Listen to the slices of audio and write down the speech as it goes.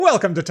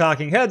Welcome to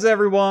Talking Heads,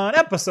 everyone,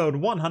 episode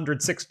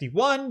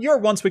 161, your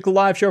once-weekly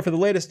live show for the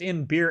latest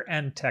in beer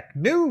and tech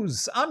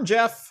news. I'm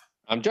Jeff.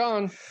 I'm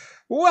John.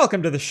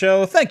 Welcome to the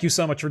show. Thank you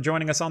so much for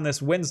joining us on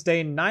this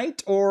Wednesday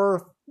night,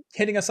 or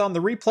hitting us on the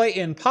replay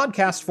in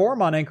podcast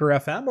form on Anchor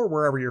FM or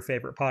wherever your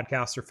favorite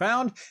podcasts are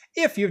found.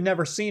 If you've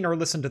never seen or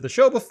listened to the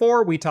show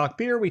before, we talk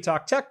beer, we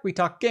talk tech, we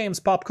talk games,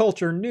 pop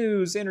culture,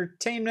 news,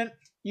 entertainment,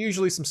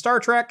 usually some Star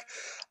Trek.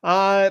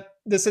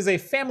 This is a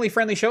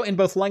family-friendly show in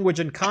both language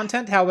and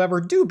content. However,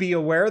 do be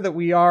aware that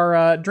we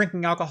are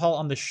drinking alcohol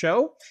on the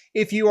show.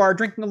 If you are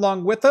drinking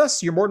along with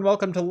us, you're more than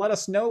welcome to let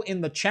us know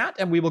in the chat,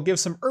 and we will give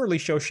some early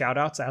show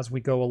shoutouts as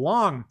we go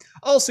along.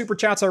 All super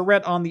chats are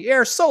read on the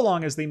air so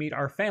long as they meet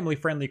our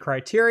family-friendly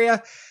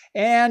criteria.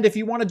 And if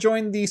you want to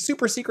join the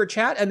super secret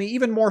chat and the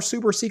even more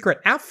super secret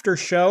after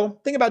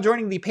show, think about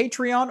joining the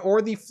Patreon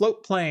or the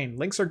float plane.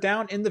 Links are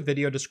down in the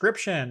video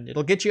description.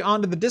 It'll get you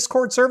onto the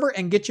Discord server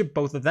and get you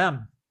both of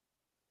them.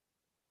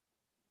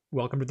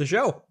 Welcome to the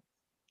show.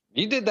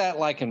 You did that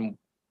like in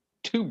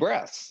 2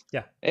 breaths.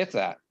 Yeah. If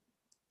that.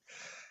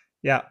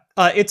 Yeah.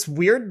 It's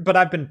weird, but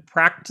I've been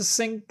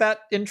practicing that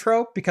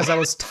intro because I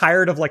was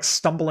tired of like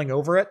stumbling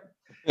over it.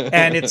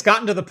 And it's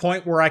gotten to the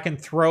point where I can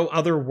throw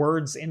other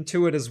words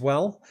into it as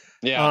well.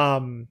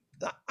 Yeah.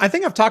 I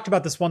think I've talked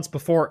about this once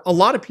before. A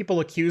lot of people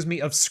accuse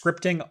me of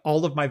scripting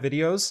all of my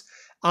videos.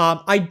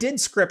 I did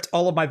script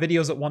all of my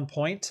videos at one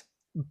point,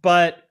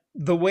 but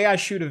the way I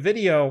shoot a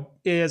video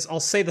is I'll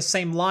say the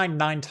same line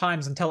 9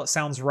 times until it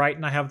sounds right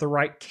and I have the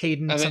right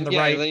cadence and the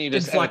right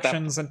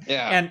inflections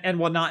and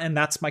whatnot, and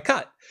that's my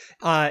cut.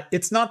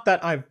 It's not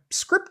that I've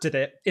scripted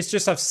it, it's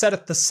just I've said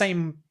it the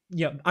same,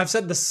 I've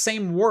said the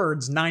same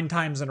words 9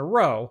 times in a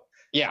row.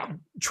 Yeah.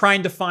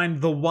 Trying to find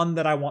the one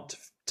that I want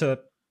to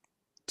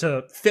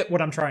fit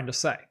what I'm trying to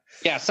say.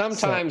 Yeah,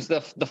 sometimes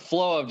the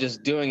flow of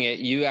just doing it,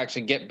 you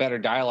actually get better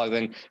dialogue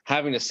than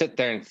having to sit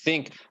there and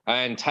think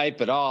and type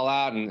it all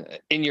out and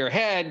in your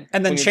head.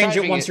 And then change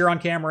it once you're on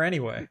camera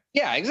anyway.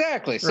 Yeah,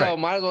 exactly. So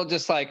might as well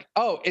just like,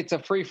 it's a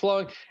free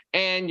flowing,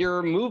 and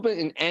your movement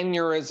and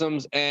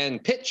aneurysms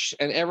and pitch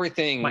and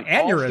everything. My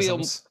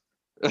aneurysms.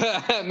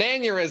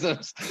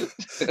 Mannerisms.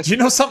 Do you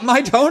know something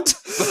I don't?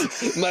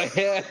 My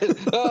head.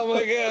 Oh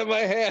my god,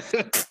 my head.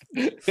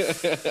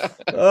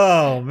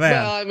 Oh man.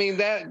 Well, I mean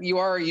that you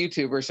are a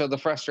YouTuber, so the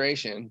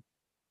frustration.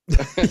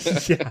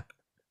 Yeah.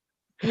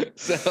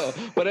 So,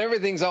 but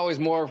everything's always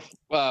more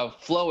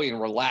flowy and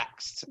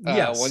relaxed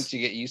once you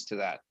get used to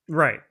that.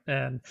 Right.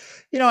 And,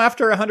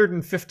 after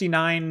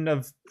 159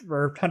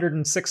 or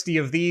 160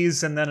 of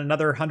these and then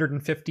another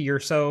 150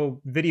 or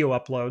so video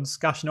uploads,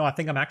 gosh, no, I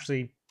think I'm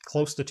actually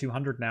close to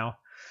 200 now.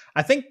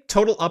 I think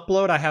total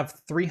upload, I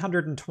have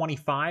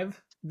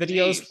 325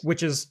 videos,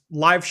 which is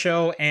live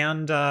show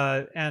and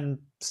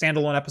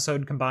standalone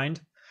episode combined.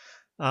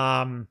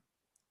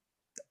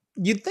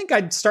 You'd think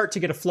I'd start to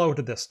get a flow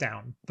to this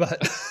down,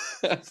 but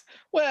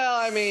well,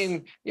 I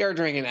mean, you're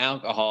drinking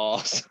alcohol,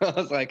 so I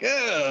was like, it's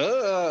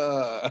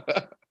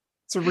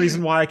a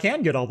reason why I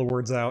can get all the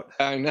words out.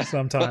 I know.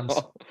 Sometimes.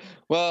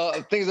 Well,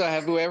 things that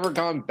have we ever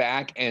gone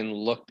back and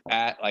looked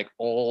at like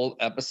old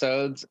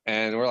episodes,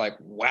 and we're like,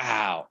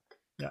 wow,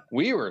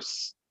 we were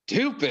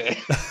stupid.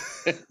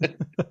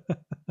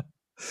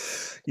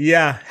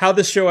 Yeah, how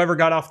this show ever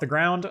got off the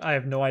ground, I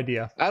have no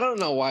idea. I don't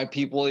know why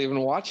people even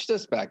watched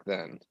us back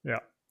then. Yeah.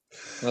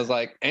 It was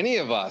like any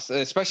of us,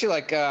 especially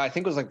like I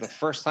think it was like the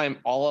first time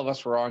all of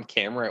us were on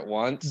camera at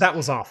once. That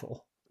was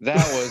awful.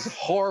 That was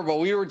horrible.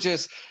 We were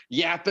just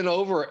yapping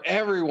over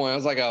everyone. It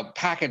was like a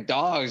pack of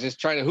dogs just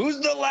trying to, who's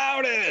the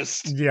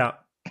loudest? Yeah.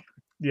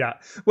 Yeah.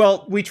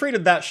 Well, we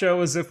treated that show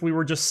as if we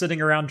were just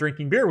sitting around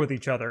drinking beer with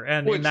each other.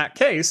 And in that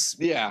case,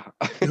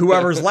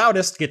 whoever's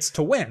loudest gets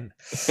to win.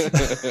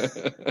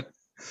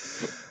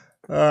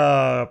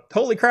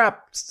 Holy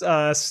crap.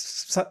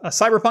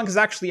 Cyberpunk is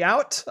actually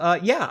out.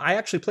 Yeah, I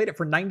actually played it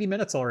for 90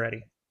 minutes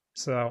already.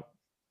 So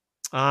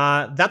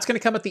that's going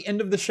to come at the end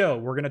of the show.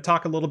 We're going to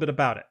talk a little bit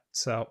about it.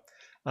 So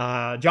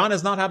John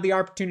has not had the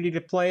opportunity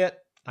to play it.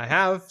 I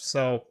have.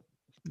 So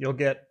you'll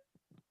get,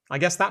 I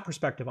guess, that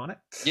perspective on it.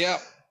 Yeah.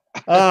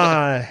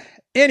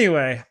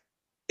 Anyway,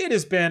 it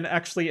has been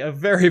actually a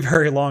very,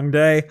 very long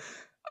day.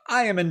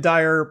 I am in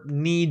dire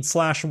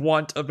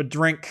need/want of a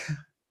drink.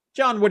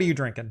 John, what are you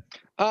drinking?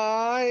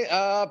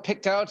 I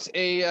picked out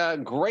a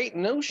Great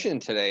Notion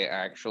today,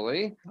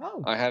 actually.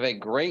 Oh. I have a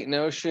Great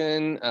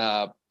Notion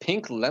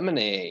pink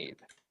lemonade.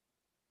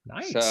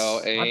 Nice. So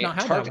a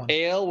tart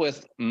ale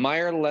with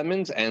Meyer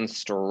lemons and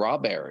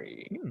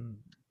strawberry.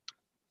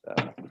 So.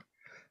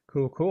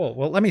 Cool.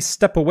 Well, let me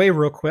step away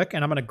real quick,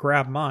 and I'm going to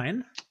grab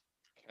mine.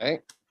 Okay.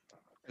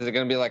 Is it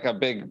going to be like a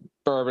big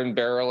bourbon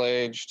barrel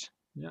aged?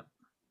 Yeah.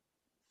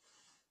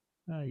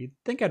 You'd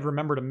think I'd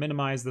remember to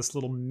minimize this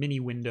little mini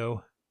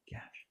window.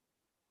 Gosh.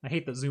 I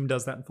hate that Zoom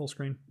does that in full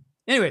screen.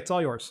 Anyway, it's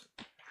all yours.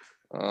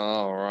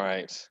 All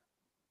right.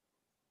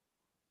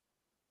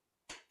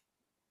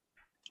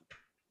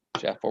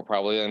 Jeff will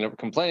probably end up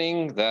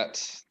complaining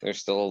that there's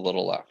still a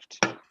little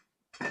left.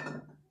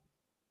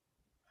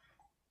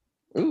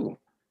 Ooh.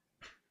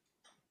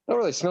 don't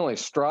really smell like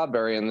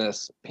strawberry in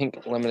this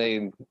pink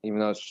lemonade, even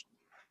though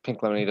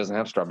pink lemonade doesn't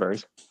have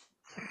strawberries.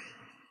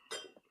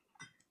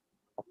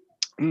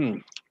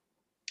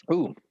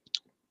 Ooh.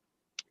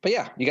 But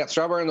yeah, you got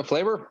strawberry in the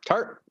flavor,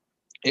 tart.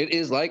 It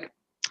is like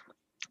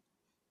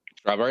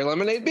strawberry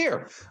lemonade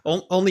beer.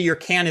 Only your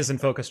can is in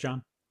focus,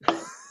 John.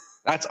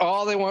 That's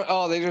all they want.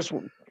 Oh, they just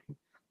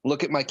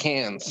look at my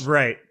cans.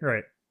 Right.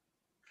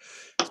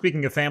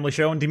 Speaking of family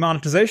show and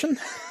demonetization.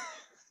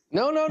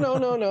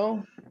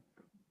 No.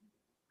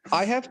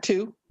 I have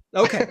 2.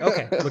 Okay.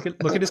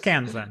 Look at his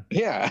cans then.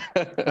 Yeah.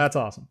 That's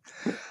awesome.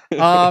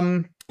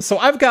 So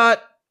I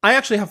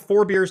actually have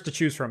 4 beers to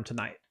choose from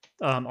tonight.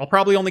 I'll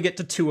probably only get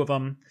to 2 of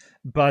them,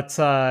 but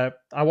I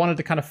wanted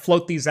to kind of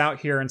float these out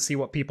here and see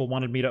what people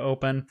wanted me to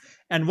open.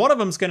 And one of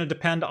them is going to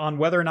depend on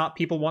whether or not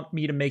people want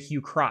me to make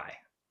you cry.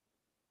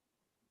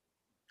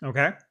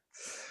 Okay.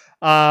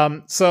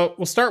 So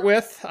we'll start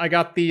with, I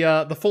got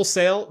the Full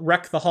Sail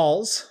Wreck the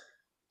Halls.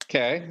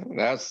 Okay,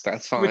 that's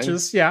fine. Which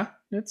is, yeah,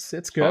 it's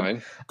good.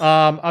 Fine.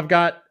 I've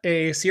got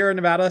a Sierra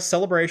Nevada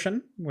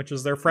Celebration, which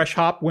is their fresh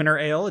hop winter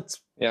ale. It's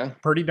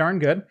pretty darn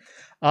good.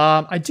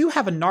 I do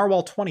have a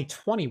Narwhal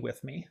 2020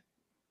 with me.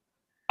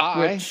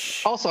 I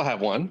also have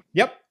one.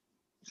 Yep.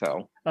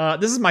 So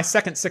this is my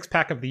second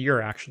 6-pack of the year,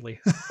 actually.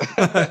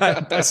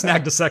 I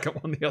snagged a second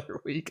one the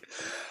other week.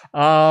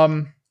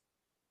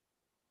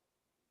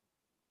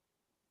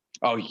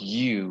 Oh,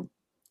 you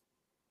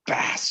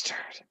bastard.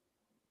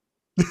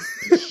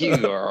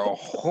 You are a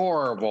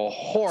horrible,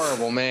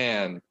 horrible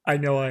man. I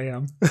know I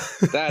am.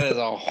 That is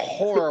a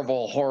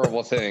horrible,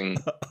 horrible thing.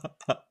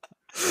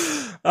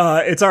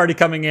 It's already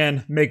coming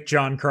in. Make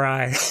John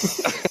cry.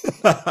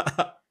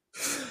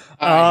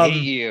 I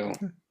hate you.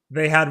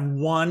 They had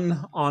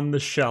one on the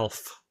shelf.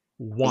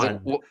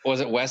 One. Was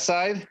it West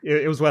Side?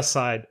 It was West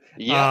Side.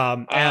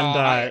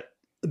 Yeah.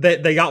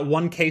 They got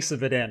one case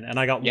of it in, and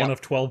I got one of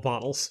 12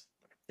 bottles.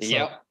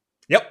 So,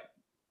 yep.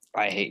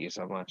 I hate you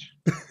so much.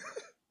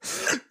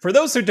 For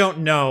those who don't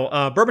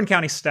know, Bourbon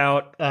County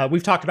Stout,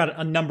 we've talked about it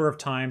a number of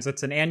times.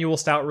 It's an annual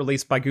stout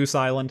released by Goose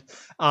Island.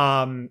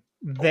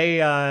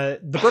 The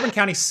Bourbon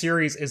County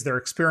series is their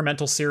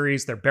experimental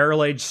series, their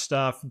barrel-aged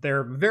stuff.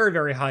 They're very,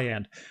 very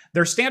high-end.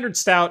 Their standard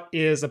stout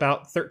is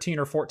about $13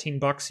 or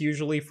 $14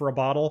 usually for a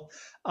bottle.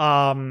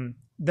 Then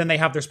they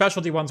have their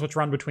specialty ones, which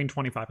run between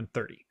 $25 and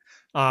 $30.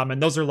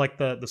 And those are like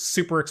the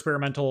super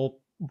experimental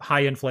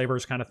high-end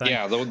flavors kind of thing.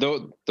 Yeah,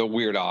 the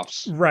weird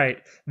offs. Right.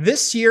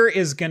 This year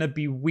is going to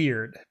be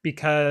weird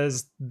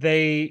because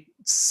they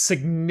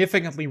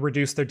significantly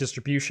reduced their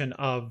distribution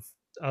of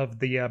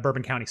the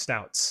Bourbon County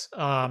Stouts.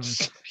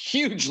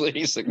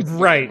 Hugely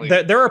significantly.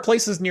 Right. There are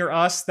places near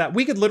us that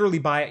we could literally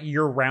buy it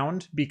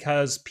year-round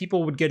because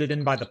people would get it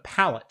in by the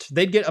pallet.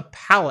 They'd get a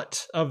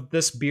pallet of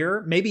this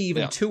beer, maybe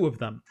even 2 of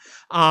them.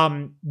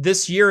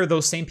 This year,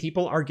 those same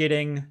people are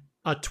getting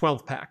a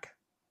 12-pack.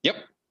 Yep.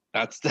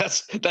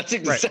 That's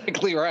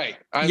exactly right.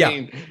 I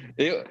mean,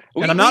 and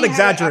I'm not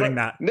exaggerating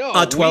that. No,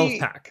 a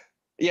 12-pack.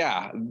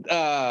 Yeah.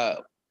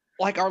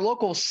 Like our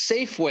local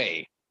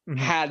Safeway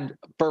had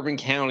Bourbon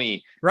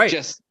County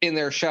just in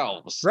their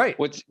shelves. Right.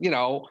 Which,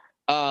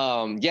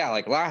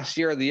 like last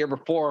year or the year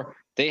before,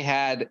 they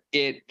had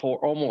it for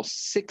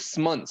almost 6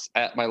 months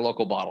at my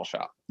local bottle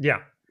shop. Yeah.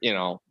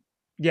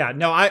 Yeah,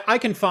 no, I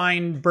can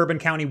find Bourbon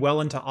County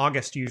well into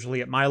August usually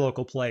at my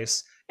local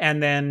place.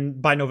 And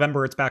then by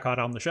November, it's back out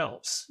on the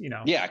shelves,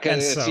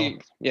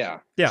 Yeah,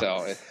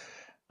 So,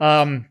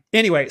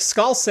 anyway,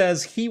 Skull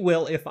says he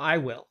will if I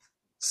will.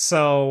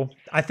 So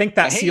I think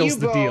that seals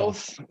the deal.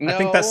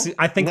 No,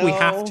 I think we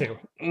have to.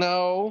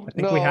 No, I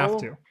think we have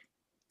to.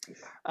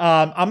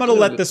 I'm going to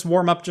let this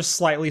warm up just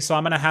slightly. So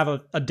I'm going to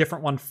have a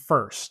different one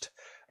first.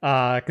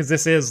 Because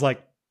this is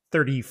like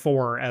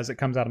 34 as it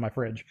comes out of my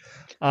fridge.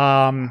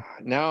 Now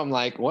I'm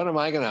like, what am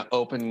I going to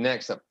open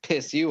next to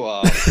piss you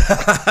off?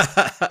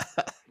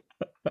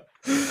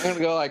 I'm going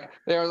to go I'm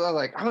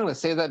going to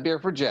save that beer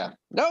for Jeff.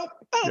 Nope,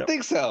 I don't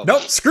think so.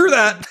 Nope, screw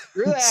that.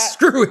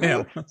 Screw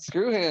him.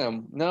 Screw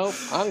him. Nope,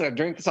 I'm going to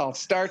drink this all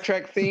Star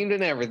Trek themed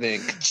and everything.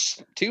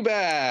 Too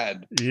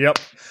bad. Yep.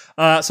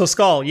 So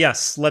Skull,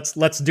 yes,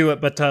 let's do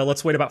it, but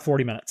let's wait about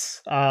 40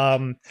 minutes.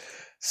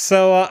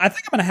 So I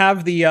think I'm going to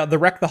have the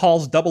Wreck the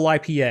Halls Double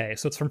IPA.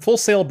 So it's from Full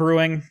Sail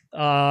Brewing,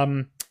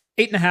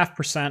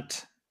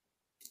 8.5%.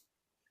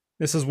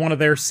 This is one of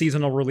their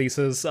seasonal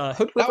releases. Hood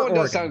River, that one does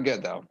Oregon. sound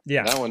good though.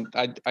 Yeah, that one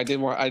I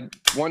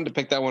wanted to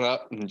pick that one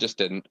up and just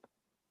didn't.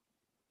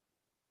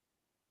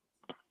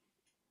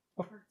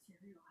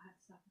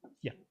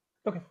 Yeah.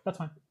 Okay, that's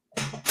fine.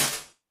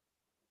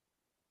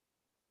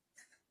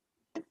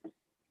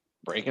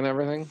 Breaking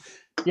everything.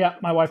 Yeah,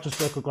 my wife just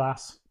broke a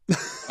glass.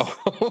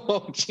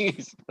 Oh,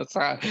 jeez. That's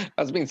right.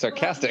 I was being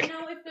sarcastic.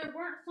 Well, if there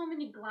weren't so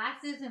many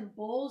glasses and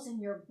bowls in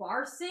your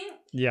bar sink,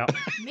 yeah,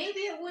 maybe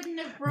it wouldn't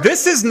have broken.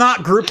 This is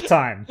not group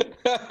time.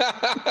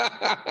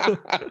 I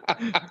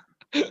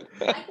get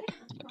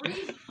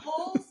 3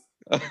 bowls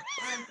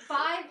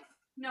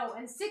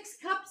and 6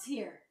 cups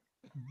here.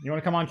 You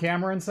want to come on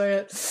camera and say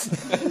it?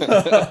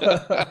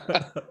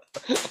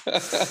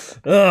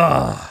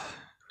 Ugh.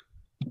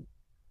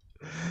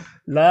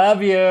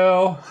 Love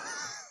you.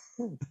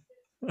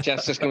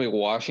 Jeff's just gonna be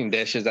washing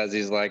dishes as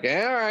he's like, all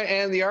right,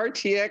 and the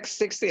RTX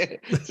 60.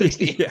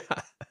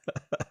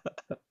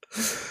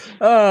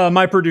 Yeah.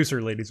 My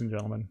producer, ladies and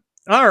gentlemen.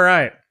 All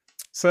right.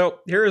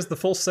 So here is the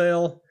Full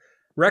Sail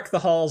Wreck the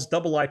Halls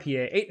Double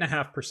IPA,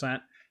 8.5%.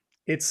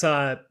 It's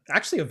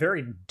actually a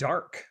very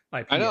dark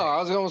IPA. I know. I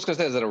was almost gonna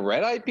say, is it a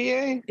red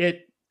IPA?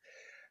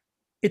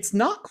 It's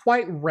not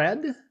quite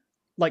red,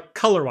 like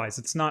color-wise.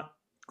 It's not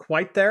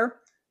quite there.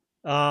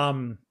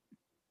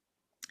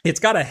 It's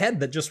got a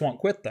head that just won't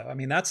quit, though. I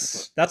mean,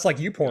 that's like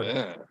you poured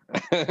it.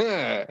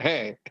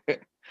 Hey.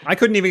 I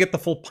couldn't even get the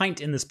full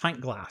pint in this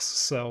pint glass,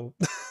 so...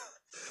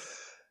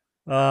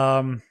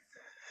 yeah.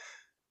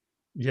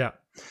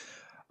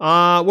 What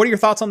are your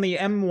thoughts on the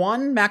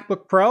M1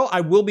 MacBook Pro? I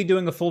will be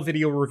doing a full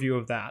video review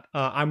of that.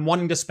 I'm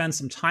wanting to spend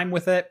some time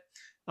with it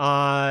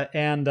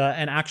and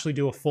actually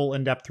do a full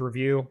in-depth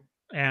review.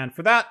 And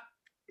for that,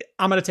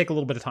 I'm going to take a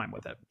little bit of time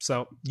with it.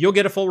 So you'll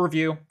get a full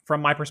review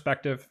from my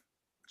perspective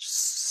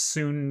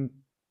soon.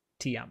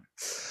 TM.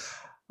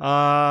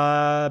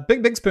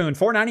 Big Spoon,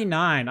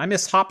 $4.99. I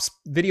miss Hop's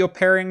video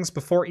pairings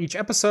before each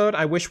episode.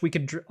 I wish we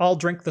could all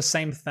drink the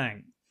same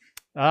thing.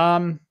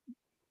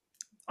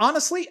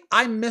 Honestly,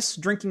 I miss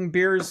drinking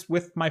beers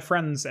with my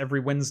friends every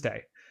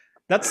Wednesday.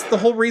 That's the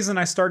whole reason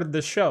I started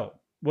this show,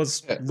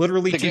 was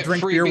literally to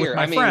drink beer with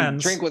my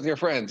friends. Drink with your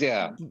friends,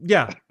 yeah.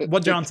 Yeah,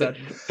 what John said.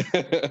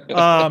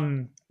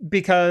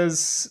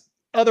 Because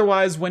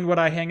otherwise, when would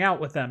I hang out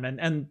with them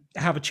and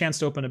have a chance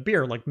to open a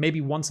beer? Like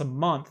maybe once a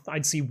month,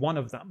 I'd see one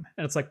of them.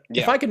 And it's like,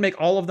 if I could make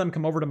all of them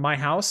come over to my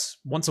house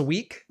once a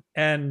week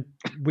and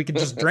we could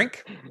just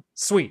drink,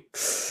 sweet.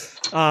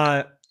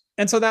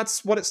 And so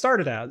that's what it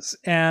started as.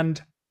 And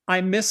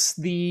I miss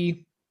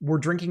we're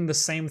drinking the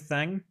same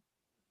thing.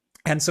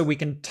 And so we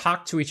can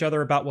talk to each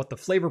other about what the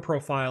flavor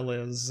profile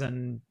is.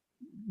 And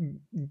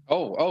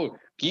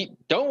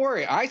don't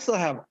worry. I still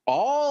have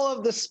all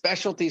of the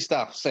specialty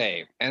stuff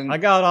saved. And I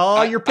got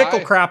all your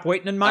pickle crap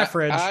waiting in my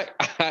fridge. I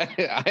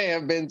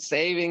have been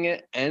saving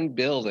it and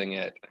building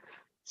it.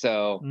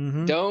 So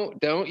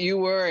don't you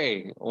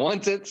worry.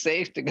 Once it's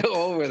safe to go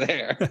over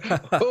there.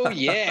 Oh,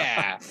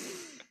 yeah.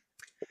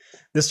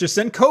 This just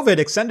in, COVID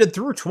extended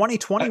through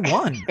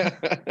 2021.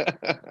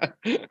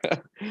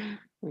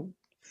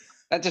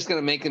 That's just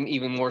going to make them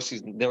even more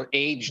seasoned. They're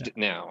aged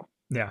now.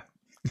 Yeah.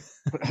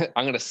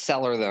 I'm going to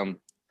cellar them.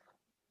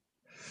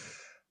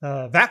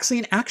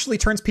 Vaccine actually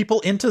turns people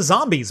into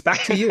zombies.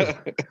 Back to you.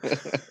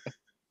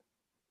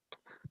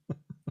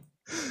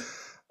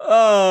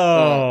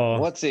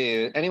 Let's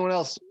see. Anyone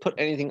else put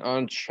anything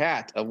on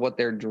chat of what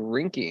they're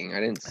drinking? I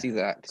didn't see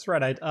that. That's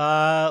right.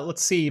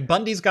 Let's see.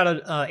 Bundy's got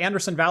a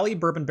Anderson Valley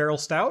Bourbon Barrel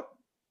Stout.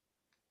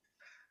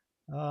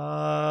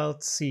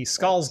 Let's see.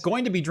 Skull's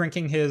going to be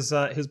drinking his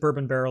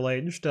Bourbon Barrel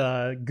Aged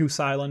Goose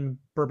Island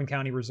Bourbon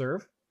County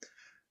Reserve.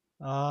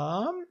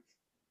 Kill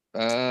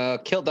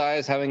Die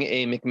is having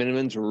a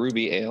McMiniman's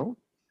Ruby Ale.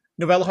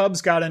 Novella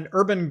Hub's got an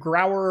Urban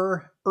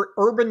Growler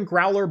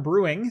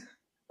Brewing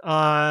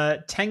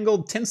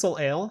Tangled Tinsel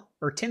Ale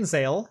or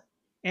Tinsale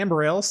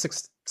Amber Ale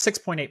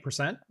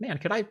 6.8%. Man,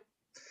 could I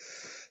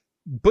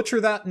butcher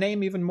that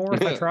name even more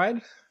if I tried?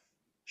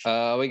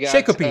 We got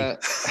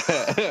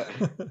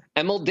Shakopee.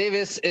 Emil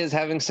Davis is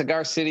having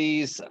Cigar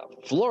City's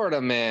Florida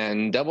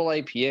Man Double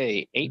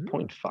IPA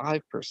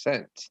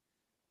 8.5%.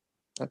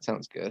 That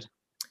sounds good.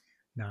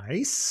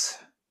 Nice.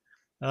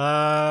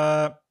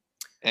 Aramis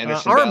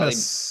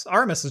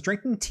is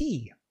drinking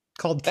tea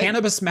called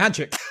Cannabis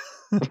Magic.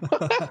 We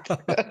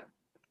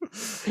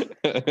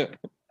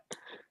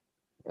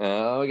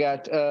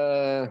got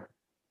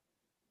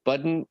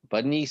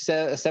Budney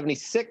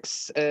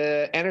 76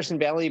 Anderson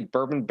Valley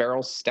Bourbon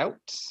Barrel Stout.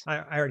 I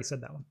already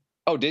said that one.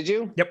 Oh, did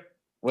you? Yep.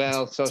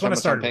 Well, so when I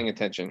started paying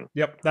attention.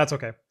 Yep, that's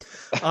okay.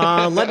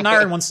 Leaden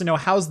Iron wants to know,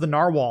 how's the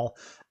Narwhal?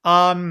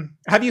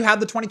 Have you had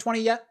the 2020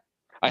 yet?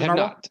 I have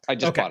not. I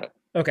just bought it.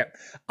 Okay.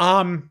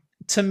 To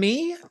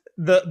me,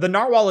 the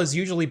Narwhal has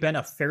usually been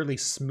a fairly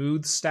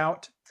smooth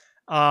stout.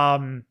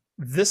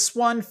 This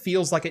one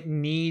feels like it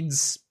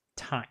needs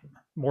time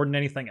more than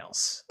anything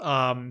else.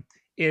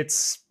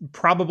 It's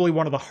probably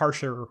one of the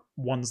harsher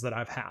ones that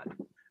I've had,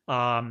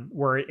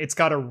 where it's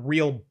got a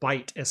real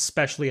bite,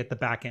 especially at the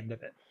back end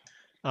of it.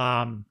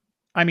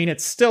 I mean,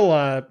 it's still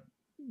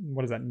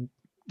what is that,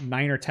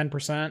 9 or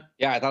 10%?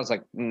 Yeah, I thought it was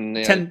like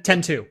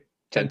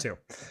 10-2.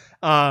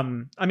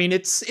 I mean,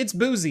 it's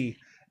boozy,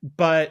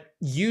 but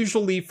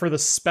usually for the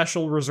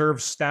special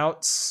reserve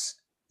stouts,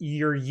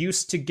 you're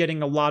used to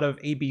getting a lot of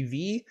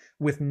ABV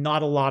with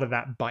not a lot of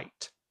that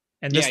bite.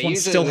 And this one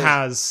still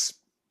has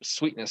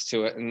sweetness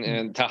to it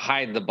and to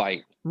hide the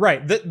bite.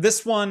 Right.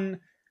 This one,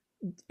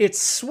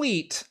 it's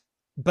sweet,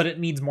 but it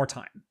needs more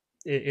time.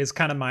 It is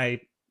kind of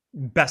my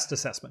best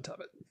assessment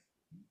of it.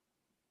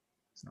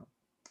 So.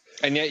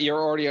 And yet you're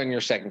already on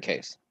your second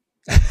case.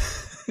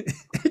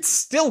 It's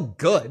still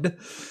good.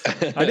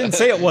 I didn't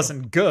say it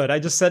wasn't good. I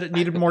just said it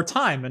needed more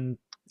time, and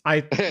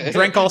I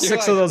drank all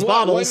 6 of those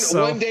bottles.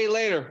 One day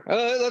later,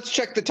 let's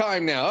check the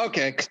time now.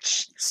 Okay.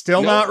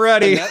 Still not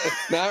ready.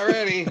 Not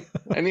ready.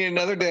 I need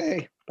another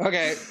day.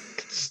 Okay.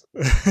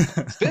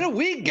 It's been a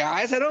week,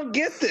 guys. I don't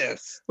get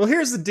this. Well,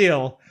 here's the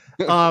deal.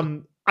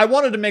 I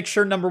wanted to make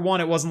sure, number one,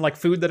 it wasn't like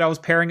food that I was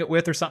pairing it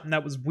with or something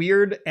that was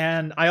weird.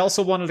 And I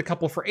also wanted a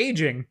couple for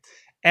aging.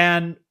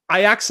 And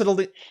I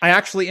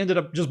actually ended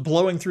up just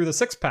blowing through the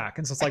 6-pack.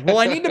 And so it's like, well,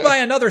 I need to buy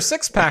another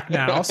 6-pack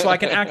now so I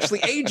can actually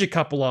age a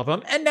couple of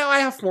them. And now I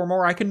have 4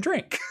 more I can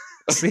drink.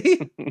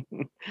 See?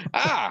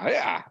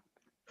 Yeah.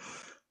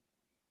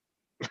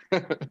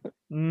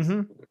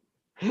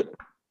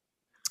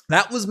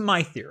 That was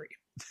my theory.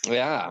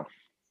 Yeah.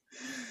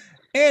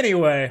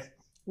 Anyway,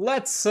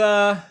 let's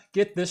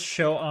get this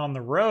show on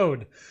the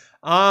road.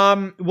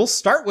 We'll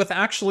start with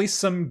actually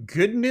some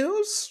good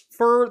news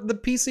for the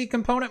PC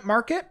component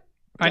market.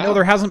 I know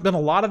there hasn't been a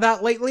lot of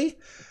that lately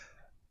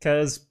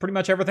because pretty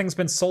much everything's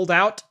been sold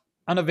out,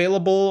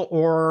 unavailable,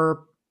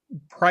 or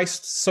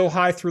priced so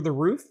high through the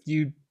roof,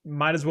 you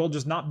might as well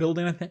just not build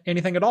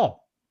anything at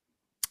all.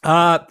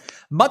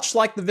 Much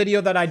like the video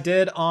that I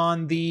did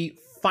on the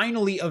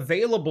finally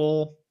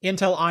available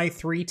Intel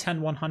i3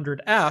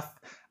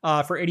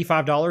 10100F for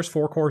 $85,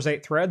 4 cores,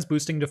 8 threads,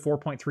 boosting to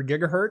 4.3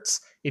 gigahertz.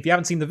 If you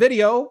haven't seen the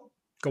video,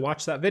 go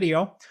watch that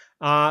video.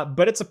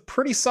 But it's a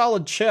pretty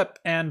solid chip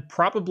and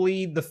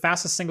probably the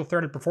fastest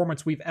single-threaded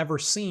performance we've ever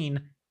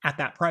seen at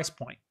that price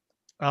point.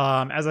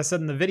 As I said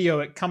in the video,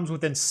 it comes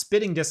within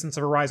spitting distance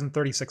of a Ryzen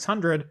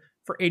 3600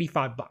 for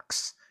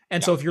 $85.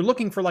 And so if you're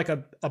looking for like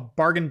a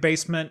bargain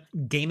basement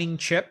gaming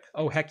chip,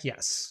 oh heck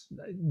yes,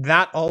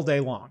 that all day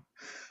long.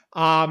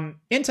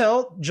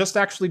 Intel just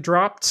actually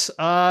dropped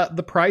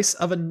the price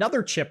of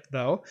another chip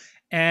though,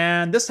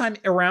 and this time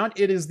around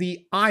it is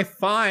the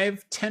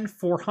i5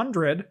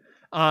 10400,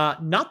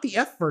 not the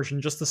F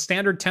version, just the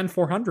standard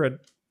 10400,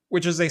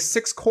 which is a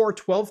 6-core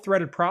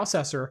 12-threaded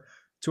processor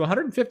to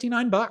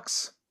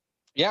 $159.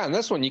 Yeah, and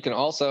this one you can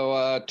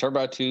also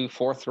turbo to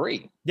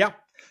 4.3.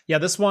 Yeah,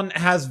 this one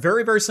has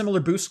very, very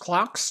similar boost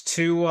clocks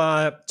to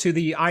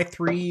the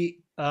i3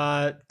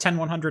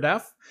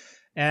 10100F,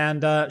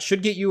 and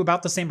should get you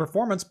about the same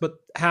performance, but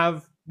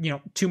have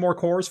 2 more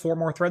cores, 4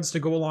 more threads to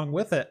go along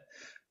with it.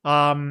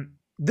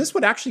 This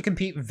would actually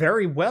compete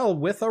very well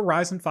with a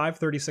Ryzen 5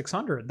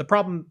 3600. The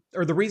problem,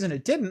 or the reason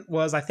it didn't,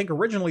 was I think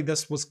originally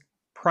this was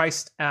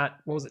priced at,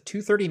 what was it,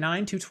 $239,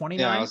 $229?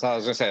 Yeah, I was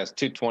going to say it's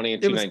 $220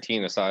 and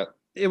 $219. I saw it.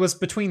 It was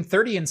between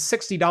 $30 and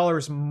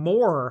 $60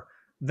 more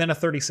than a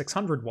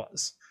 3600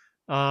 was.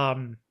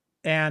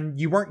 And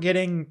you weren't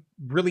getting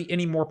really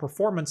any more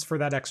performance for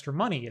that extra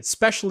money,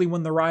 especially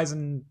when the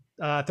Ryzen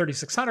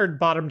 3600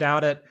 bottomed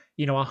out at,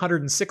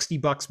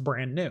 $160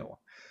 brand new.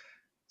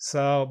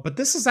 So, but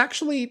this is a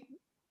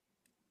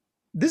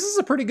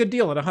pretty good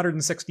deal at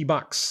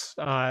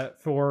 $160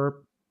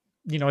 for,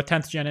 a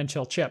 10th gen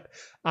Intel chip.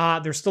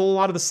 There's still a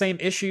lot of the same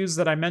issues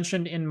that I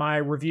mentioned in my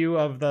review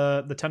of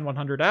the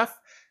 10100F.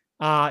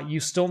 You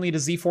still need a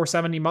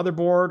Z470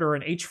 motherboard or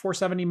an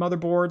H470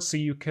 motherboard so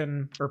you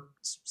can,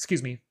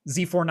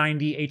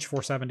 Z490,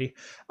 H470,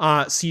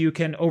 so you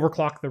can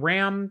overclock the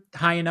RAM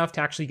high enough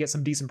to actually get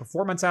some decent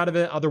performance out of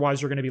it.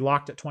 Otherwise, you're going to be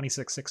locked at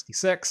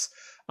 2666.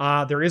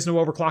 There is no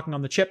overclocking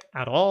on the chip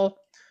at all.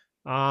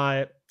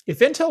 If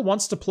Intel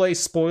wants to play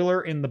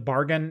spoiler in the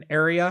bargain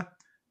area,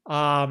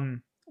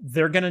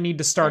 they're going to need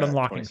to start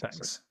unlocking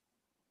things.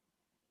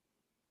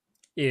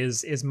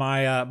 Is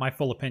my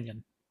full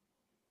opinion.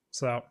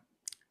 So,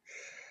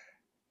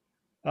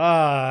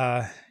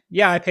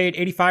 yeah, I paid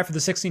 $85 for the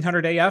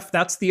 1600 AF.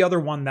 That's the other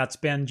one that's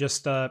been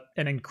just an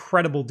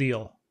incredible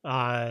deal.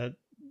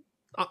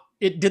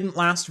 It didn't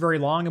last very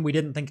long, and we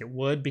didn't think it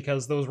would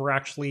because those were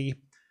actually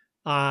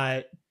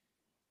Ryzen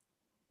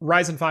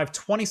 5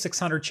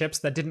 2600 chips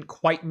that didn't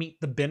quite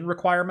meet the bin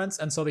requirements,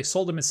 and so they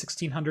sold them as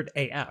 1600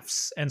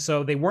 AFs. And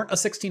so they weren't a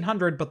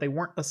 1600, but they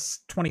weren't a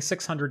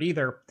 2600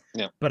 either.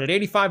 Yeah. But at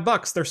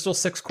 $85, they're still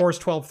 6 cores,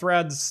 12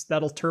 threads.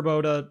 That'll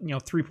turbo to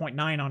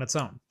 3.9 on its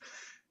own,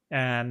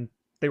 and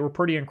they were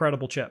pretty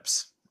incredible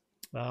chips.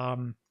 I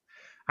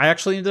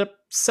actually ended up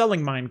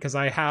selling mine because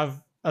I have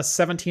a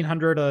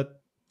 1700, a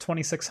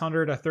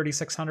 2600, a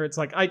 3600. It's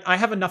like I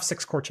have enough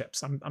 6-core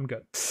chips. I'm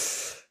good.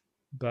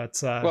 But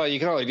well, you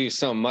can only do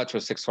so much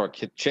with 6-core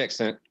chips,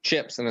 and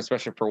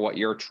especially for what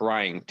you're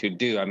trying to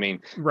do. I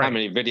mean, right. How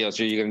many videos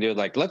are you going to do?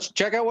 Like, let's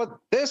check out what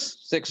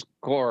this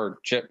 6-core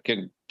chip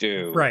can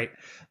do. Right.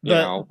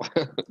 Yeah.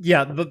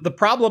 The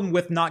problem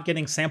with not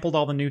getting sampled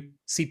all the new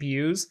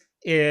CPUs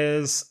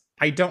is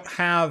I don't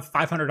have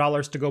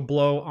 $500 to go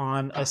blow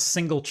on a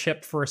single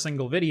chip for a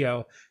single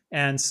video,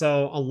 and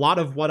so a lot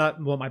of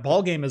what my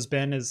ball game has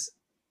been is,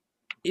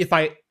 if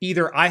I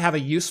have a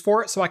use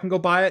for it so I can go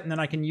buy it and then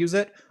I can use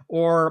it,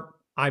 or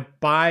I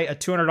buy a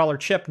 $200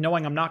 chip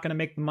knowing I'm not going to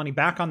make the money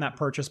back on that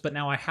purchase, but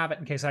now I have it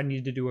in case I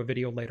need to do a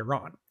video later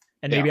on.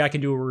 And maybe I can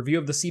do a review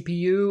of the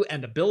CPU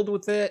and a build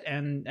with it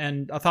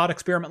and a thought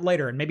experiment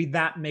later, and maybe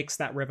that makes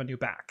that revenue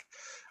back.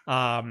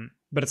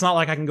 But it's not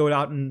like I can go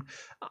out and...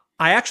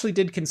 I actually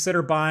did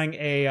consider buying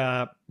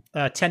a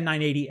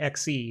 10980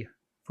 XE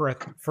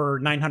for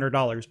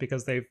 $900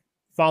 because they've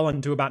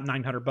fallen to about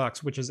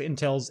 $900, which is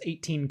Intel's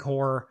 18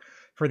 core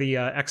for the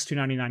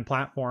X299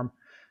 platform.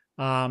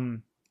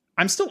 I'm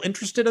still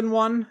interested in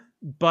one,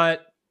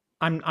 but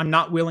I'm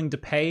not willing to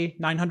pay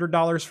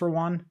 $900 for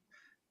one.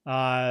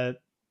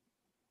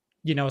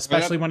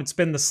 Especially when it's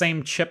been the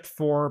same chip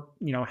for,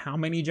 how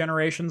many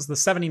generations? The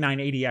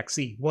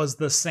 7980XE was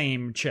the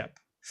same chip.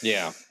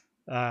 Yeah.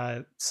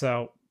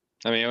 So,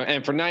 I mean,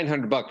 and for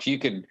 $900, you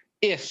could,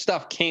 if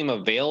stuff came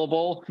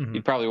available,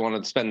 you probably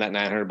wanted to spend that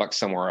 $900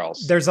 somewhere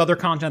else. There's other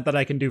content that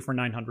I can do for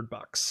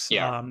 $900.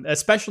 Yeah.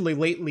 Especially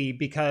lately,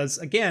 because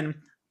again,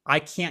 I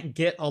can't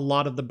get a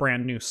lot of the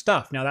brand new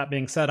stuff. Now, that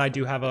being said, I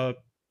do have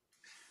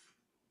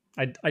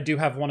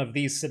one of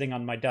these sitting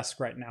on my desk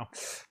right now,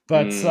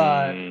 but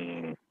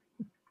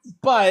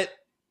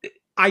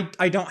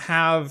I don't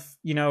have,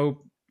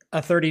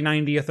 a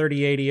 3090, a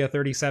 3080, a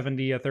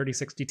 3070, a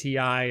 3060 Ti,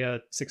 a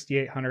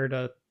 6800,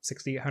 a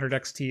 6800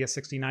 XT, a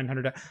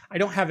 6900. I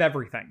don't have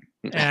everything.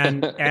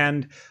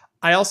 And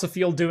I also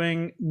feel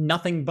doing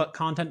nothing but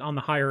content on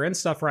the higher end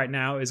stuff right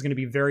now is going to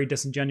be very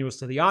disingenuous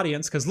to the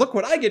audience, because look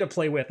what I get to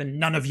play with and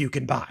none of you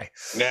can buy.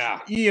 Yeah.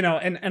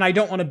 And I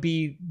don't want to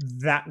be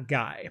that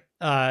guy.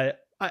 I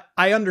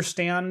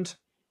understand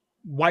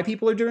why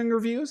people are doing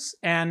reviews,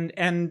 and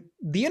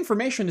the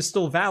information is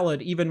still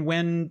valid even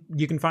when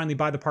you can finally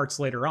buy the parts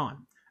later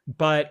on.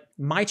 But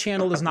my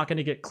channel is not going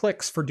to get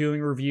clicks for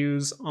doing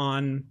reviews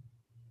on,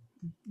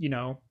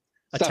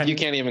 stuff you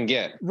can't even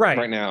get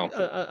right now.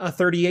 A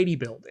 3080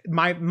 build.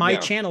 My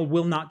channel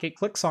will not get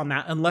clicks on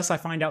that unless I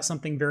find out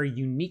something very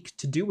unique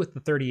to do with the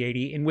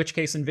 3080, in which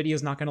case NVIDIA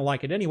is not going to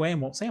like it anyway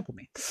and won't sample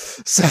me.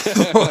 So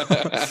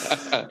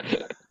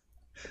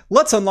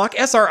let's unlock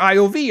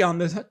SRIOV on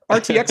the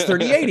RTX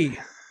 3080.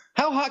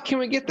 How hot can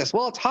we get this?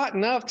 Well, it's hot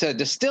enough to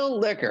distill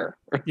liquor.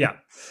 Yeah.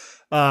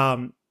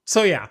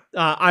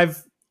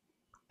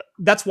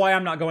 That's why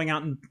I'm not going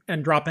out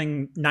and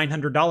dropping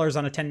 $900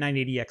 on a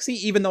 10980XE,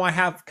 even though I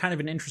have kind of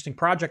an interesting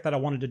project that I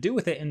wanted to do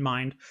with it in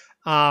mind.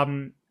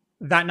 That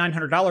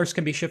 $900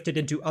 can be shifted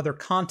into other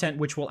content,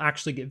 which will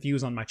actually get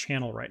views on my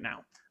channel right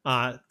now.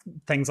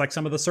 Things like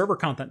some of the server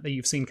content that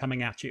you've seen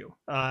coming at you.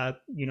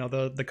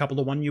 The couple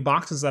of 1U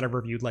boxes that I've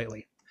reviewed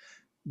lately.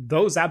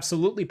 Those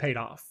absolutely paid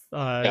off.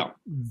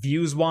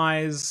 Views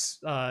wise,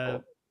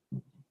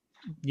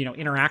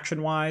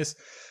 interaction wise,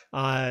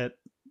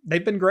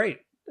 they've been great.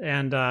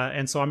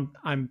 And so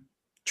I'm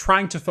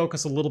trying to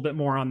focus a little bit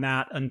more on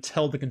that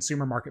until the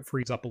consumer market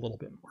frees up a little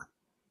bit more.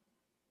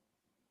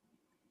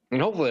 And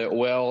hopefully it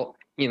will,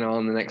 in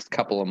the next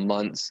couple of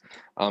months.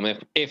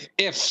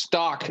 If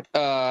stock,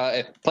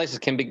 if places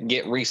can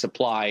get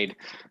resupplied,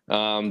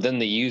 then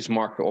the used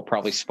market will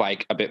probably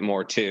spike a bit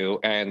more too,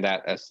 and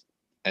that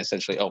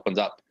essentially opens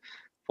up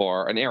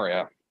for an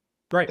area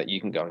that you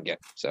can go and get.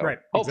 So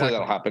hopefully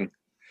that'll happen.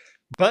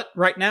 But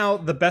right now,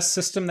 the best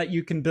system that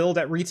you can build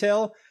at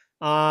retail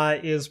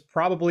is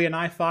probably an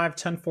i5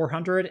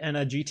 10400 and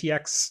a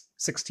GTX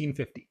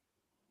 1650.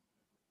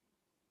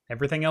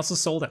 Everything else is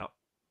sold out.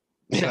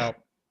 So,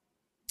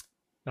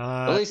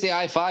 at least the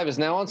i5 is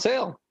now on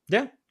sale.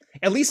 Yeah.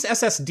 At least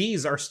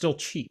SSDs are still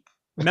cheap.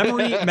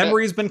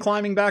 Memory's been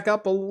climbing back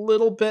up a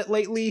little bit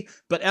lately,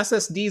 but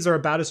SSDs are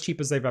about as cheap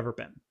as they've ever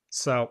been.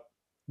 So at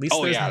least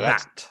there's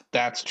that.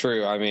 That's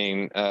true. I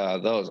mean,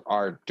 those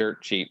are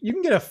dirt cheap. You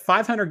can get a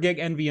 500 gig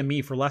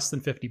NVMe for less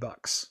than $50.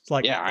 It's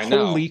like, I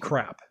know. Holy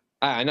crap.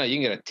 I know. You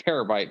can get a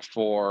terabyte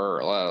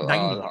for 90.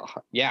 I was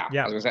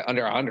going to say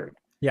under 100.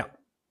 Yeah.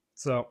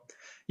 So,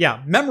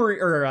 memory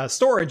or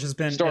storage has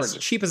been as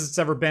cheap as it's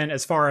ever been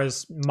as far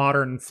as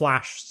modern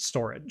flash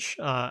storage.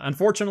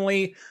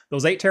 Unfortunately,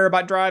 those 8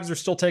 terabyte drives are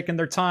still taking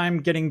their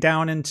time getting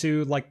down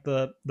into like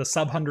the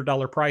sub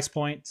 $100 price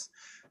points.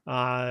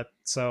 I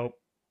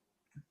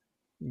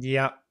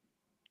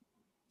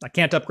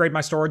can't upgrade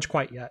my storage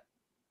quite yet.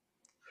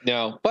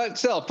 No, but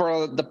still,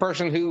 for the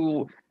person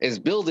who is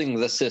building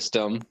the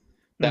system,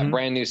 that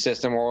brand new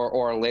system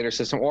or a later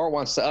system, or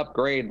wants to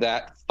upgrade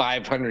that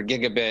 500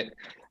 gigabit,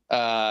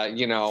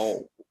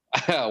 Walmart,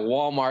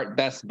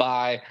 Best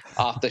Buy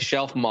off the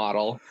shelf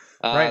model,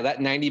 that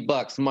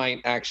 $90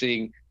 might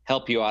actually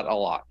help you out a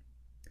lot.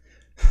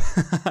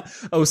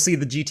 OC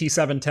the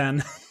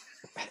GT710.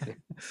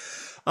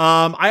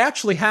 I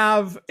actually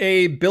have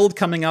a build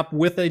coming up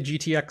with a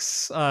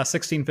GTX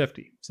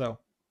 1650, so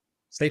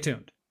stay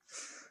tuned.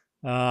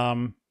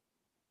 Love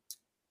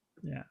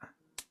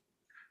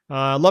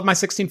my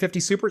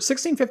 1650 Super.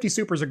 1650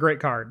 Super is a great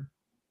card.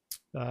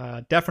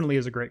 Definitely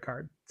is a great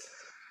card.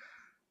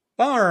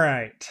 All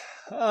right.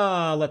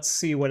 Let's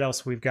see what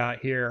else we've got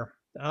here.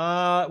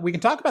 We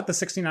can talk about the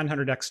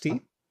 6900 XT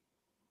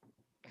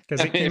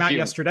because it came out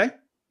yesterday.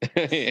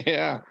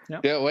 Yeah.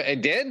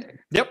 It did?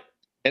 Yep.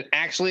 It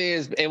actually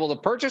is able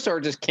to purchase, or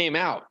it just came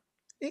out?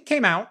 It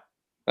came out.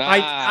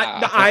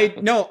 I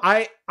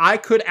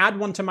could add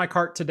one to my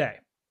cart today.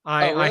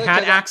 I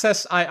had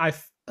access.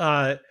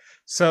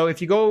 So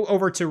if you go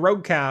over to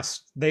Roguecast,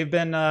 they've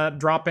been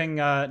dropping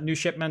new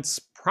shipments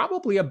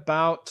probably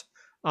about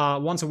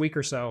once a week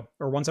or so,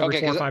 or once every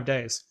 4 or 5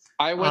 days.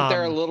 I went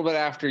there a little bit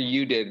after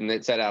you did, and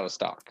it said out of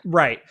stock.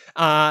 Right.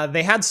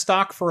 They had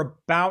stock for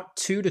about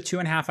 2 to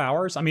 2.5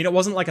 hours. I mean, it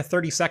wasn't like a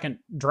 30-second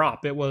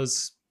drop. It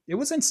was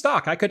in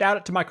stock. I could add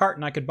it to my cart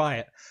and I could buy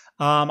it.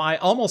 I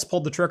almost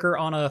pulled the trigger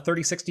on a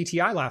 3060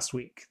 Ti last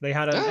week. They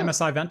had an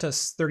MSI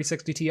Ventus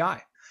 3060 Ti.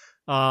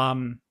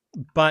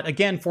 But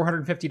again,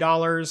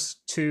 $450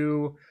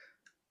 to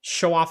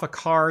show off a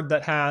card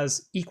that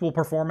has equal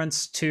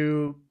performance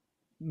to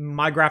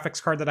my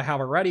graphics card that I have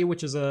already,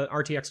 which is a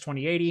RTX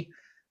 2080.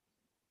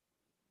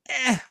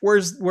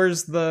 Where's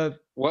the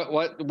what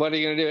are you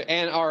gonna do?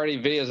 And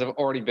already videos have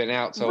already been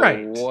out, so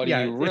right? What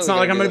are you really it's not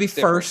like I'm gonna be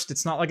different? first.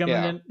 It's not like I'm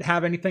gonna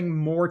have anything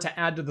more to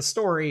add to the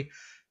story.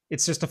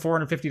 It's just a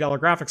 $450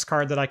 graphics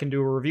card that I can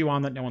do a review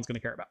on that no one's gonna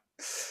care about.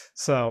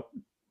 So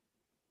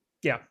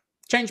yeah,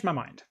 changed my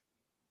mind.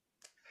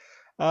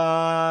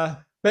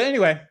 But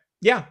anyway,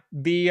 yeah,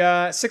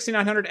 the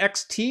 6900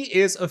 XT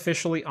is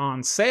officially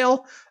on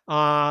sale.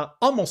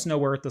 Almost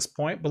nowhere at this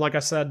point, but like I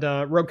said,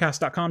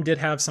 Roguecast.com did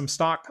have some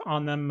stock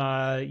on them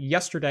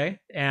yesterday,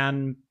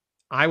 and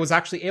I was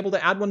actually able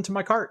to add one to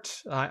my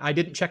cart. I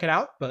didn't check it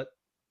out, but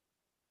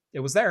it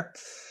was there.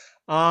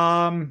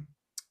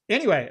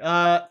 Anyway,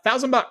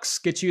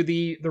 $1,000 gets you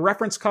the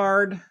reference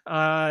card.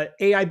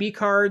 AIB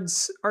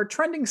cards are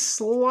trending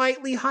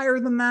slightly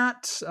higher than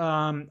that.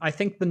 I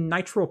think the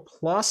Nitro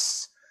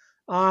Plus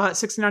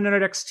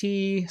 6900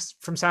 XT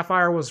from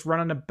Sapphire was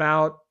running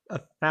about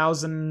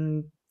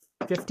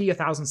 1,050,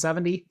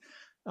 1,070.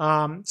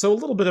 So a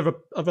little bit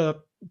of a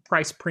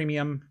price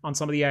premium on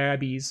some of the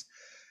AIBs.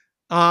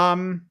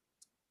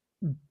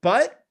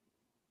 But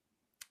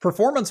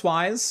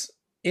performance-wise,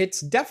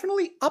 it's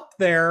definitely up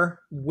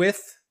there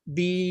with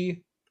the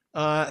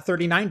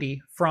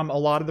 3090 from a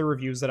lot of the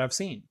reviews that I've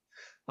seen.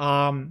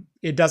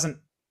 It doesn't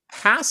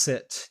pass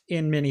it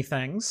in many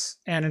things,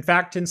 and in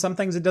fact, in some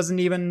things, it doesn't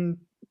even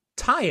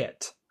tie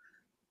it.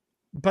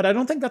 But I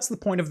don't think that's the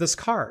point of this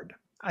card.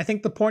 I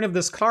think the point of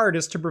this card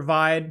is to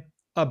provide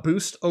a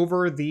boost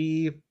over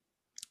the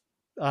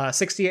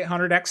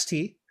 6800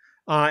 XT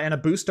and a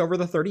boost over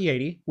the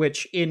 3080,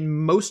 which in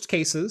most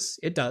cases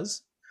it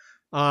does.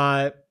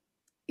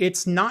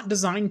 It's not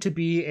designed to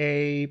be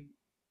a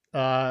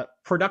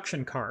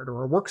production card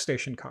or a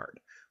workstation card,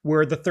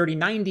 where the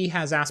 3090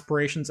 has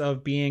aspirations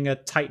of being a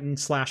Titan /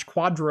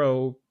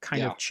 Quadro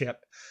kind of chip.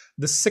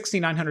 The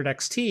 6900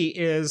 XT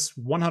is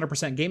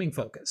 100% gaming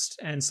focused.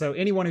 And so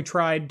anyone who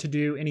tried to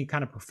do any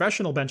kind of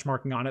professional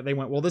benchmarking on it, they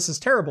went, well, this is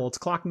terrible. It's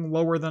clocking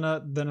lower than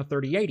a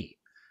 3080.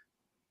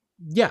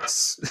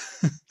 Yes.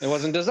 It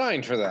wasn't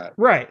designed for that.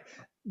 Right.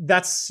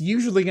 That's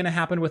usually going to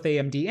happen with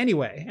AMD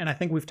anyway. And I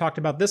think we've talked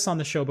about this on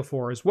the show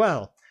before as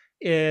well,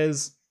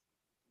 is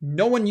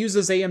no one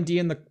uses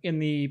AMD in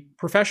the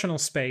professional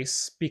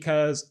space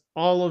because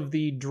all of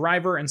the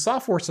driver and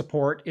software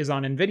support is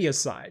on NVIDIA's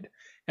side.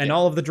 And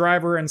all of the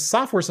driver and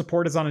software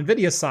support is on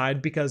NVIDIA's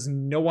side because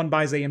no one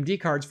buys AMD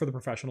cards for the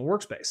professional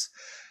workspace.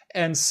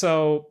 And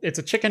so it's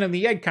a chicken and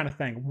the egg kind of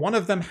thing. One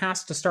of them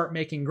has to start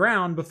making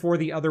ground before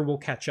the other will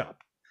catch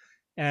up.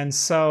 And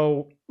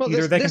so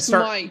either they can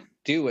start... might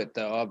do it,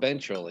 though,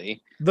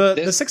 eventually.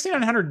 The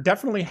 6900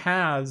 definitely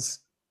has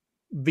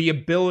the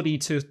ability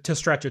to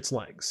stretch its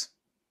legs.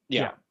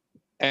 Yeah.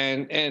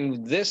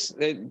 And this,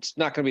 it's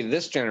not going to be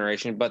this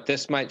generation, but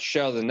this might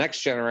show the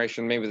next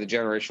generation, maybe the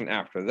generation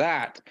after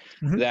that,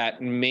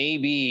 that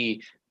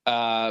maybe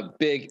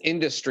big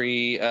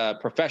industry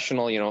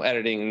professional,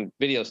 editing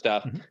video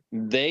stuff,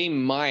 they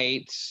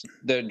might,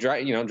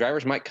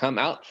 drivers might come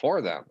out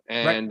for them.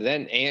 And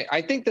then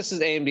I think this is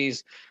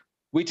AMD's,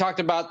 we talked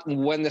about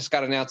when this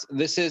got announced,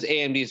 this is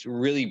AMD's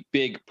really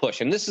big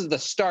push. And this is the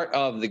start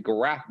of the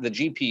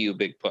GPU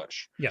big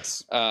push.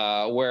 Yes.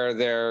 Where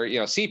their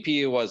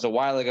CPU was a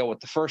while ago with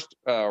the first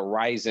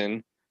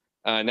Ryzen.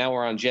 Now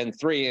we're on Gen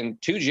 3,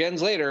 and 2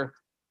 gens later,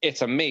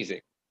 it's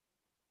amazing.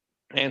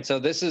 And so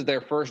this is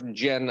their first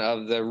gen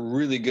of the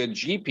really good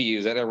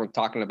GPUs that everyone's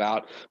talking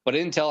about. But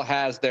Intel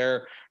has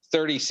their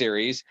 30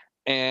 series,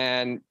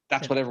 and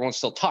that's what everyone's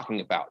still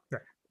talking about.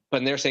 Right.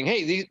 But they're saying,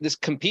 hey, this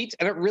competes,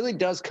 and it really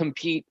does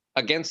compete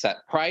against that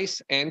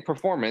price and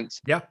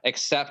performance,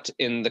 except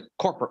in the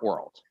corporate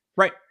world.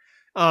 Right.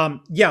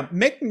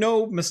 Make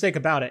no mistake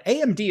about it.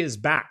 AMD is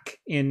back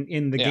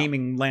in the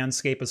gaming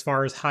landscape as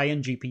far as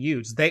high-end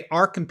GPUs. They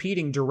are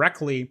competing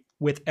directly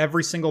with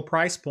every single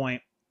price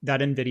point that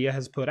NVIDIA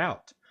has put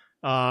out.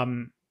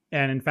 And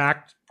in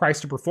fact, price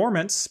to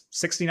performance,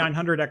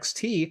 6900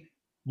 XT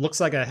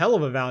looks like a hell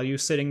of a value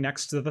sitting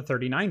next to the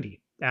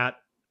 3090 at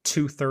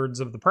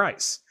 2/3 of the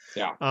price.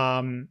 Yeah.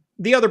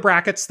 The other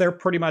brackets, they're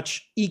pretty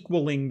much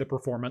equaling the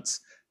performance,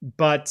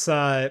 but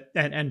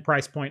and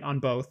price point on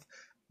both.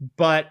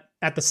 But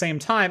at the same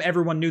time,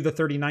 everyone knew the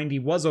 3090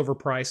 was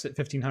overpriced at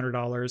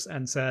 $1,500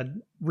 and said,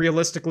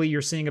 realistically,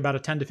 you're seeing about a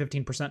 10 to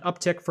 15%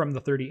 uptick from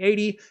the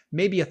 3080.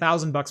 Maybe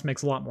 $1,000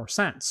 makes a lot more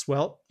sense.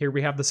 Well, here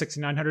we have the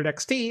 6900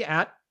 XT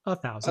at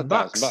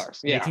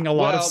 $1,000, making a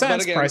lot of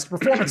sense, price to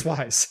performance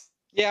wise.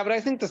 Yeah, but I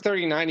think the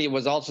 3090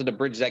 was also to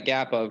bridge that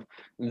gap of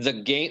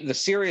the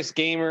serious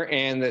gamer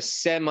and the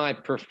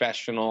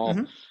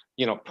semi-professional.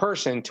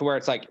 person to where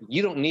it's like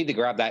you don't need to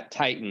grab that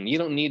Titan, you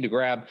don't need to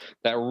grab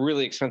that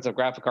really expensive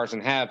graphic cards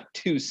and have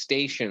two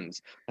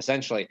stations.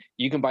 Essentially,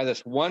 you can buy this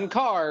one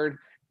card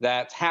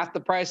that's half the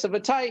price of a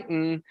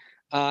Titan,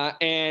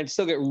 and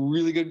still get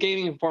really good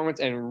gaming performance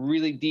and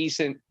really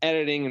decent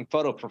editing and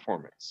photo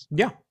performance.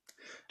 Yeah.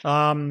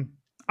 I'm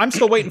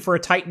still waiting for a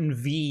Titan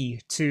V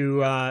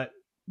to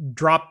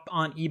drop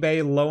on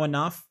eBay low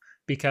enough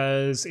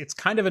because it's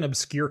kind of an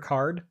obscure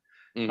card.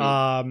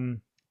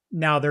 Mhm.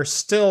 Now they're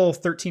still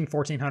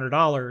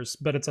 $1,400,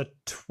 but it's a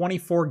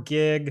 24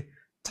 gig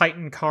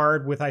Titan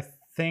card with, I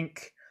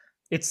think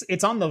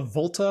it's on the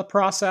Volta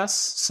process,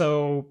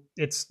 so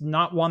it's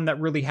not one that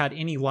really had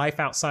any life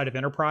outside of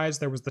Enterprise.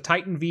 There was the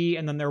Titan V,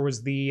 and then there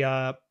was the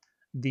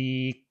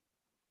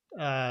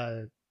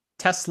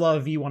Tesla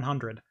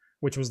V100,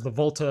 which was the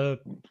Volta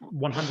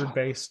 100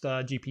 based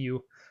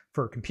GPU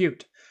for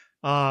compute.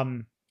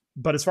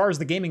 But as far as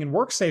the gaming and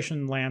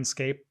workstation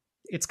landscape,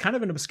 it's kind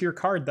of an obscure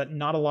card that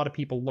not a lot of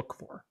people look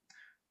for.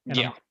 And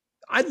Yeah.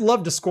 I'd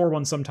love to score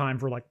one sometime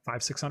for like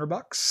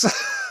 $500-600.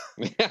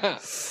 Yeah,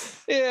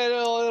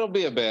 it'll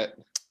be a bit.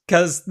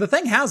 Because the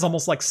thing has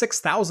almost like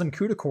 6,000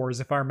 CUDA cores,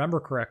 if I remember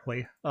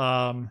correctly.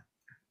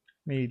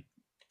 Me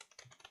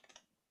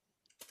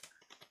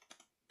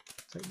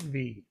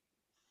V.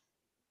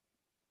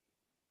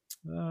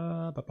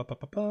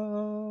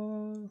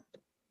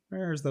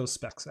 Where's those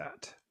specs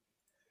at?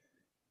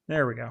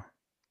 There we go.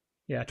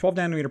 Yeah, 12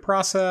 nanometer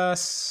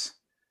process.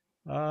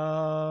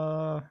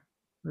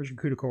 Where's your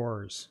CUDA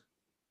cores?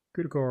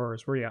 CUDA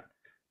cores, where you at?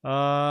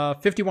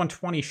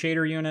 5120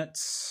 shader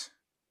units.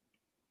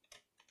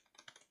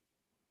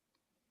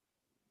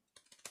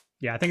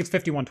 Yeah, I think it's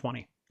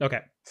 5120.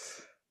 Okay.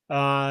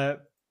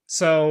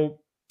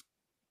 So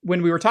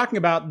when we were talking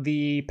about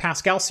the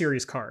Pascal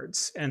series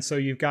cards, and so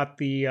you've got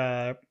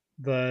the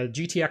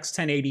GTX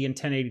 1080 and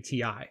 1080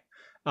 Ti.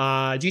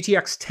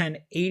 GTX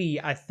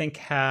 1080, I think,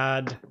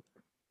 had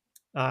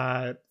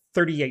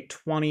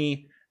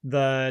 3820.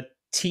 The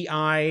Ti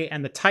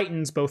and the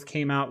Titans both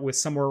came out with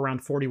somewhere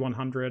around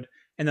 4100.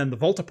 And then the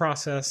Volta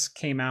process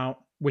came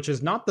out, which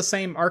is not the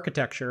same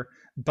architecture,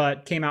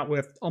 but came out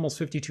with almost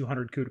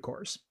 5200 CUDA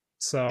cores.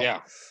 So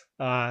Yeah.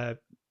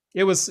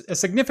 It was a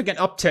significant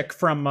uptick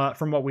from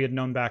what we had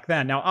known back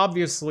then. Now,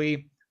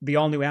 obviously, the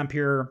all-new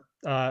Ampere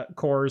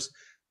cores,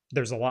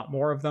 there's a lot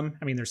more of them.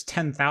 I mean, there's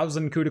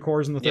 10,000 CUDA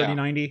cores in the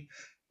 3090.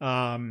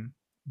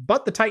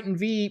 But the Titan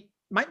V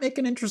might make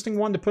an interesting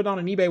one to put on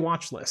an eBay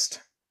watch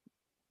list.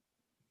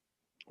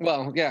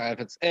 Well, yeah,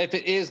 if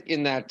it is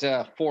in that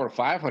 400 to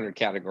 500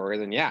 category,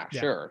 then yeah,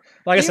 sure.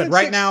 Like I Even said,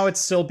 right now it's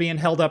still being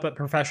held up at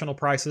professional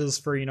prices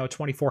for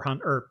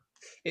 2,400, or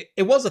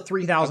it was a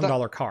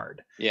 $3,000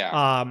 card.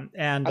 Yeah.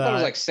 And I thought it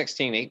was like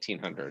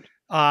 1,800.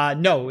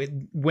 No,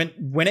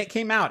 when it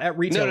came out at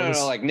retail, No,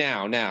 like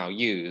now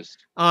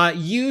used.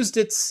 Used,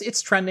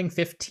 it's trending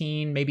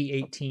 15, maybe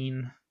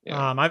 18.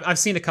 Yeah. I've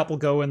seen a couple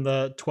go in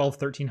the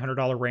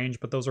 $1,200-1,300 range,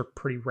 but those are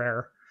pretty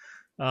rare.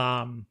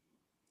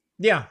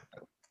 Yeah,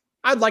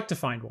 I'd like to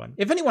find one.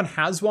 If anyone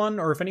has one,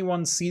 or if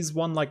anyone sees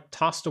one like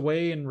tossed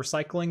away in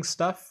recycling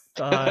stuff,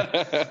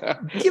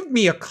 give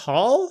me a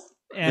call,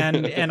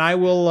 and I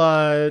will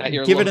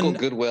give it a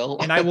Goodwill,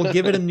 and I will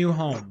give it a new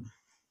home.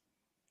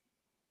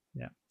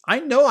 Yeah, I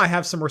know I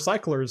have some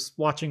recyclers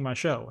watching my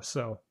show,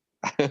 so.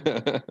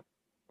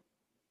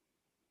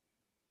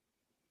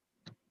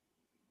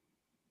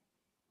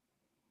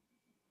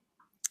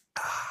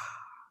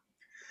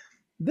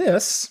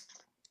 This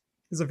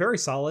is a very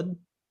solid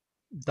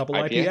double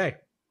IPA.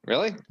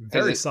 Really?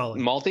 Very solid.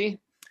 Malty?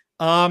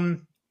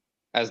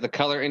 As the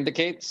color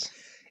indicates?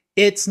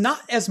 It's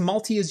not as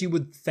malty as you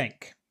would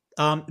think.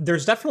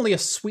 There's definitely a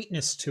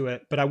sweetness to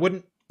it, but I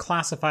wouldn't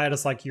classify it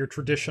as like your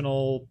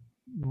traditional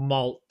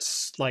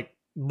malt, like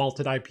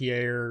malted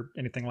IPA or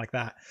anything like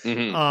that.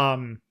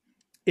 Mm-hmm.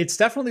 It's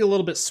definitely a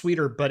little bit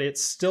sweeter, but it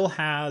still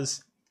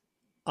has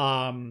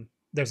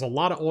there's a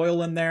lot of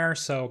oil in there,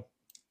 so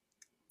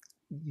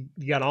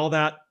you got all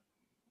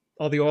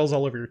the oils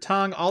all over your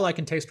tongue. All I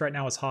can taste right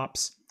now is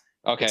hops.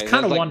 Okay, it's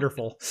kind of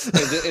wonderful.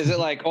 Is it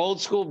like old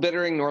school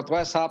bittering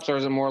Northwest hops, or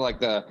is it more like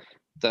the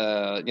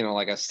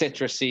like a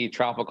citrusy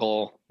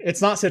tropical?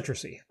 It's not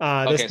citrusy.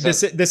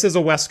 This is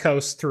a West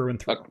Coast through and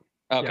through.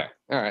 Okay. Yeah.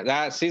 All right.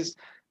 That's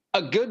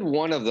a good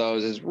one of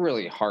those is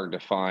really hard to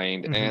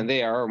find, mm-hmm. and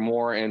they are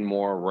more and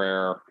more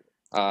rare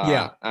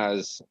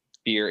as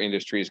beer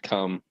industries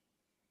come.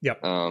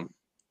 Yep.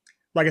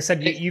 Like I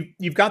said,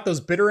 you've got those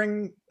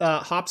bittering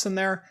hops in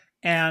there,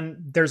 and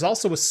there's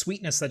also a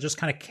sweetness that just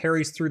kind of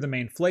carries through the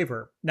main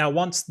flavor. Now,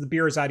 once the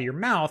beer is out of your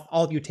mouth,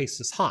 all you taste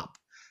is hop.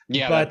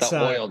 Yeah, but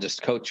the oil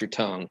just coats your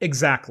tongue.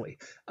 Exactly.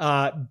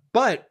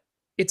 But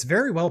it's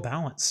very well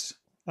balanced.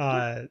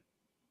 I'm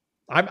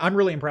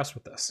really impressed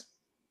with this.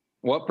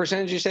 What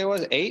percentage did you say it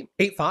was? 8?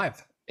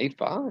 8.5.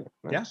 8.5.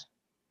 Nice. Yeah.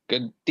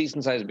 Good,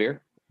 decent sized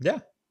beer. Yeah.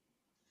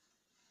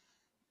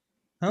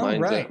 All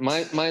right.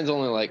 Mine's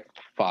only like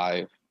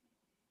 5.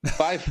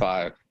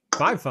 5.5.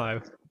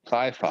 5.5.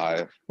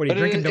 5.5. What are you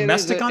drinking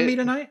domestic on me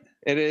tonight?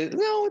 It is.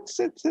 No,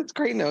 it's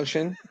Great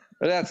Notion.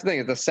 But that's the thing.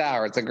 It's a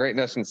sour. It's a Great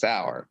Russian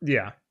sour.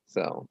 Yeah.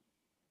 So,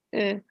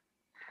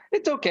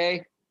 it's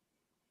okay.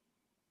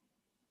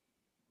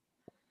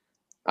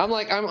 I'm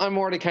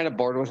already kind of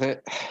bored with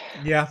it.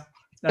 Yeah.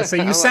 So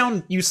you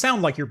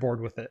sound like you're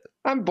bored with it.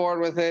 I'm bored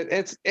with it.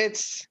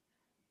 It's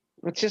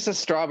just a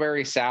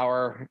strawberry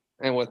sour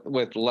and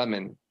with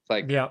lemon. It's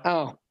like, Yeah.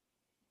 oh,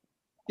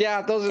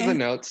 yeah, those are the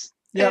notes.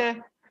 Yep.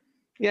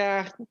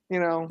 Yeah,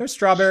 There's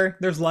strawberry,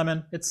 there's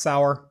lemon, it's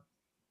sour.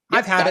 Yep,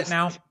 I've had it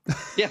now.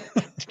 Yeah,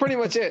 it's pretty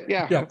much it.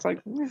 Yeah, Yeah. It's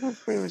like that's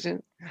pretty much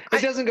it.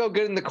 It doesn't go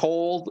good in the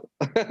cold.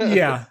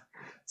 Yeah.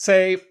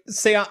 Say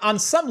on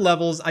some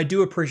levels, I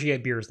do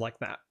appreciate beers like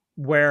that,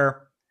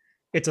 where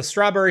it's a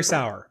strawberry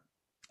sour.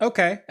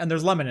 Okay, and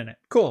there's lemon in it.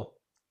 Cool.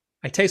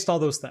 I taste all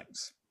those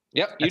things.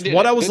 Yep, That's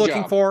what I was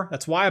looking for.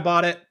 That's why I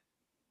bought it.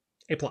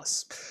 A+.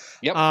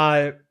 Yep.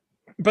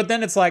 But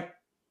then it's like,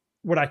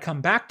 would I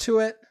come back to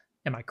it?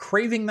 Am I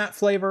craving that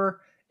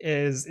flavor?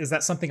 Is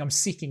that something I'm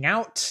seeking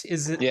out?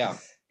 Is it? Yeah.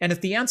 And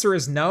if the answer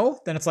is no,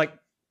 then it's like,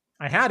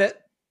 I had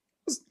it.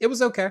 It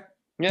was okay.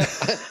 Yeah,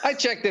 I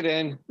checked it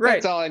in. Right.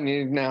 That's all I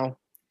need now.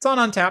 It's on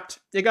Untapped.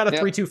 You got a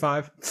Yep.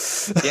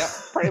 3.25. Yeah,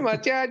 pretty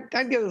much. Yeah,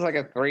 I'd give this like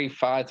a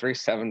 3.5,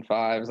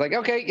 3.75. It's like,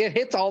 okay, it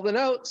hits all the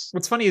notes.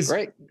 What's funny is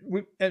Great.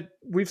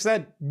 we've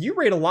said you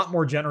rate a lot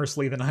more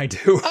generously than I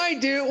do. I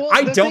do. Well,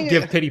 I the don't thing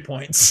give is, pity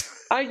points.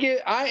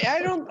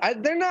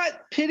 they're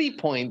not pity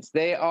points.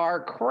 They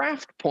are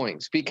craft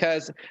points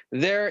because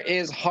there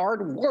is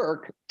hard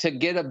work to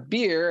get a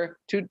beer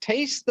to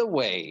taste the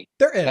way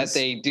There is. that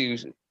they do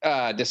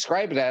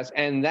describe it as,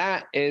 and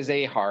that is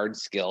a hard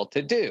skill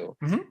to do.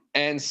 Mhm.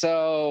 And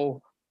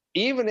so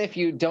even if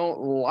you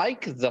don't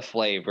like the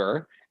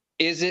flavor,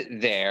 is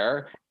it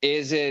there?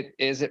 Is it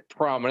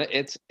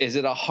prominent? Is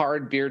it a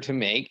hard beer to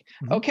make?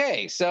 Mhm.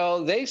 Okay,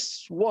 so they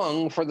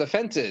swung for the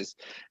fences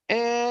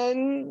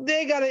and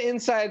they got an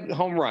inside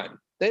home run.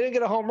 They didn't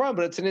get a home run,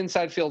 but it's an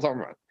inside field home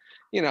run.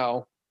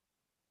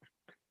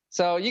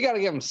 So you got to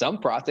give them some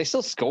props. They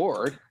still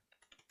scored.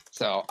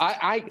 So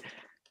I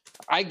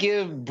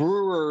give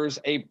Brewers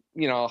a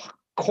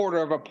quarter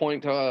of a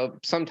point,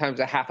 sometimes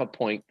a half a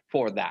point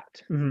for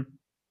that. Mhm.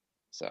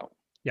 So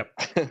Yep.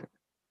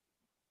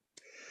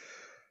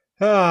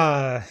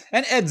 And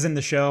Ed's in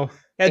the show.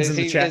 Ed's in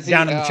the chat,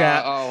 down in the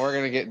chat. Oh, we're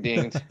gonna get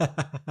dinged.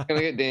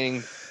 Gonna get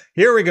dinged.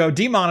 Here we go,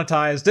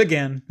 demonetized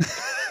again.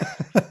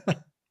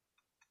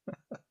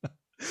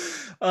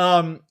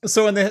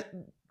 So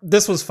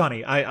this was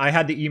funny. I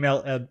had to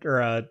email Ed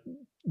or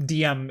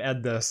DM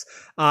Ed this.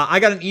 I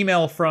got an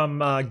email from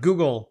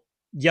Google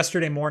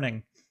yesterday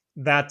morning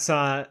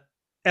that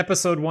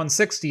episode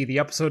 160, the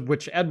episode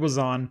which Ed was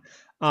on,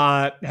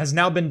 has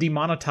now been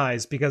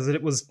demonetized because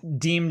it was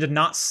deemed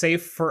not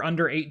safe for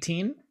under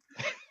 18.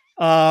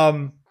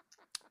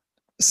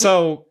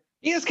 So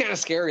He is kind of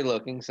scary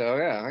looking, so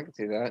yeah, I can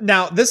see that.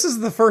 now this is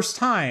the first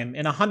time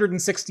in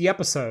 160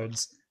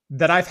 episodes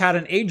that I've had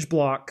an age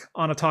block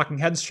on a Talking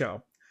Heads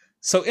show.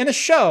 So in a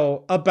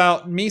show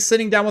about me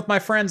sitting down with my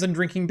friends and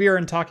drinking beer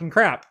and talking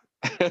crap,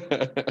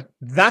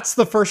 that's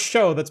the first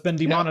show that's been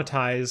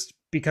demonetized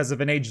because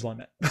of an age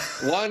limit.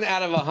 1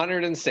 out of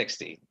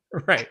 160.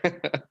 Right.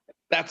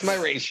 That's my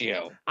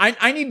ratio.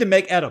 I need to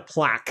make Ed a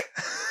plaque.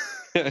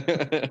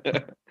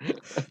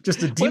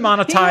 Just a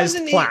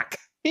demonetized plaque.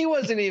 He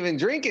wasn't even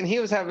drinking. He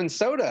was having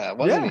soda,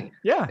 wasn't he?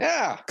 Yeah.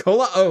 Yeah.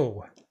 Cola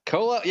O.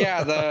 Cola.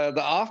 Yeah,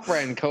 the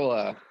off-brand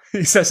cola.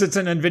 He says it's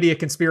an NVIDIA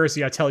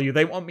conspiracy, I tell you.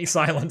 They want me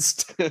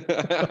silenced.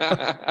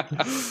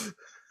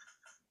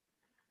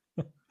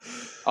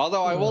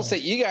 Although I will say,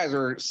 you guys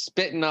were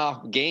spitting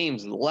off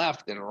games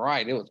left and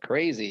right. It was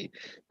crazy.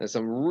 There's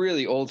some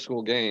really old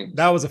school games.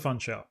 That was a fun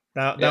show.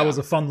 That was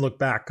a fun look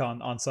back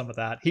on some of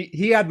that.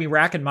 He had me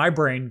racking my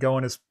brain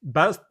going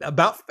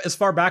about as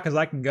far back as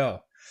I can go.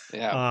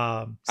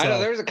 Yeah. I know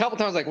there's a couple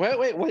times like,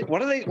 wait,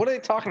 what are they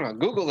talking about?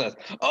 Google this.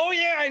 Oh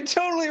yeah, I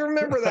totally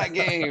remember that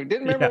game.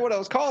 Didn't remember what it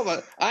was called,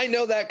 but I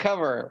know that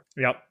cover.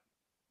 Yep.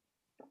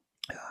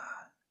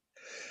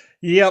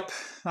 Yep.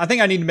 I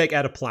think I need to make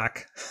Ed a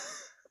plaque.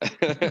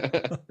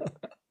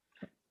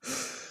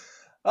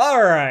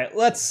 All right,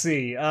 let's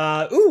see.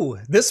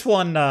 This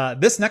one,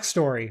 this next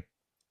story,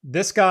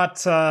 this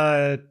got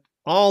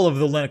all of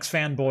the Linux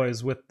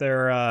fanboys with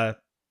their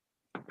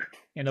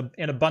in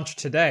a bunch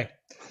today.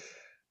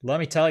 Let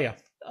me tell you.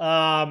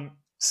 I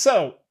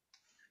know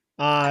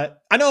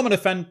I'm going to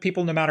offend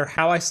people no matter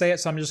how I say it,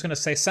 so I'm just going to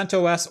say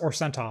CentOS or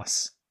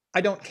CentOS.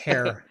 I don't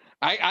care.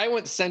 I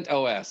went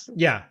CentOS.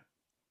 Yeah.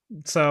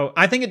 So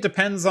I think it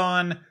depends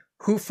on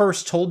who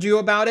first told you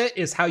about it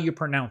is how you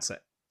pronounce it.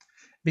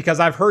 Because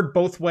I've heard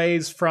both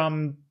ways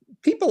from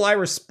people I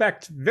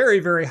respect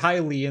very, very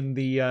highly in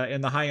the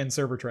high-end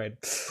server trade.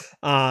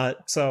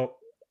 So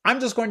I'm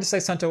just going to say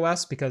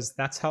CentOS because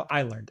that's how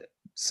I learned it.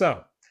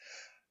 So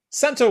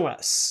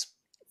CentOS.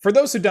 For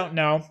those who don't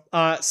know,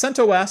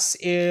 CentOS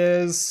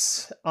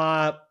is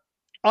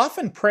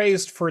often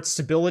praised for its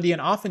stability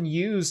and often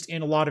used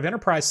in a lot of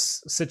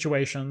enterprise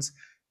situations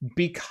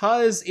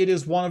because it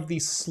is one of the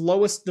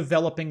slowest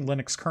developing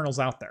Linux kernels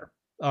out there,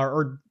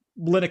 or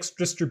Linux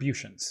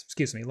distributions.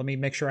 Excuse me. Let me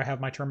make sure I have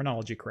my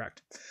terminology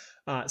correct.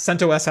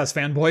 CentOS has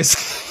fanboys.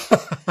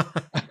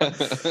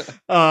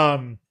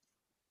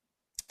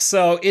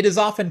 So it is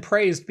often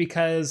praised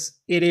because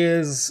it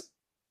is,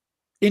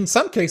 in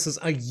some cases,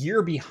 a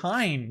year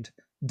behind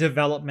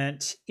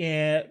development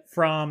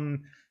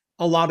from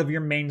a lot of your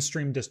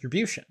mainstream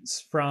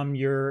distributions, from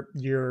your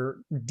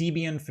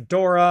Debian,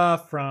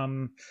 Fedora,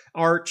 from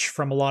Arch,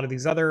 from a lot of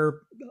these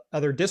other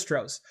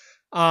distros.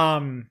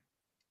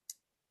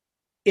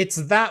 It's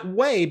that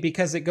way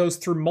because it goes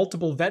through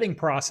multiple vetting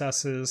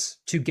processes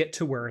to get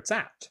to where it's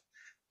at.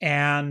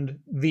 And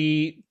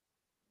the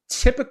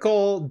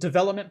typical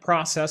development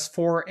process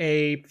for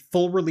a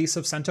full release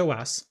of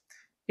CentOS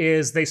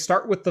is they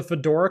start with the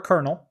Fedora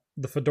kernel,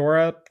 the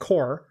Fedora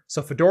core.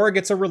 So Fedora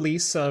gets a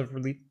release of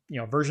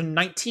version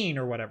 19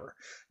 or whatever,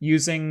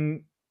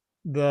 using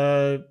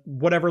the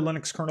whatever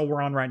Linux kernel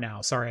we're on right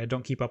now. Sorry, I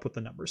don't keep up with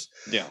the numbers.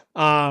 Yeah.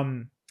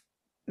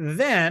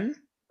 Then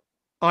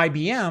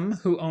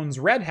IBM, who owns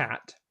Red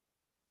Hat,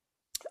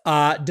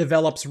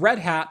 develops Red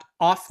Hat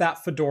off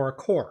that Fedora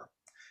core.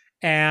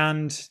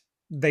 And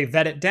they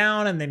vet it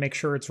down and they make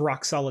sure it's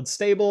rock solid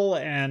stable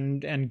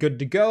and good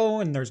to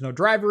go, and there's no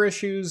driver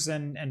issues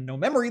and no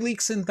memory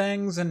leaks and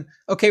things, and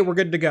okay, we're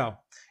good to go.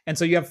 And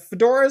so you have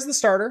Fedora as the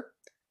starter.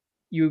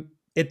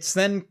 It's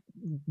then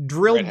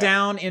drilled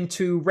down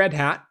into Red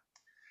Hat.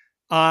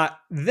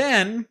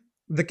 Then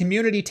the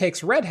community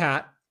takes Red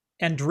Hat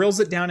and drills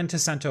it down into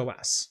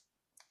CentOS.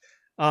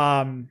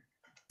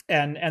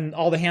 And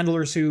all the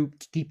handlers who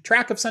keep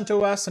track of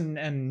CentOS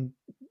and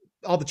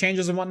all the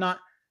changes and whatnot,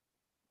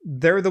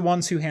 they're the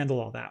ones who handle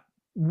all that.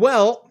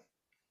 Well,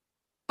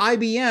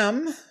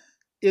 IBM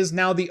is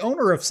now the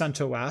owner of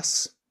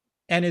CentOS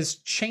and is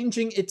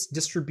changing its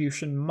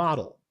distribution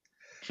model.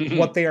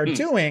 What they are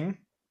doing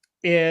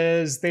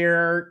is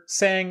they're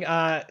saying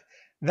that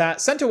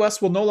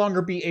CentOS will no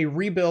longer be a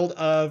rebuild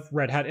of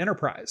Red Hat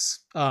Enterprise,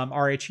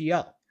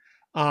 RHEL.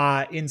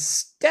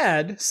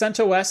 Instead,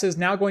 CentOS is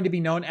now going to be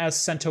known as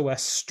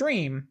CentOS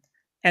Stream,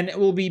 and it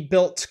will be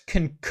built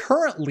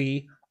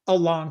concurrently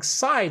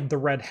alongside the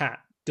Red Hat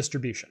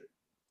distribution.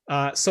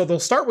 So they'll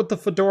start with the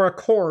Fedora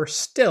core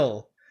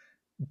still,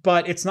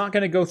 but it's not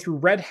going to go through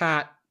Red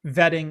Hat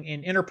vetting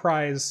in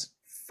Enterprise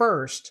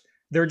first.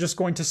 They're just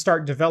going to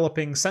start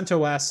developing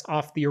CentOS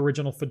off the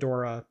original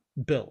Fedora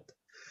build.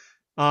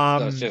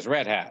 So it's just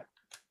Red Hat.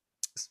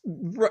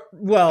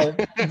 Well,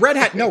 Red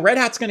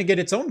Hat's going to get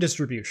its own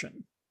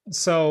distribution.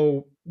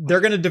 So they're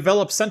going to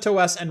develop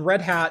CentOS and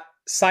Red Hat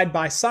side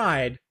by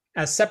side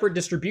as separate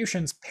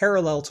distributions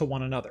parallel to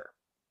one another.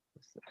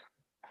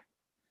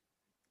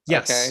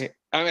 Yes. Okay.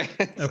 I mean,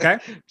 okay.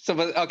 So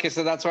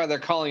that's why they're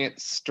calling it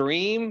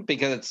Stream,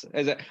 because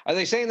are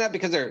they saying that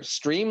because they're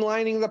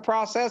streamlining the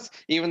process,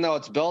 even though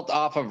it's built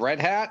off of Red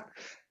Hat?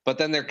 But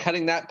then they're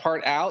cutting that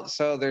part out,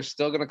 so they're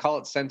still going to call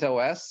it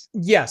CentOS?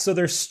 Yeah, so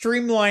they're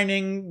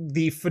streamlining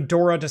the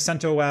Fedora to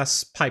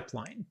CentOS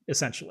pipeline,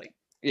 essentially.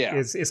 Yeah.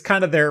 Is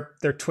kind of their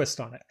twist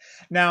on it.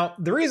 Now,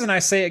 the reason I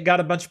say it got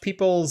a bunch of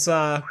people's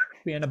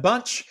in a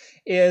bunch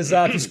is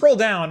if you scroll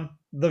down,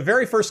 the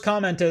very first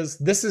comment is,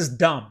 "This is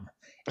dumb."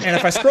 And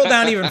if I scroll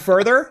down even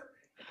further,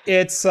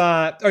 it's,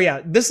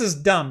 this is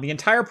dumb. The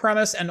entire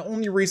premise and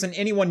only reason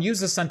anyone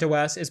uses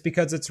CentOS is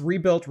because it's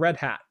rebuilt Red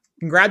Hat.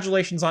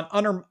 Congratulations on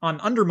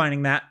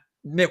undermining that,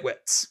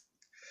 nitwits.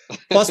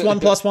 +1, +1,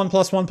 +1,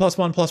 +1, +1,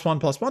 +1,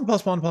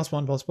 +1,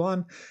 +1,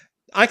 +1.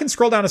 I can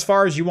scroll down as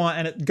far as you want,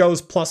 and it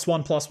goes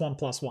 +1, +1,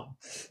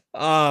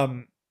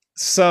 +1.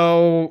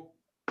 So,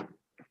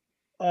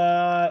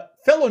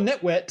 fellow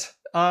nitwit,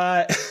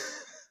 I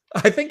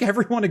think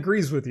everyone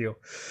agrees with you.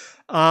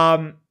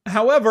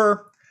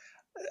 However,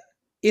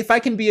 if I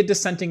can be a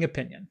dissenting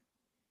opinion,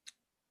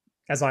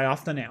 as I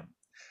often am,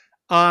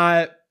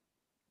 I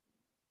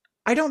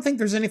don't think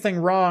there's anything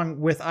wrong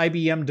with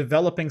IBM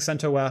developing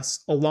CentOS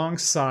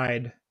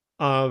alongside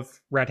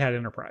of Red Hat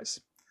Enterprise.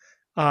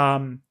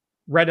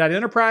 Red Hat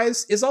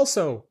Enterprise is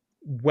also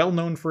well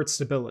known for its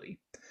stability.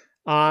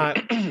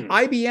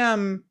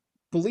 IBM,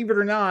 believe it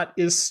or not,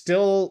 is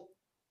still,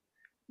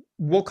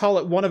 we'll call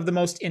it, one of the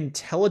most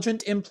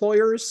intelligent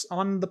employers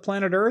on the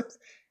planet Earth.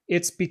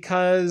 It's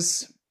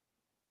because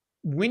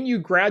when you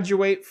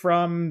graduate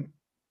from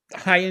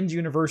high-end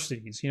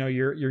universities,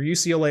 your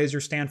UCLAs,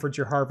 your Stanfords,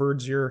 your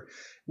Harvards, your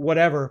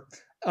whatever,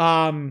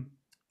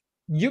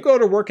 you go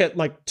to work at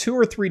like 2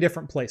 or 3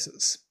 different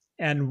places.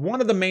 And one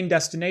of the main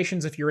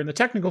destinations, if you're in the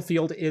technical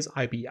field, is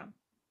IBM.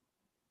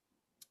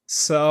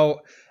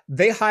 So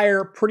they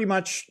hire pretty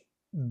much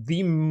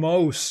the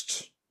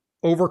most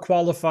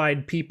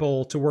overqualified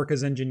people to work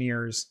as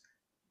engineers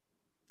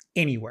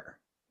anywhere.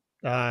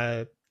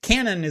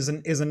 Canon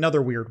is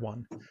another weird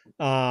one.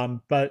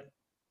 But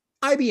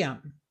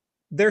IBM,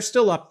 they're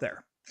still up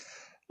there.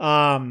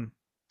 But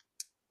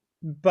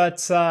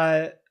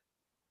I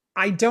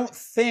don't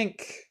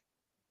think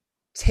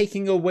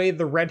taking away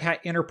the Red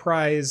Hat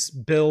Enterprise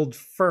build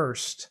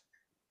first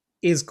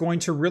is going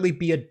to really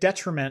be a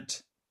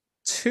detriment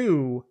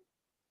to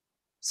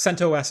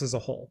CentOS as a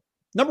whole.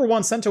 Number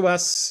one,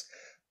 CentOS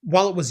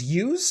while it was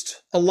used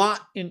a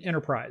lot in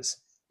Enterprise,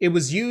 it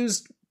was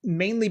used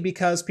mainly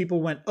because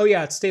people went, oh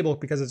yeah, it's stable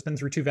because it's been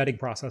through 2 vetting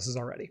processes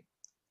already.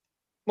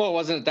 Well,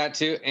 wasn't it that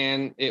too?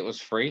 And it was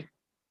free.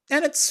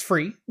 And it's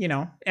free,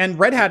 and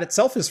Red Hat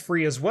itself is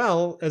free as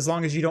well, as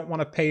long as you don't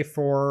want to pay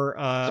for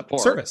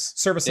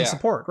service and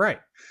support. Right.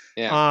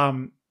 Yeah.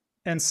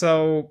 And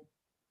so,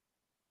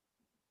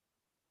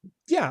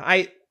 yeah,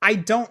 I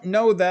don't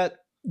know that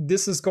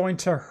this is going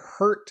to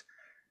hurt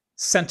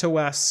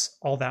CentOS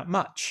all that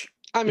much.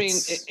 I mean,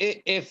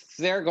 if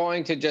they're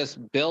going to just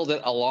build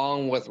it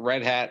along with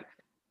Red Hat,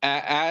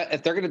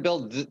 if they're going to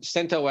build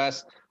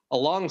CentOS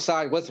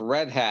alongside with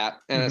Red Hat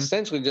and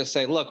essentially just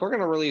say, look, we're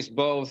going to release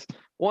both.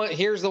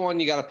 Here's the one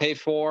you got to pay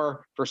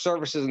for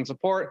services and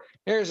support.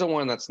 Here's the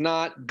one that's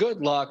not.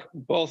 Good luck.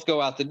 Both go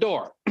out the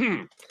door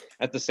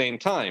at the same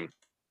time.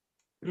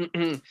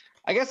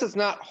 I guess it's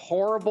not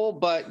horrible,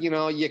 but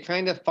you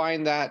kind of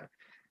find that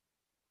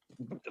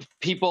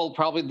people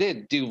probably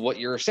did do what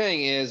you're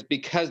saying is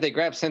because they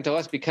grabbed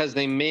CentOS because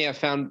they may have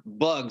found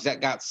bugs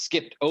that got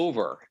skipped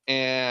over,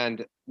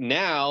 and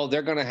now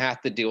they're going to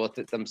have to deal with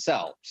it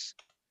themselves.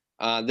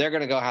 They're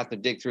going to have to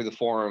dig through the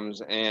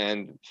forums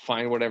and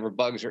find whatever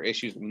bugs or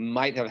issues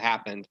might have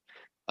happened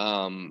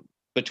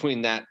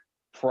between that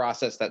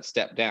process, that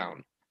step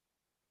down.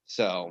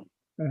 So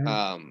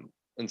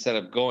instead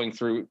of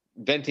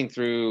venting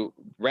through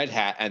Red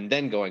Hat and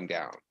then going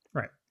down,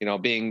 right?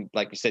 Being,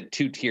 like you said,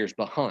 2 tiers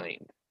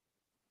behind.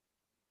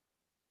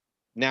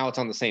 Now it's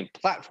on the same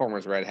platform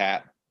as Red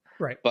Hat,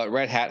 right? But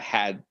Red Hat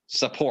had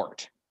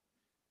support,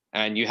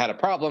 and you had a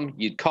problem,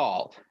 you'd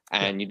call,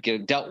 and you'd get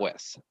it dealt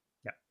with.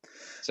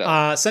 So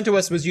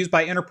CentOS was used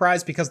by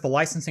Enterprise because the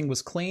licensing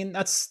was clean.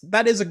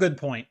 That is a good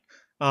point.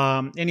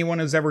 Anyone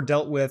who's ever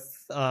dealt with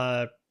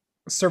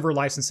server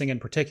licensing in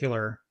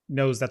particular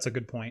knows that's a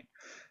good point.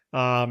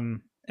 Dechach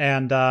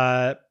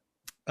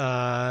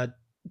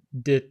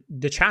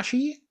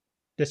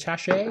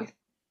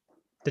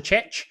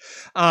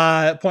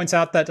points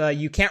out that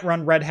you can't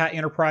run Red Hat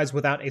Enterprise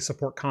without a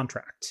support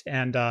contract.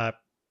 And I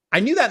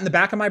knew that in the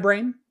back of my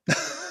brain.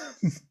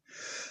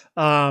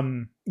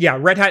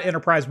 Red Hat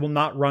Enterprise will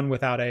not run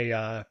without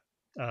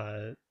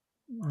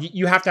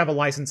you have to have a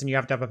license and you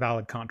have to have a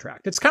valid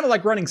contract. It's kind of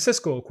like running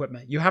Cisco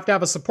equipment. You have to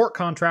have a support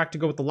contract to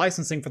go with the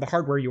licensing for the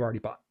hardware you already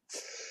bought.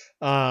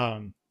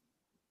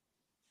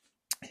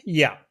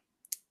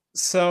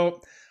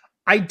 So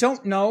I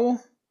don't know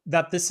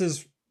that this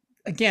is,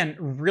 again,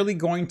 really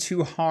going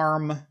to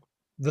harm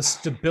the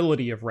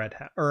stability of Red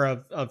Hat or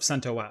of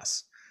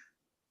CentOS.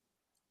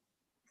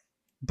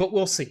 But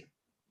we'll see.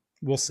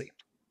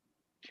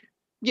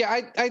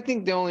 Yeah, I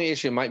think the only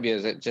issue might be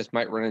is it just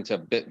might run into a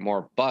bit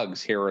more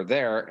bugs here or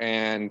there,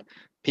 and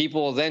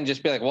people will then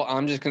just be like, well,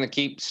 I'm just going to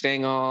keep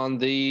staying on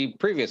the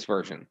previous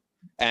version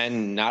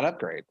and not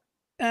upgrade.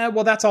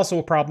 Well, that's also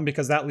a problem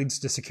because that leads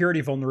to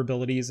security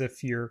vulnerabilities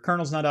if your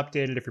kernel's not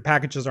updated, if your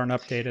packages aren't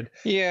updated.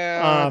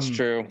 Yeah, that's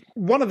true.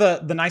 One of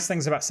the nice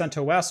things about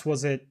CentOS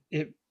was it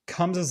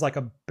comes as like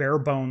a bare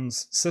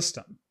bones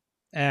system,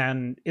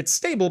 and it's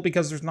stable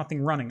because there's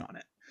nothing running on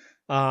it.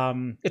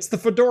 It's the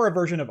Fedora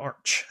version of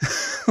Arch.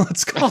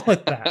 Let's call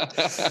it that.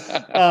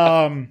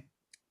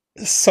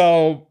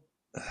 So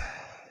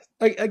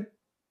I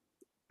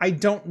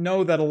don't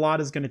know that a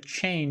lot is going to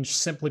change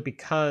simply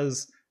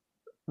because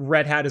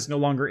Red Hat is no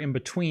longer in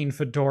between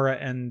Fedora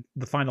and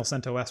the final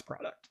CentOS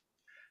product.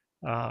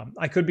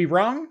 I could be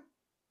wrong,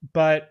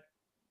 but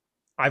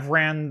I've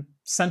ran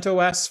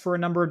CentOS for a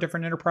number of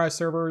different enterprise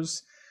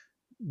servers.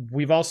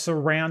 We've also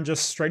ran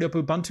just straight up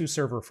Ubuntu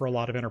server for a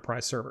lot of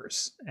enterprise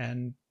servers.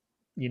 And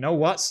you know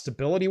what?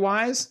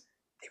 Stability-wise,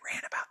 they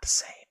ran about the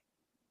same.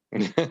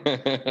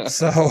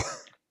 So,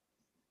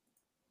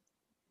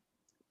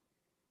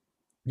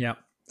 yeah.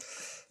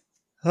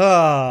 Oh,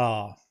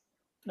 all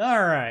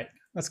right.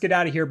 Let's get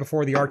out of here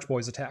before the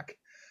Archboys attack.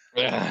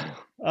 It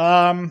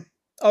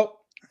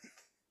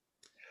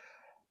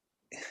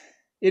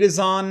is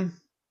on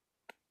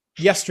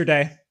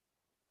yesterday.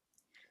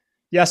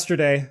 We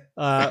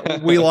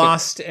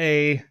lost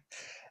a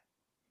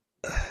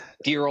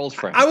dear old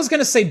friend. I was going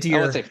to say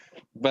dear.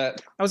 I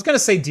was going to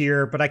say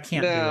deer, but I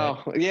can't do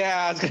it.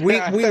 Yeah.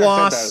 We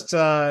lost,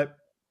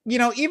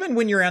 even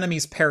when your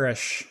enemies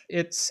perish,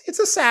 it's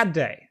a sad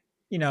day.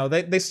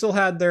 They still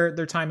had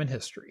their time in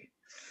history.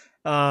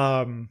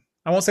 I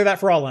won't say that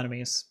for all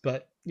enemies,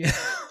 but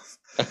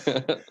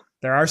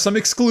there are some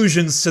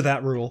exclusions to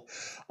that rule.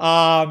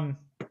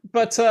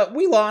 But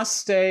we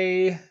lost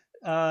a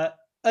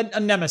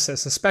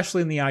nemesis,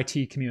 especially in the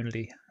IT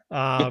community.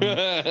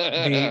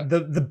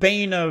 The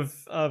bane of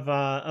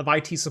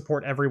IT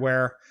support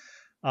everywhere.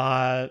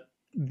 The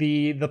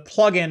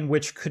plugin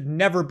which could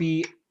never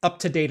be up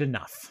to date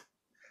enough.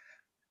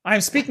 I'm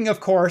speaking, of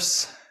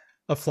course,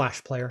 of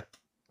Flash Player.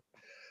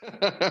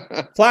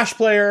 Flash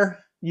Player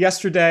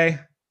yesterday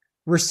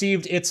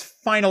received its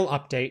final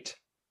update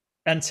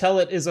until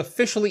it is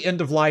officially end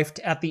of life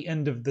at the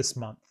end of this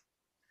month.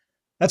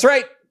 That's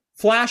right.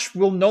 Flash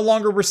will no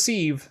longer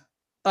receive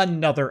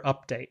another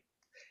update.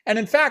 And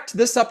in fact,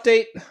 this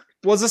update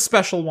was a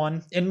special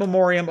one in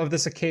memoriam of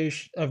this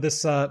occasion, of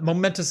this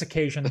momentous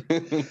occasion.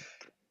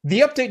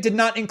 The update did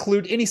not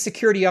include any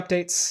security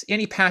updates,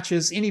 any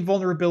patches, any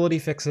vulnerability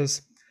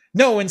fixes.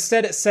 No,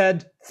 instead it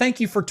said, "Thank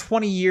you for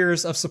 20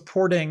 years of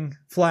supporting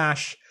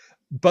Flash,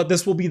 but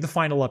this will be the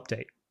final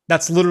update."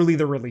 That's literally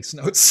the release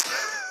notes.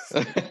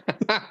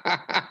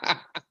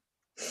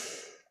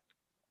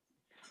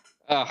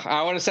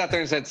 I would have sat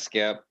there and said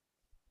skip.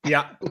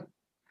 Yeah.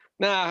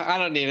 Nah, I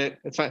don't need it.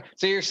 It's fine.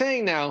 So you're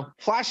saying now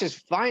Flash is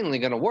finally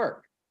going to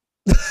work.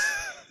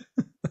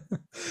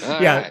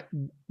 Yeah. Right.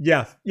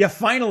 Yeah.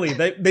 Finally,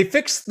 they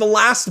fixed the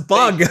last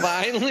bug. They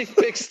finally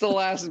fixed the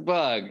last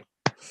bug.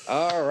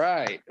 All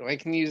right. I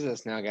can use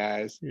this now,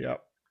 guys.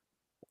 Yep.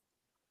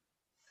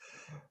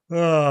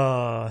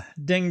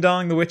 Ding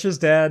dong, the witch is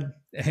dead.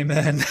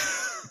 Amen.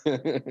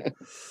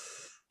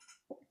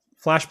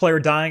 Flash player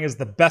dying is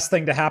the best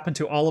thing to happen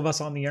to all of us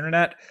on the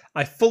internet.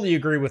 I fully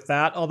agree with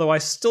that, although I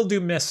still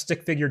do miss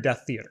stick figure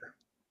death theater.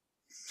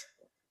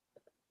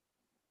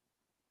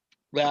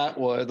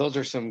 Those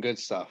are some good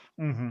stuff.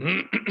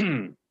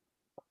 Mm-hmm.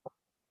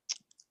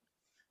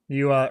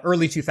 You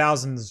early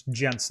 2000s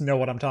gents know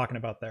what I'm talking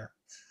about there.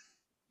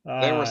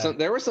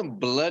 There were some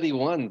bloody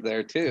ones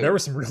there too. There were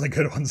some really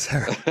good ones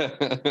there.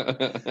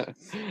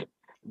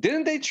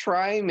 Didn't they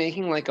try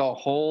making like a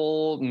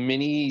whole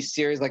mini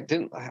series? I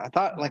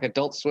thought like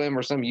Adult Swim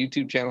or some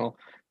YouTube channel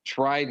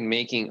tried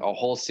making a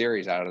whole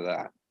series out of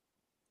that,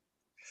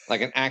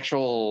 like an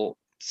actual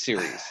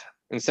series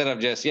instead of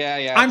just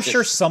I'm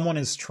sure someone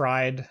has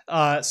tried.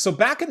 So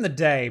back in the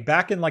day,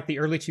 back in like the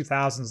early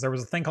 2000s, there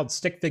was a thing called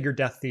Stick Figure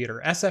Death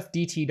Theater,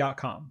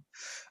 sfdt.com.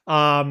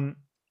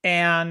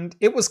 And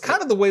it was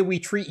kind of the way we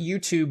treat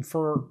YouTube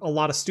for a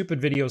lot of stupid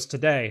videos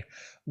today,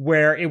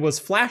 where it was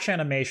flash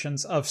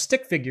animations of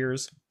stick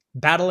figures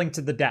battling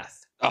to the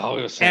death. Oh,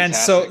 it was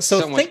fantastic. And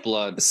so much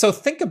blood. So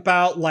think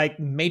about like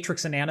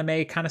Matrix and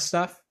anime kind of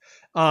stuff,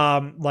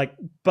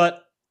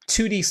 but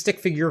 2D stick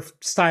figure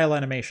style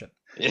animation,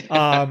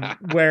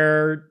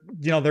 where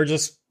they're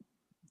just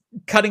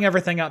cutting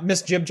everything up.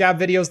 Miss Jib Jab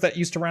videos that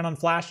used to run on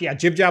Flash. Yeah,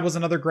 Jib Jab was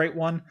another great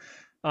one.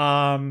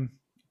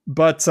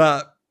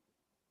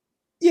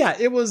 Yeah,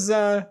 it was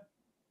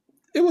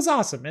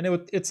awesome, and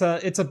it's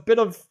a bit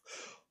of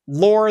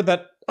lore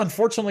that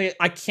unfortunately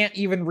I can't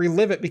even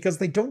relive it because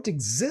they don't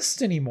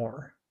exist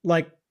anymore.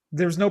 Like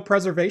there's no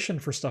preservation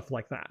for stuff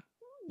like that.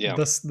 Yeah,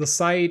 the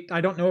site,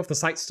 I don't know if the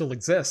site still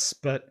exists,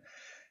 but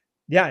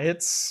yeah,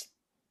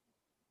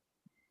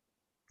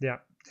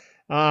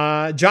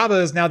 Java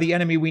is now the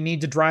enemy we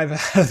need to drive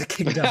out of the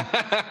kingdom.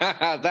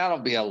 That'll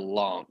be a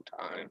long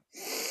time.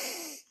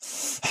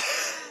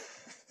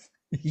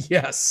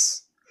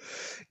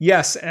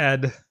 Yes,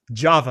 Ed.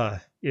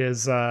 Java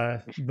is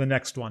the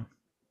next one.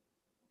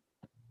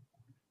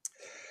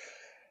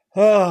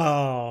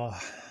 Oh,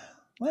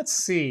 let's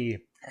see.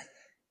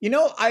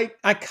 I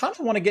kind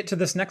of want to get to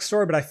this next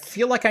story, but I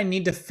feel like I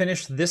need to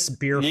finish this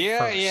beer first.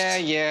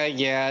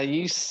 Yeah.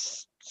 You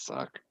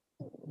suck.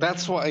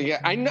 That's why. Yeah,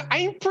 I know.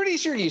 I'm pretty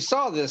sure you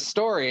saw this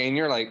story, and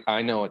you're like,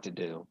 I know what to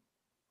do.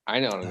 I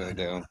know what I'm going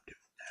to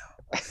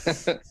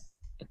do.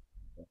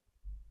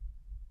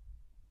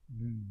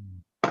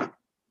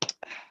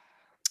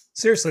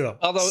 Seriously though.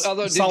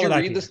 Although did you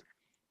read this?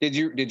 Did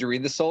you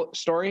read the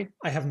story?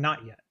 I have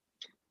not yet.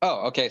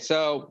 Oh, okay.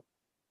 So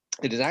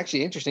it is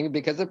actually interesting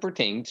because it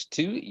pertains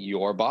to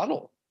your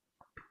bottle.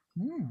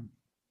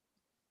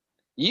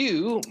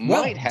 You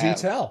might have.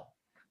 Do tell.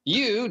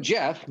 You,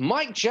 Jeff,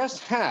 might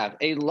just have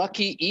a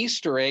lucky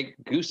Easter egg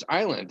Goose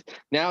Island.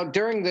 Now,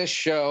 during this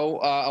show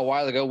a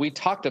while ago, we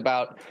talked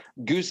about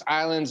Goose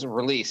Island's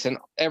release, and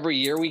every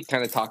year we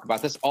kind of talk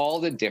about this, all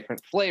the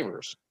different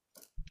flavors.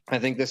 I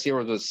think this year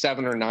was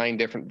 7 or 9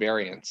 different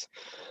variants.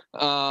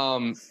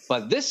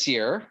 But this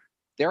year,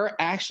 there are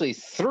actually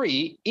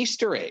 3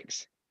 Easter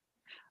eggs.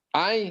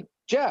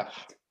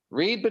 Jeff,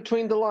 read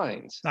between the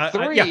lines.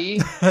 3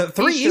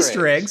 3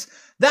 Easter eggs.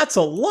 That's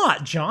a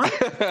lot, John.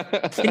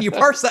 Can you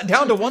parse that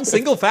down to one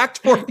single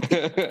fact for me?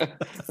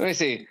 Let me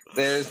see.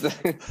 There's the,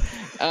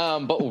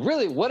 but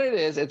really what it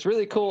is, it's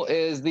really cool,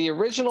 is the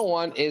original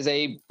one is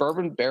a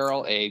bourbon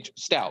barrel aged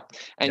stout.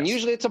 And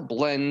usually it's a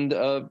blend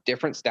of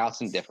different stouts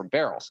in different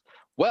barrels.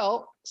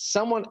 Well,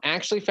 someone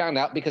actually found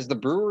out because the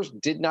brewers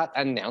did not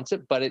announce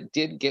it, but it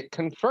did get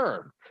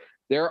confirmed.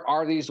 There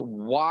are these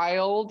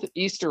wild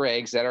Easter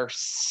eggs that are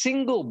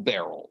single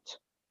barreled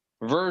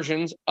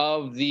versions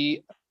of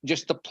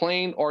just the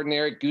plain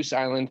ordinary Goose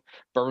Island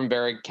Bourbon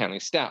Barrel County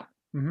Stout.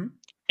 Mm-hmm.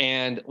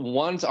 And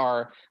ones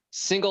are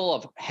single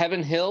of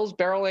Heaven Hills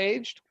barrel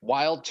aged,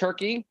 Wild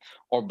Turkey,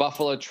 or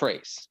Buffalo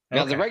Trace.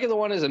 Now, the regular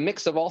one is a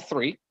mix of all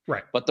 3.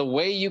 Right. But the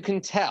way you can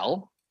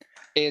tell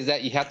is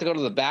that you have to go to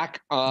the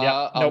back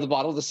of the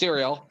bottle of the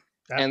cereal,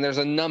 and there's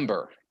a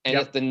number. And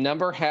if the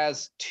number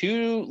has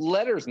 2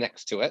 letters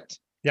next to it,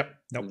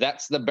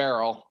 that's the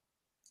barrel.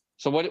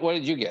 So what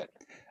did you get?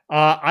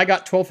 I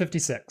got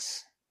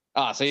 1256.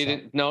 So you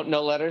didn't no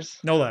letters?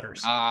 No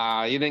letters.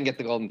 You didn't get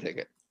the golden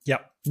ticket.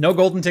 Yep. No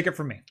golden ticket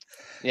for me.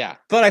 Yeah.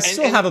 But I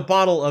still have a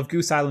bottle of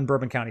Goose Island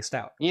Bourbon County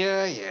Stout.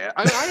 Yeah.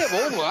 I have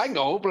old one. I can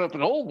go open up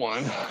an old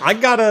one. I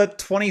got a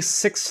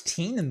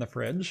 2016 in the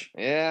fridge.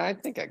 Yeah, I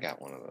think I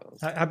got one of those.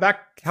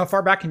 How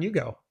far back can you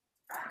go?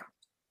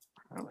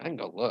 I can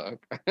go look.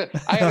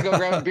 I gotta go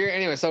grab a beer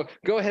anyway. So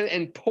go ahead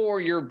and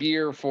pour your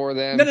beer for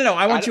them. No.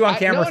 I want you on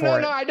camera for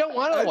it. No, I don't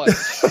want to watch.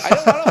 I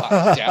don't want to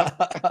watch, Jeff.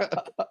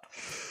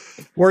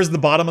 Where's the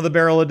bottom of the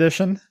barrel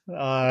edition?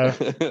 Yeah,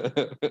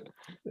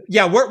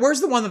 where's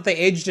the one that they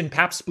aged in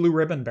Pabst Blue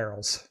Ribbon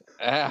barrels?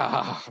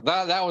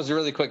 That was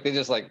really quick. They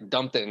just like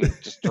dumped it and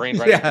just drained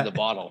right into the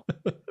bottle.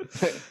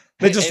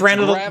 They just ran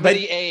it.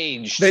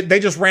 Aged. They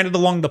just ran it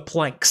along the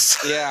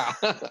planks. Yeah.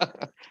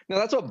 No,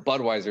 that's what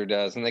Budweiser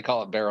does, and they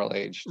call it barrel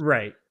aged.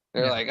 Right.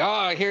 They're like,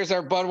 oh, here's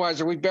our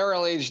Budweiser. We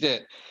barrel aged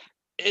it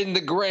in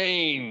the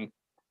grain,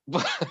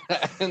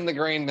 in the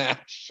grain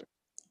mash.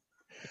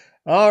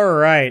 All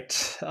right.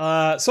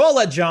 So I'll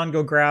let John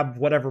go grab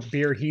whatever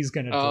beer he's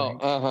going to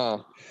drink.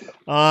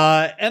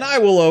 And I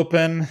will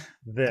open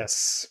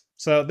this.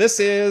 So this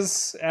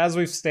is, as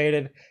we've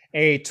stated,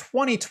 a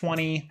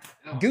 2020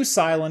 Goose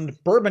Island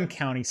Bourbon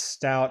County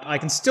Stout. I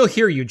can still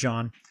hear you,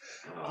 John.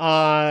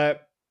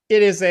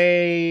 It is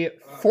a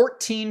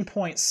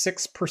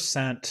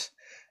 14.6%.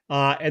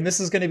 And this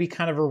is going to be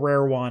kind of a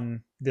rare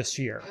one this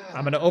year.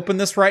 I'm going to open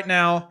this right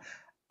now.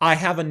 I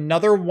have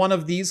another one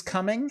of these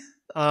coming.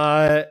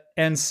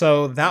 And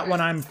so that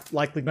one I'm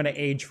likely going to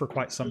age for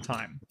quite some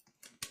time.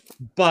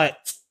 But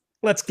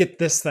let's get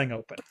this thing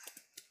open.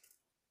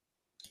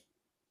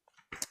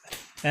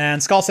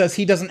 And Skull says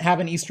he doesn't have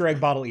an Easter egg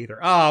bottle either.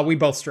 We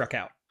both struck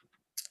out.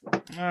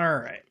 All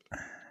right.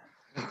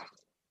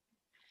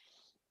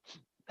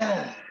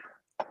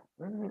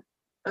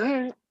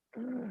 Hey,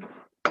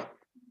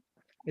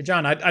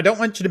 John, I don't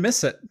want you to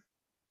miss it.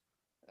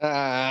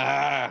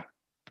 I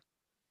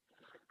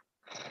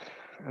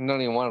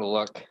don't even want to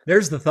look.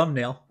 There's the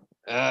thumbnail.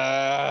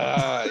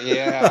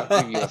 Yeah,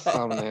 I'll give you a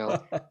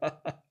thumbnail.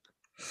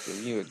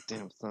 Give you a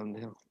damn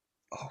thumbnail.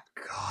 Oh,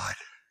 God.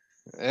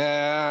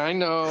 Yeah, I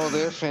know.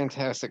 They're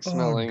fantastic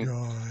smelling. Oh,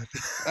 God.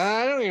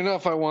 I don't even know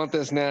if I want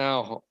this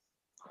now.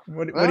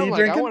 What are you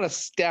drinking? I want a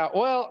stout.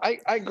 Well,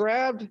 I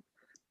grabbed... Is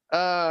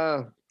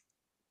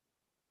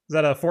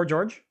that a Fort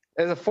George?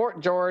 It's a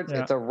Fort George.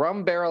 Yeah. It's a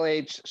rum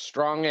barrel-aged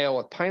strong ale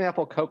with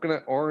pineapple,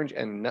 coconut, orange,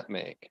 and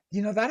nutmeg.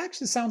 You know, that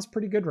actually sounds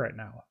pretty good right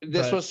now.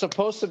 This was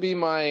supposed to be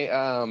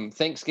my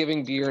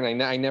Thanksgiving beer,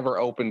 and I never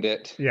opened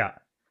it. Yeah.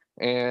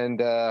 And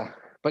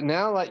but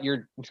now that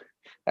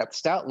that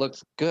stout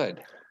looks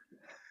good.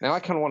 Now I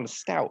kind of want a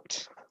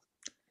stout.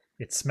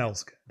 It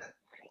smells good.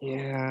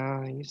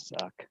 Yeah, you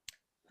suck.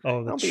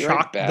 Oh,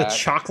 the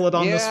chocolate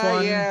on this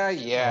one?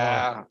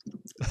 Yeah.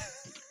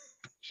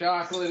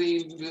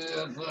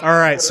 Chocolatey. All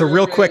right, so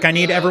real quick, I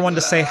need everyone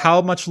to say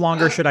how much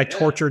longer should I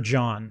torture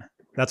John?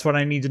 That's what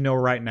I need to know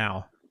right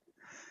now.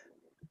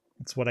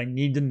 That's what I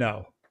need to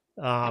know.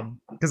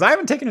 Because I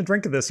haven't taken a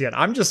drink of this yet.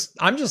 I'm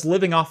just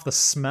living off the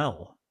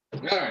smell.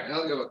 All right,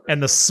 I'll go with that.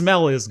 And the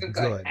smell is Since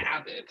good. I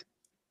have it.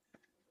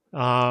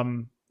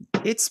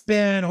 It's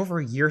been over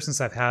a year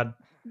since I've had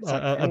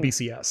a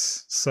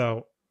BCS.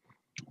 So,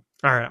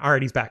 all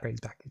right, he's back. He's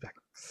back.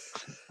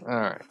 All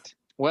right.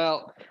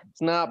 Well,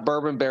 it's not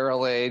bourbon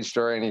barrel aged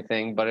or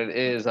anything, but it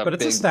is But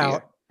it's a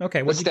stout. Beer.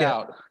 Okay, what'd you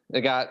get?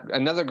 They got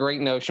another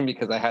great notion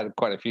because I had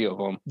quite a few of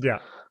them. Yeah.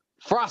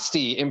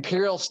 Frosty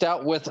Imperial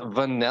Stout with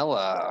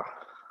vanilla.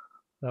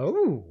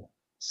 Oh.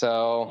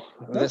 So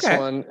this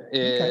one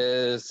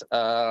is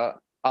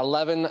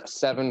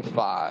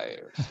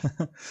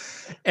 11.75.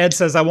 Ed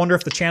says, I wonder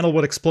if the channel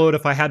would explode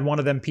if I had one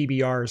of them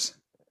PBRs.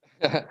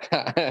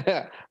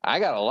 I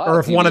got a lot. Or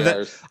of if PBRs. one of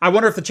the, I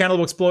wonder if the channel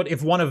will explode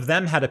if one of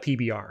them had a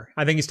PBR.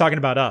 I think he's talking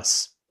about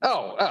us.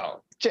 Oh.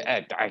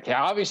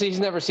 Obviously, he's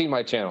never seen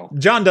my channel.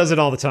 John does it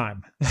all the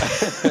time.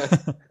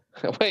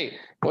 Wait.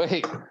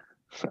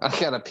 I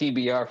got a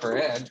PBR for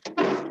Ed.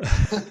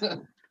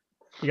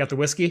 You got the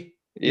whiskey?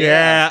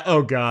 Yeah.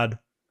 Oh, God.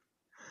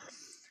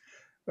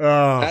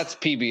 Oh. That's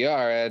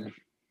PBR,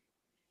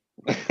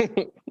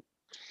 Ed.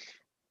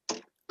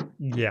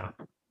 Yeah.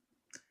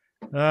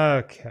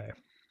 Okay.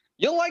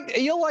 You'll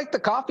like the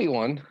coffee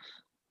one.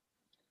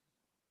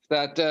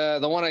 That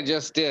the one I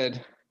just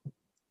did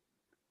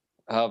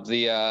of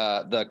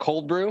the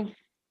cold brew.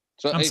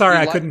 So I'm sorry,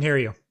 I couldn't hear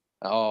you.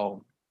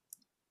 Oh.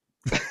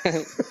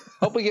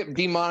 Hope we get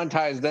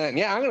demonetized then.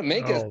 Yeah, I'm gonna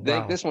make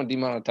this one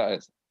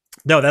demonetized.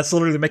 No, that's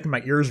literally making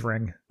my ears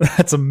ring.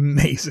 That's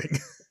amazing.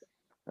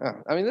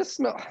 I mean, this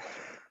smell.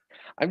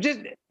 I'm just,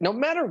 no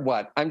matter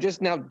what, I'm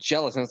just now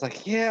jealous. And it's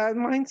like, yeah,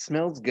 mine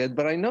smells good,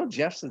 but I know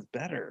Jeff's is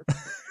better.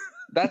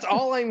 That's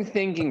all I'm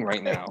thinking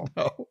right now.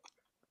 No.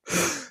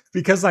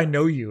 Because I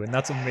know you, and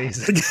that's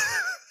amazing.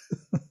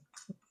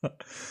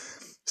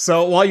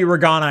 So while you were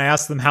gone, I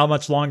asked them how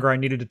much longer I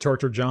needed to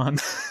torture John.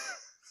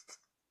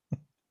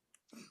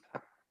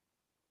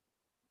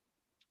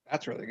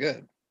 That's really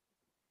good.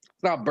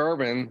 It's not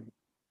bourbon.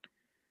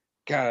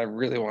 God, I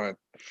really want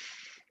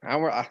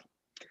to.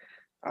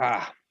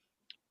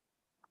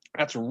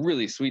 That's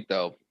really sweet,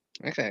 though.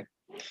 Okay.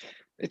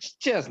 It's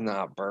just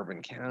not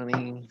Bourbon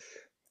County.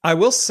 I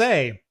will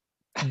say,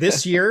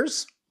 this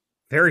year's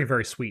very,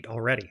 very sweet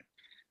already.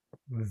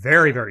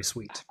 Very, very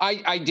sweet.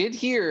 I did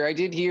hear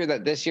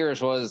that this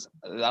year's was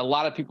a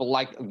lot of people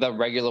like the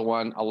regular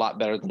one a lot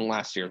better than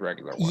last year's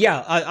regular one.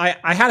 Yeah,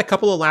 I had a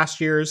couple of last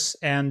year's,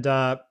 and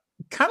kind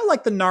of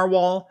like the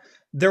narwhal,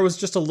 there was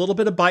just a little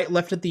bit of bite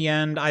left at the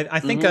end. I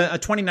think a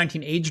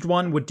 2019 aged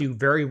one would do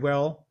very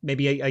well,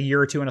 maybe a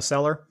year or two in a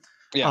cellar.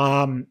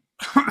 Yeah.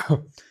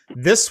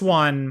 This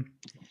one,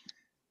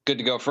 Good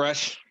to go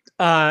fresh.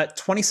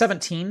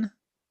 2017,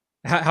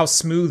 how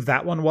smooth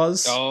that one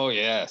was. Oh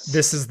yes.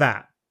 This is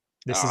that.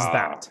 This is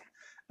that.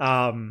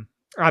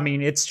 I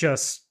mean, it's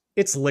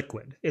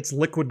liquid. It's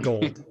liquid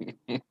gold.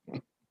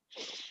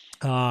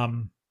 I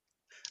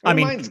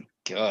mean, mine's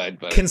good,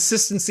 but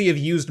consistency of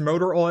used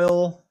motor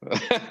oil,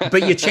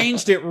 but you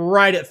changed it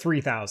right at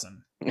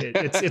 3,000.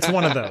 It's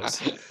one of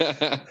those.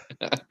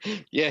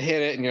 You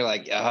hit it and you're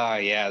like, oh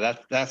yeah,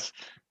 that's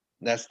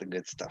the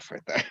good stuff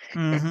right there.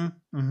 Mm-hmm,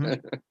 mm-hmm.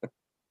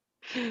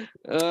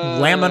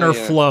 Laminar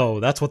flow.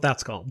 That's what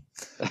that's called.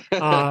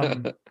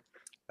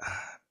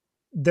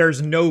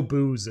 There's no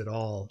booze at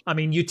all. I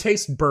mean, you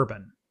taste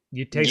bourbon.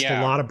 You taste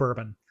a lot of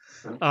bourbon.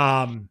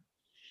 But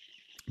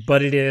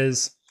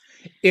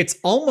it's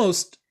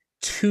almost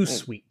too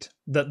sweet.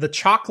 The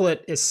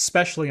chocolate,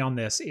 especially on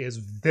this, is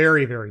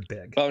very, very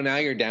big. Oh, now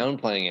you're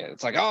downplaying it.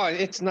 It's like, oh,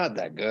 it's not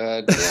that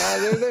good.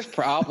 Yeah, there's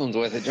problems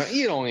with it.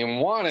 You don't even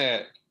want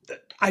it.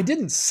 I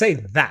didn't say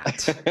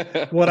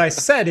that. What I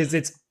said is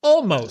it's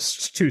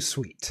almost too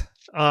sweet.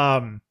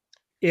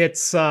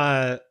 It's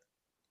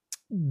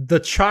the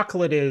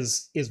chocolate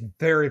is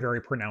very,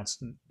 very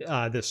pronounced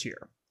this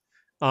year.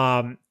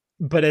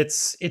 But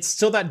it's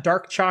still that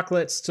dark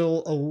chocolate,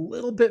 still a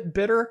little bit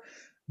bitter,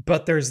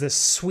 but there's this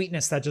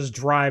sweetness that just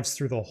drives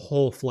through the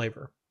whole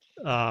flavor.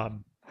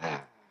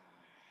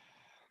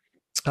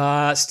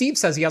 Steve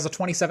says he has a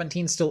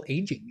 2017 still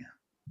aging.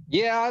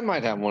 Yeah, I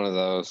might have one of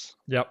those.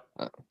 Yep.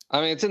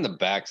 I mean, it's in the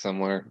back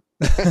somewhere.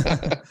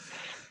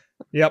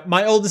 Yep.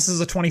 My oldest is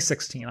a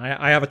 2016.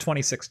 I have a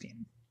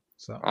 2016.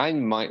 So I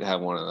might have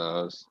one of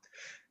those.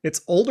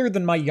 It's older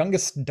than my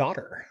youngest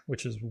daughter,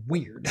 which is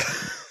weird.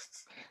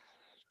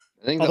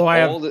 I think Although I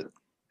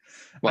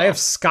have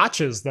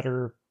scotches that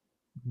are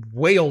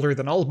way older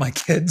than all of my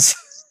kids.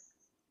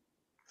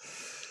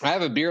 I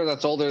have a beer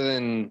that's older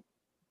than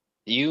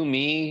you,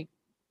 me,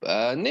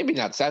 maybe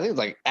not. I think it's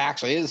like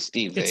actually is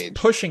Steve's age. It's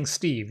pushing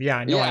Steve. Yeah,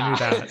 I know. I knew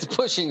that. It's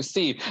pushing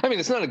Steve. I mean,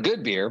 it's not a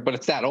good beer, but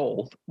it's that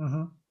old.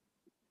 Mm-hmm.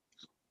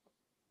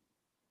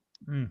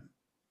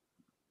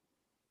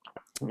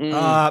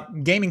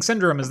 Gaming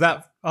Syndrome, is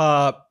that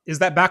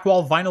back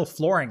wall vinyl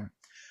flooring?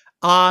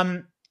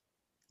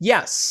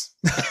 Yes.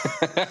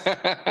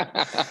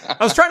 I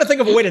was trying to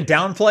think of a way to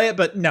downplay it,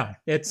 but no,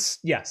 it's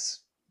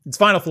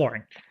vinyl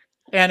flooring.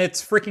 And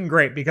it's freaking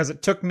great because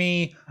it took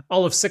me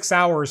all of 6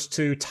 hours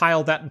to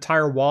tile that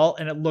entire wall,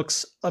 and it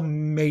looks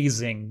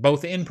amazing,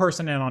 both in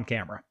person and on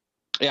camera.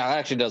 Yeah, it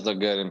actually does look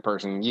good in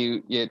person.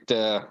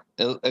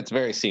 It's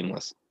very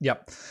seamless.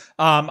 Yep.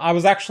 I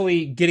was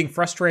actually getting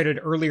frustrated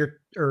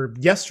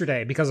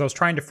yesterday because I was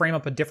trying to frame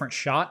up a different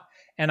shot,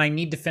 and I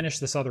need to finish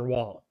this other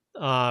wall.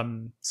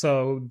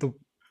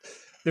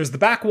 There's the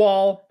back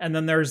wall, and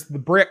then there's the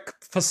brick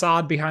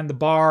facade behind the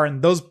bar,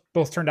 and those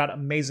both turned out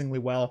amazingly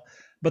well.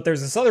 But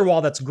there's this other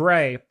wall that's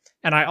gray,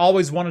 and I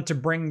always wanted to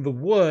bring the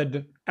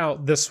wood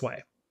out this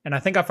way. And I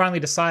think I finally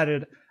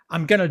decided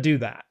I'm going to do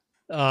that.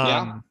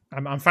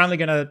 I'm finally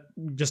going to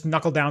just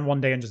knuckle down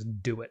one day and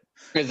just do it.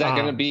 Is that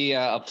going to be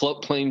a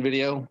float plane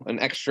video? An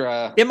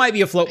extra? It might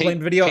be a float plane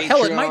video. Patreon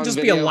Hell, it might just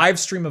video? be a live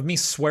stream of me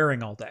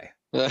swearing all day.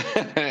 Yeah,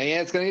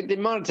 it's going to get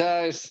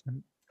demonetized.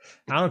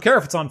 I don't care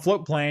if it's on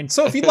Floatplane.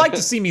 So if you'd like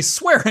to see me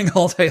swearing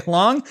all day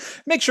long,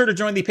 make sure to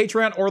join the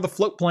Patreon or the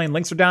Floatplane.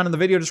 Links are down in the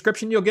video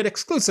description. You'll get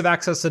exclusive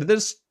access to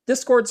this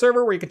Discord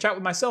server where you can chat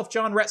with myself,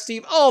 John, Rhett,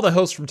 Steve, all the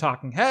hosts from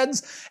Talking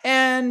Heads,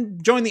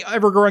 and join the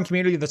ever-growing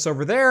community that's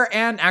over there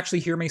and actually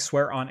hear me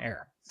swear on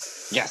air.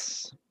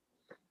 Yes.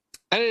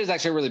 And it is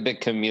actually a really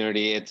big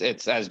community.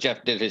 It's as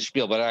Jeff did his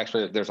spiel, but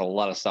actually there's a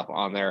lot of stuff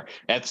on there.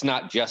 It's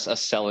not just a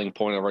selling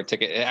point of our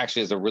ticket. It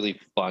actually is a really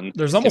fun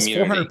There's almost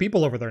community. 400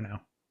 people over there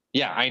now.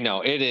 Yeah, I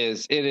know. It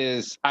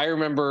is. I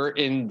remember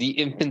in the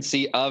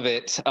infancy of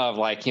it, of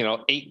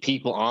 8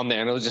 people on there,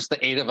 and it was just the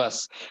 8 of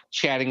us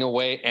chatting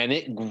away, and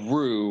it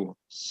grew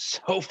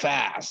so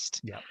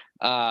fast. Yeah.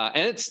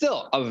 And it's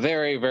still a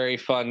very, very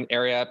fun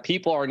area.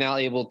 People are now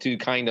able to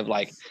kind of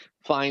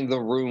find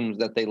the rooms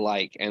that they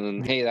like, and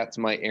then, hey, that's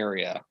my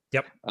area.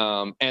 Yep.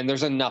 And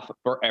there's enough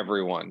for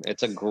everyone.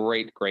 It's a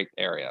great, great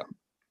area.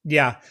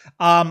 Yeah.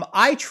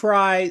 I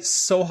try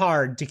so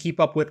hard to keep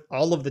up with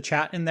all of the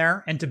chat in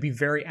there and to be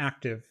very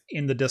active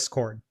in the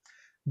Discord.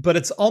 But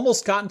it's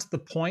almost gotten to the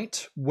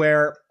point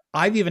where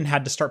I've even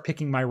had to start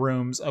picking my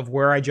rooms of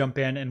where I jump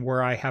in and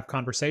where I have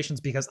conversations,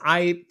 because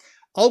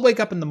I'll wake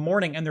up in the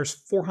morning and there's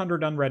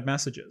 400 unread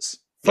messages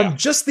from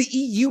just the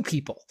EU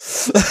people.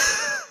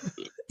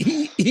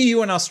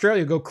 EU and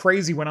Australia go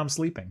crazy when I'm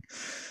sleeping.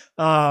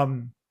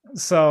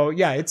 So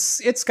yeah,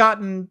 it's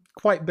gotten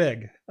quite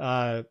big.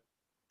 I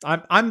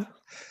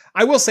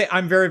will say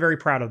I'm very, very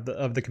proud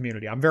of the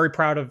community. I'm very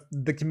proud of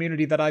the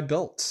community that I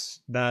built.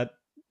 That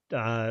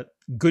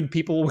good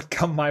people would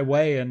come my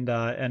way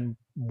and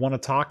want to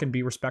talk and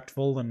be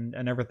respectful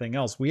and everything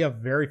else. We have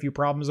very few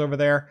problems over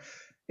there.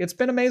 It's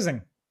been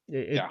amazing.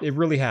 It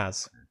really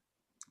has.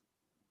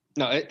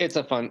 No, it's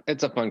a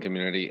fun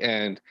community,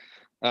 and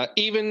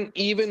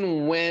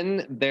even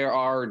when there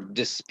are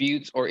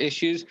disputes or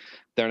issues,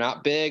 they're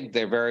not big.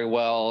 They're very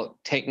well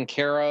taken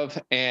care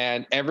of,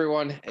 and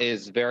everyone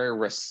is very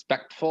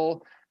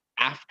respectful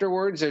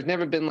afterwards. There's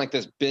never been like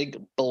this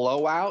big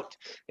blowout.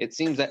 It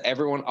seems that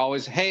everyone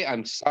always, hey,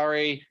 I'm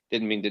sorry,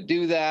 didn't mean to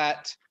do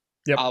that.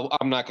 Yep.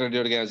 I'm not going to do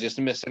it again. It was just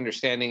a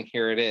misunderstanding.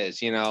 Here it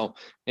is.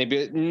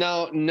 Maybe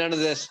no, none of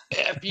this.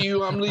 F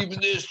you, I'm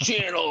leaving this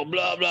channel.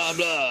 Blah blah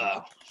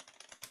blah.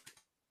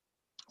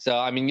 So,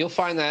 I mean, you'll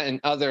find that in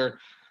other,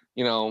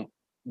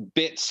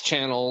 bits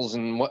channels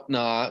and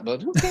whatnot,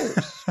 but who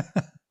cares?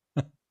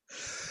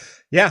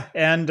 Yeah.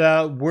 And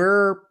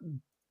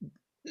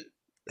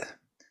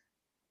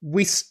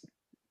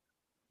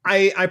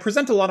I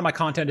present a lot of my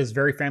content as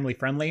very family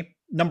friendly.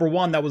 Number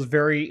one, that was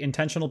very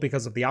intentional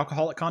because of the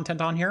alcoholic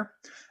content on here.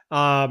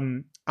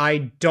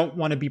 I don't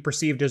want to be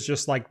perceived as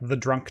just like the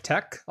drunk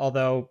tech,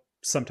 although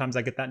sometimes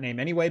I get that name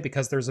anyway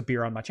because there's a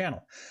beer on my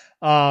channel.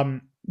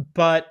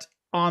 But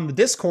on the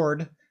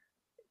Discord,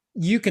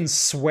 you can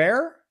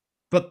swear,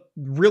 but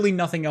really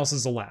nothing else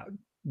is allowed.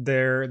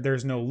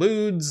 There's no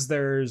lewds,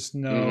 there's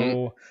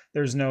no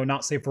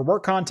not safe for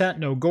work content,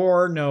 no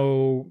gore,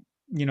 no,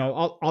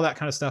 all that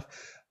kind of stuff.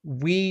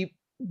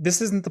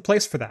 This isn't the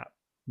place for that.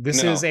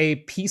 This is a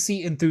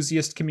PC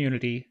enthusiast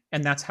community,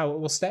 and that's how it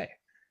will stay.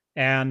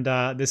 And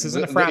this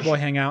isn't a frat boy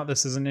hangout.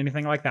 This isn't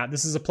anything like that.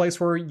 This is a place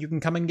where you can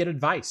come and get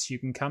advice. You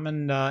can come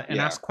and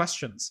ask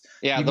questions.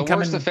 Yeah, the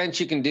worst offense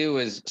you can do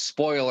is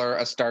spoiler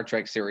a Star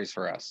Trek series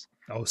for us.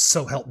 Oh,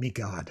 so help me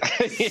God.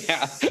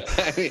 Yeah,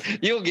 I mean,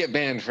 you'll get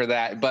banned for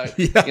that. But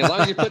as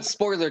long as you put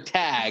spoiler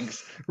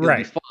tags, you'll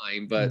be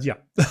fine. But yeah.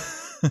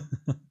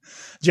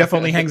 Jeff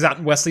only hangs out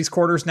in Wesley's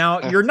quarters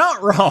now. You're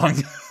not wrong.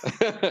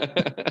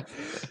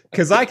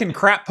 Because I can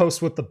crap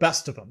post with the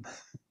best of them.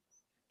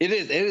 It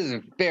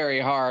is very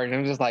hard.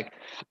 I'm just like,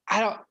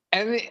 I'll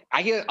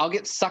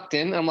get sucked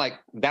in. I'm like,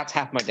 that's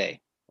half my day.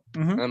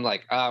 And I'm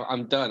like,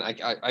 I'm done.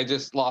 I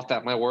just lost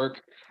half my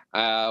work.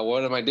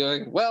 What am I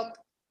doing? Well,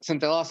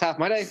 since I lost half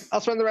my day,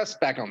 I'll spend the rest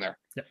back on there.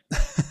 Yep.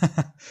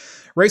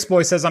 Race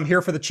Boy says, I'm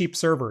here for the cheap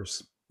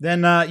servers.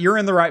 Then you're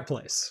in the right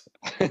place.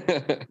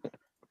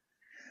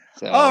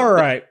 All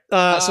right.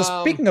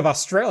 So speaking of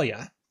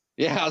Australia.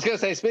 Yeah, I was going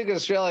to say, speaking of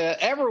Australia,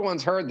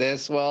 everyone's heard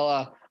this.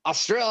 Well,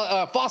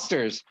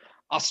 Foster's,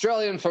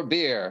 Australian for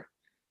beer.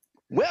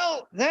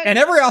 Well, and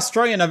every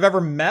Australian I've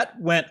ever met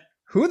went,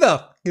 who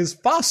the is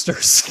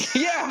Foster's?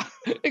 Yeah,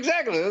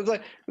 exactly. It's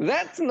like,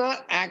 that's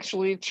not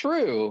actually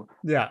true.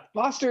 Yeah.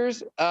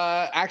 Foster's,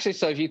 actually,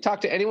 so if you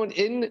talk to anyone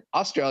in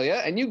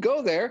Australia and you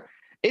go there,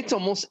 it's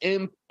almost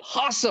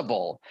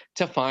impossible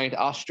to find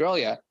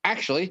Australia.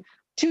 Actually,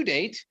 to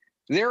date,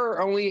 there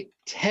are only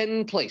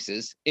 10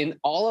 places in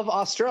all of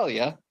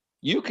Australia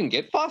you can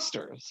get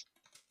Foster's.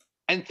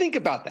 And think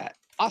about that.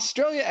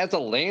 Australia as a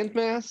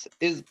landmass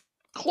is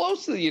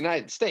close to the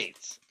United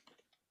States.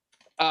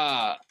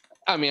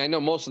 I mean, I know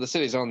most of the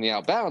cities are on the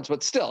outbounds,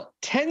 but still,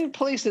 10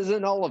 places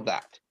in all of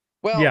that.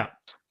 Well, yeah.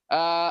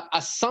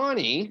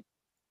 Asahi,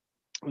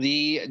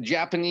 the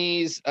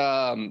Japanese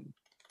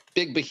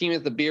big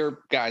behemoth, the beer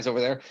guys over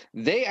there,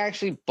 they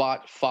actually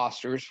bought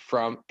Foster's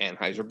from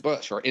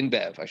Anheuser-Busch, or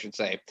InBev, I should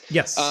say.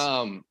 Yes.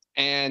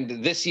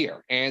 And this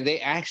year, and they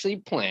actually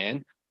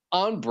plan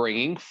on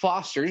bringing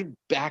Foster's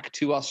back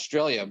to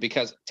Australia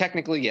because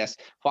technically, yes,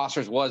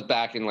 Foster's was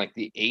back in like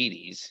the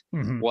 80s,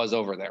 was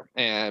over there.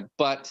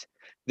 But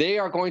they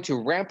are going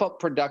to ramp up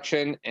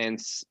production and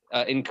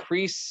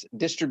increase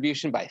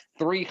distribution by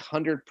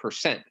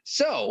 300%.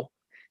 So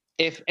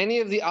if any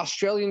of the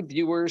Australian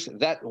viewers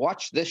that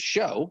watch this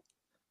show,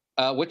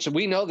 which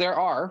we know there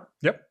are,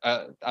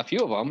 a few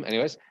of them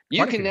anyways,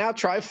 you can now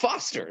try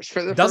Foster's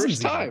for the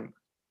first time.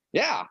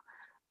 Yeah.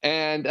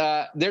 And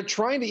they're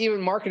trying to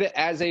even market it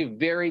as a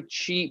very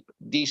cheap,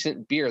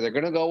 decent beer. They're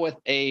going to go with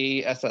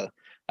a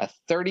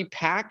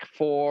 30-pack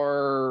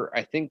for,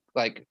 I think,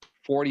 like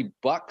 $40,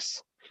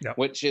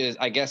 which is,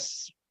 I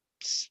guess,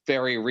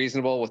 very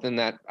reasonable within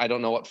that. I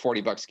don't know what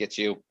 $40 gets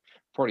you,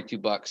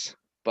 $42.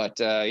 But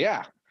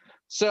yeah.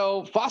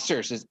 So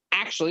Foster's is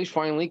actually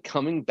finally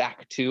coming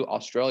back to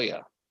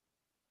Australia.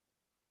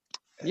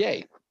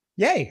 Yay.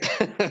 Yay.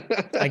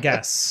 I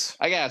guess.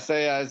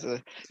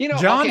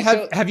 John,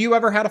 okay, have you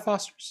ever had a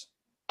Foster's?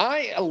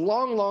 A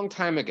long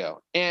time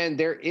ago. And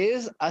there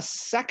is a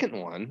second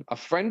one. A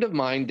friend of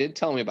mine did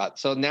tell me about.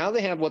 So now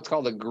they have what's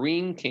called a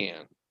green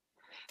can.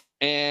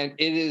 And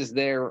it is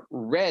their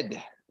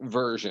red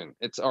version.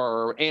 It's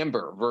our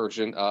amber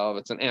version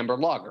it's an amber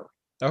lager.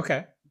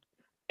 Okay.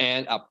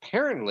 And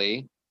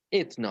apparently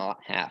it's not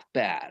half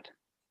bad.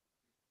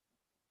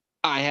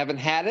 I haven't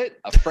had it.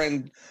 A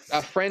friend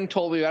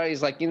told me about it.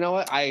 He's like, you know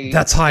what?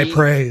 That's high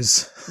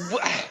praise.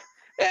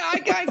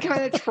 I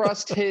kind of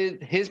trust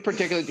his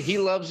particular. He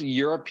loves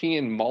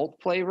European malt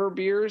flavor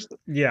beers,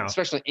 Yeah.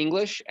 especially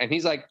English. And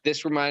he's like,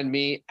 this reminded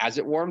me as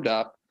it warmed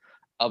up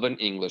of an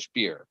English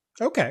beer.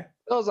 Okay.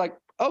 I was like,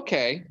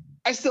 okay.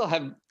 I still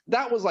have.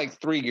 That was like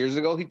 3 years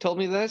ago. He told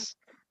me this.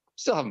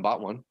 Still haven't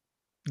bought one.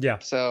 Yeah.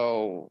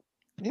 So,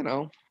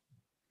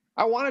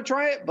 I want to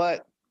try it,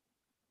 but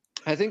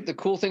I think the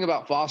cool thing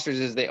about Foster's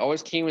is they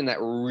always came in that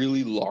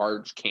really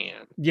large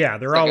can. Yeah,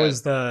 they're like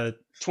always the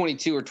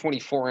 22 or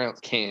 24 ounce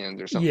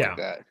cans or something like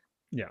that.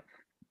 Yeah.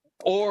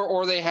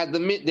 Or they had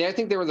I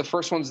think they were the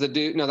first ones to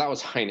do. No, that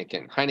was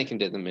Heineken. Heineken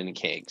did the mini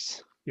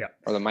kegs. Yeah.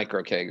 Or the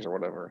micro kegs or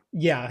whatever.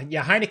 Yeah.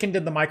 Heineken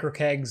did the micro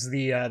kegs,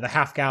 the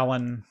half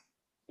gallon.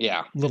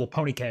 Yeah. Little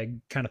pony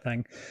keg kind of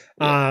thing.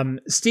 Yeah.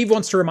 Steve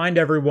wants to remind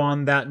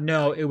everyone that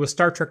no, it was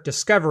Star Trek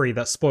Discovery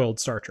that spoiled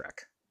Star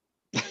Trek.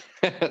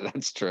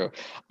 That's true.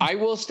 I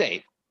will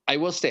state, I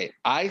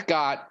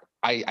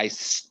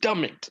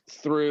stomached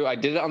through, I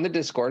did it on the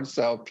Discord,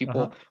 so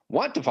people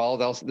want to follow,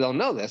 they'll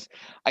know this.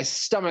 I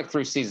stomached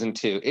through season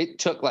 2. It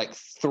took like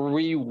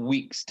 3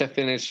 weeks to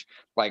finish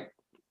like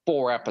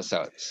 4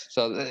 episodes.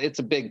 So it's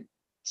a big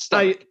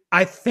stomach.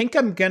 I think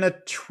I'm gonna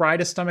try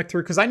to stomach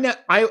through because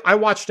I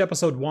watched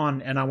episode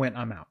 1 and I went,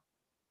 I'm out.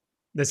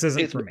 This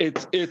isn't for me.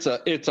 It's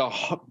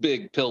a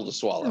big pill to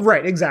swallow.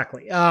 Right,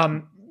 exactly.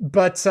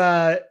 But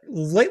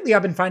lately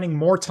I've been finding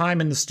more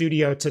time in the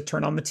studio to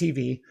turn on the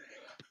TV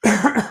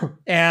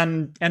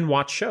and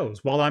watch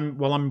shows while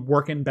I'm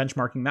working,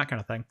 benchmarking, that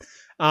kind of thing.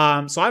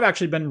 So I've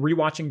actually been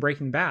rewatching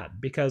Breaking Bad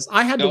because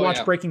I had to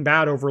watch Breaking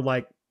Bad over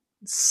like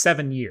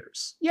 7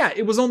 years. Yeah,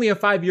 it was only a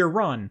 5-year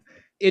run.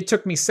 It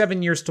took me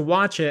 7 years to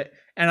watch it,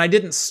 and I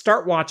didn't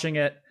start watching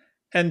it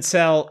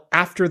until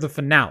after the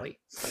finale.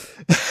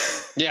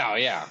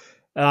 Yeah.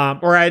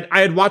 Or I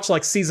had watched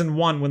like season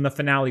 1 when the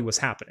finale was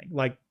happening.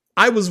 Like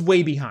I was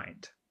way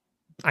behind.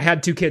 I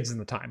had 2 kids in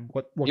the time.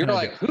 What you're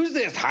like, who's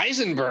this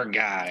Heisenberg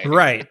guy?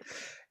 Right.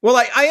 Well,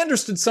 I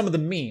understood some of the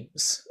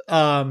memes,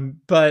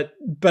 but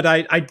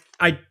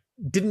I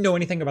didn't know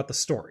anything about the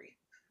story.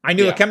 I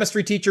knew a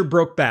chemistry teacher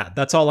broke bad.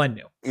 That's all I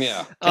knew.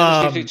 Yeah,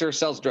 chemistry teacher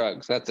sells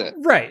drugs. That's it.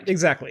 Right.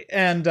 Exactly.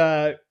 And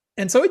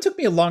so it took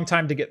me a long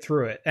time to get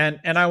through it. And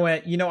I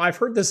went, I've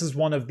heard this is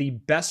one of the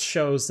best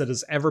shows that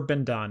has ever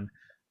been done.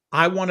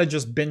 I want to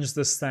just binge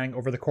this thing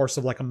over the course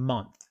of like a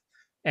month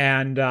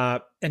and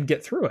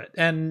get through it.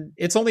 And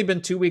it's only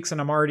been 2 weeks and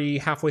I'm already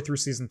halfway through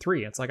season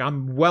 3. It's like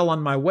I'm well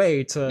on my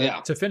way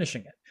to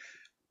finishing it,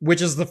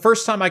 which is the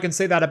first time I can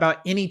say that about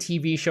any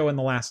TV show in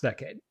the last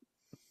decade.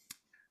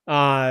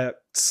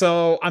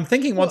 So I'm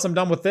thinking once I'm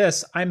done with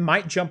this, I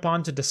might jump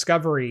on to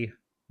Discovery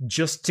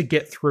just to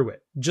get through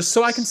it, just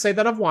so I can say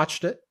that I've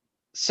watched it.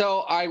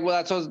 So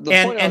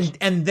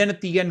and then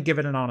at the end, give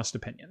it an honest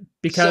opinion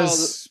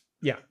because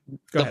go ahead.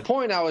 The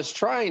point I was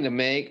trying to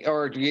make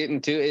or to get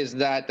into is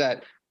that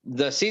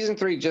the season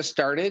 3 just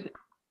started.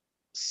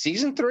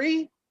 Season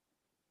 3,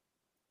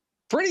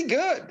 pretty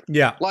good.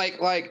 Yeah.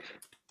 Like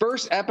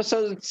first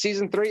episode of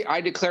season 3,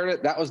 I declared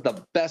it that was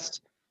the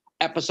best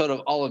episode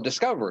of all of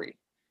Discovery.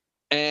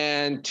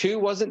 And 2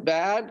 wasn't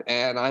bad,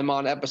 and I'm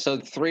on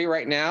episode 3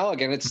 right now.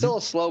 Again, it's still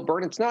a slow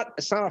burn. It's not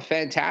a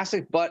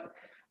fantastic, but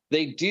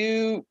they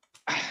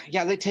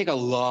take a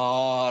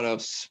lot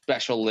of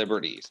special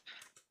liberties.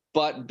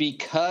 But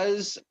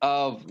because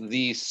of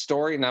the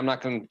story, and I'm not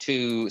going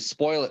to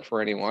spoil it for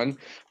anyone,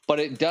 but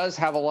it does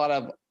have a lot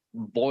of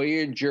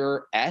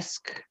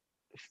Voyager-esque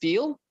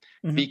feel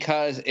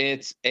because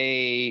it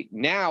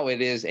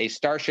is a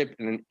starship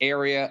in an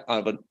area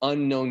of an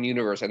unknown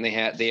universe, and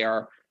they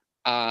are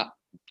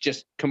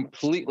just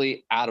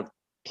completely out of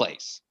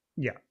place.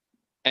 Yeah.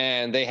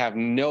 And they have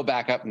no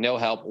backup, no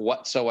help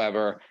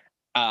whatsoever.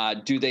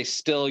 Do they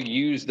still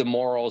use the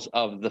morals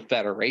of the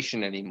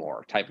Federation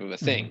anymore, type of a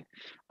thing?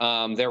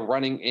 They're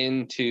running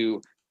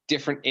into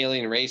different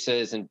alien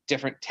races and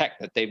different tech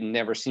that they've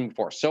never seen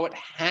before. So it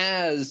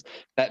has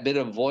that bit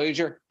of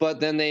Voyager, but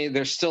then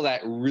there's still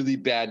that really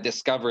bad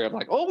discovery of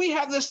like, oh, we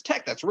have this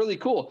tech that's really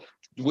cool,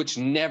 which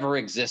never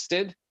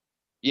existed.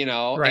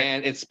 Right.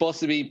 And it's supposed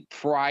to be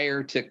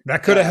prior to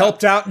that could have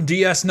helped out in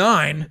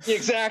DS9.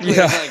 Exactly.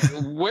 Yeah. Like,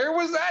 where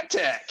was that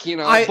tech?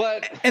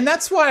 And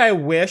that's why I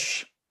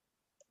wish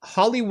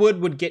Hollywood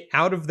would get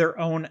out of their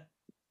own.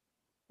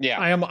 Yeah.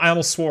 I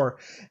almost swore.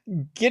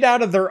 Get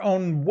out of their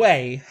own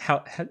way,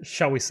 how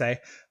shall we say,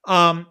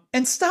 and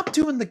stop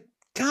doing the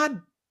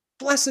God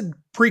blessed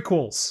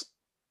prequels.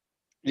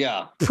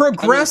 Yeah.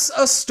 Progress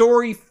a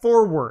story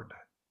forward.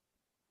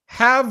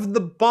 Have the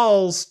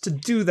balls to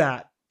do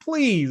that.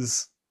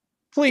 Please.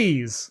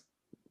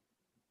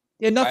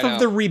 Enough of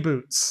the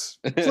reboots.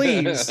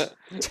 Please.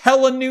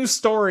 Tell a new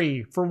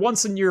story for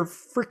once in your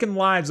freaking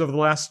lives over the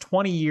last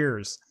 20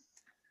 years.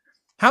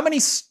 How many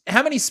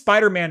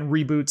Spider-Man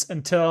reboots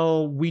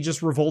until we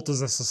just revolt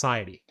as a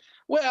society?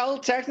 Well,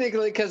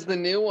 technically, because the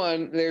new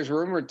one, there's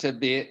rumored to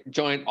be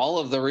join all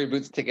of the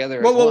reboots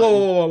together Whoa, as whoa, one. whoa,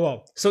 whoa, whoa,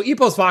 whoa. So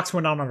Epos Vox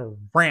went on a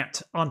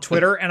rant on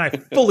Twitter, and I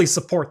fully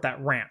support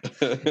that rant.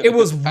 It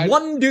was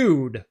one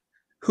dude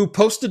who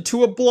posted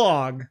to a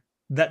blog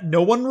that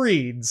no one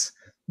reads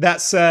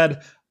that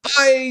said,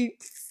 I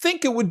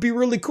think it would be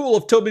really cool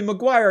if Tobey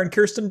Maguire and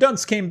Kirsten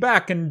Dunst came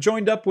back and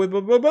joined up with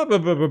blah, blah, blah, blah,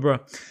 blah, blah,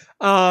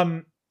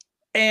 blah.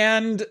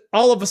 And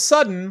all of a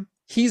sudden,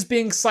 he's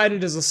being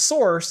cited as a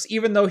source,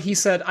 even though he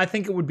said, I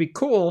think it would be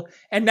cool.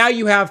 And now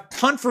you have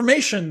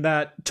confirmation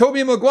that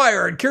Tobey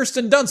Maguire and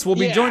Kirsten Dunst will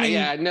be joining.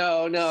 Yeah,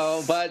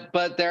 no.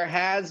 But there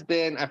has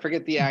been, I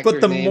forget the actor's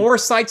But the name. more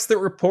sites that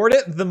report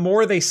it, the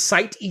more they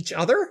cite each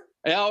other.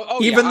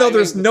 Even though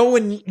there's no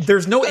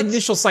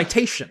initial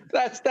citation.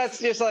 That's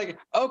just like,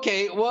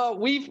 okay, well,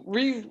 we've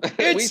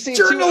It's seen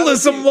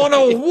journalism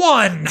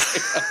 101.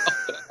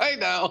 I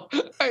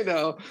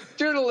know.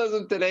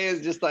 Journalism today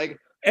is just like,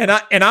 and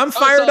I'm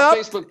fired up.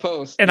 Facebook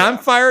post, and I'm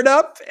fired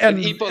up.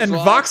 And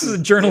Vox is a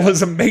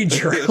journalism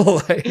major.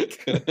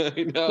 Like,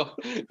 I know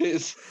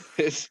his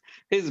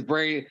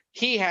brain.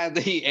 He had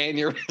the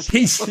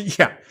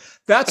aneurysm.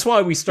 That's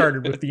why we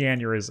started with the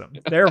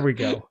aneurysm. There we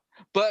go.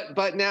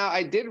 But now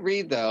I did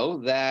read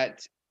though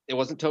that it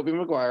wasn't Tobey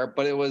Maguire,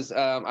 but it was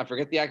I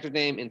forget the actor's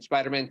name in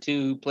Spider-Man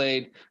 2 who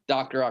played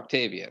Dr.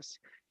 Octavius.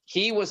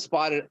 He was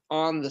spotted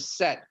on the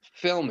set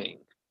filming.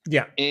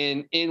 Yeah.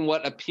 In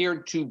what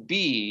appeared to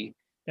be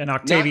an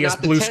Octavius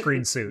blue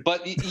screen suit.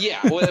 But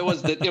well, it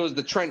was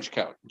the trench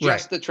coat,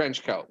 just the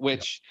trench coat,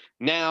 which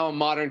now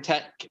modern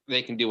tech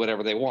they can do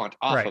whatever they want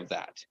off of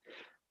that.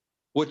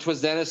 Which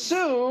was then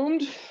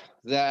assumed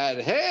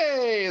that,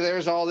 hey,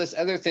 there's all this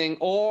other thing,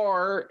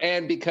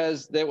 and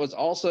because there was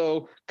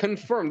also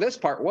confirmed, this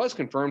part was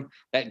confirmed,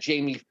 that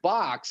Jamie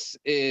Foxx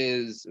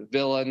is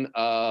villain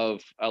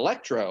of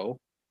Electro,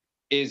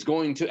 is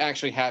going to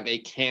actually have a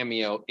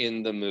cameo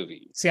in the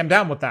movie. See, I'm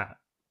down with that.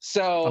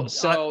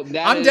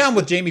 I'm down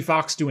with Jamie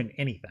Foxx doing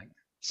anything.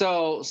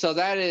 So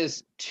that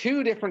is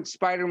two different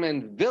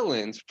Spider-Man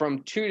villains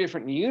from two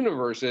different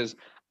universes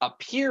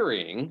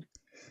appearing.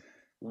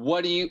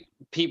 What do you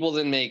people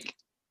then make?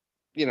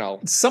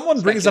 Someone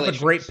brings up a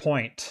great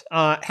point.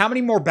 How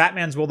many more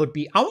Batmans will there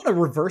be? I want to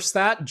reverse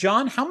that.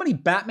 John, how many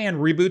Batman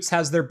reboots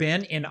has there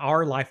been in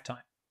our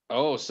lifetime?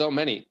 Oh, so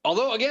many.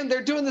 Although, again,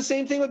 they're doing the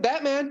same thing with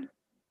Batman.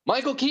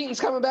 Michael Keaton's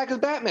coming back as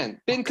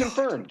Batman. Been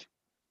confirmed.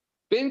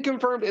 Been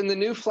confirmed in the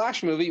new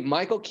Flash movie.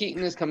 Michael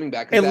Keaton is coming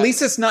back as Batman. At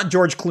least it's not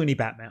George Clooney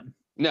Batman.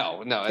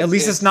 No. At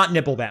least it's not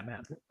Nipple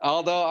Batman.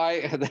 Although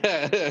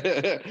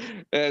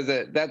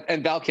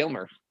and Val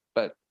Kilmer.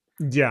 But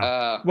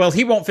yeah. Well,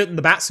 he won't fit in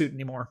the Batsuit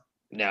anymore.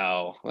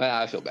 No, well,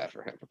 I feel bad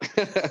for him.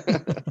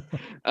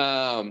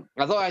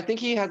 Although I think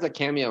he has a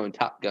cameo in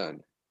Top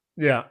Gun.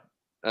 Yeah.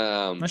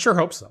 I sure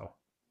hope so.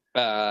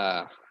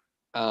 But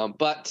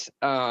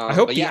I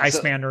hope the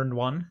Iceman earned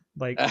one.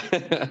 Like,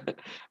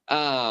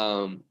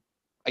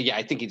 yeah,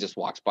 I think he just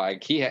walks by.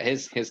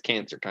 His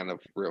cancer kind of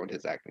ruined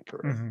his acting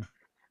career.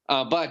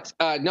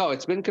 Mm-hmm. No,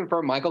 it's been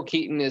confirmed. Michael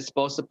Keaton is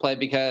supposed to play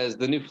because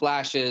the new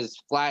Flash is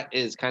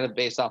kind of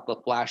based off the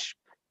Flash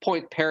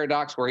Point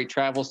paradox, where he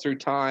travels through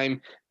time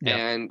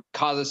and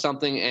causes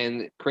something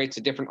and creates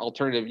a different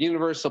alternative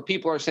universe. So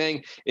people are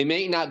saying it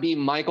may not be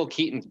Michael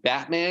Keaton's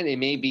Batman. It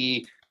may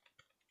be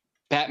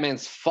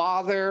Batman's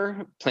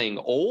father playing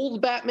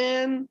old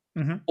Batman,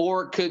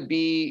 or it could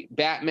be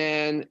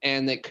Batman,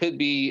 and it could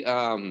be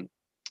what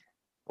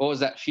was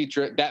that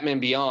future Batman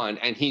Beyond,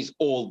 and he's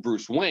old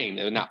Bruce Wayne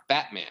and not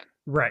Batman.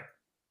 Right.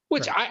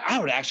 Which I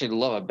would actually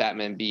love a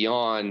Batman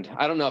Beyond.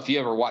 I don't know if you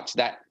ever watched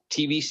that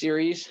TV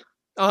series.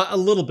 A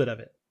little bit of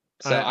it.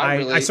 So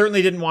I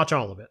certainly didn't watch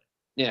all of it.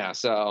 Yeah.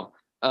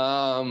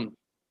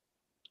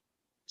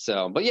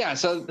 But yeah,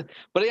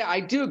 I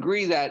do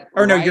agree that.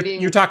 Or no,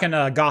 you're talking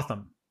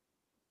Gotham.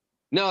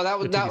 No, that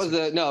was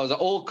the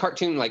old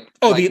cartoon, the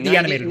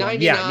animated 99,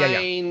 one.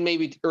 Yeah.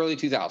 Maybe early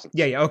 2000s.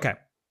 Yeah. Okay.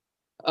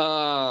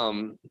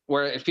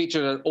 Where it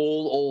featured an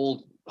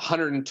old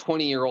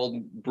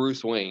 120-year-old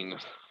Bruce Wayne.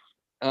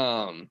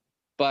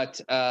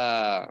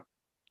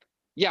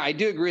 Yeah, I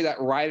do agree that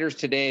writers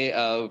today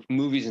of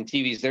movies and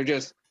TVs, they're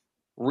just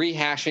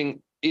rehashing,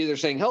 either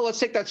saying, oh, let's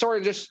take that story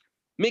and just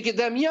make it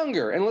them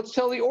younger and let's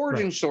tell the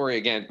origin story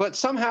again. But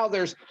somehow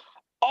there's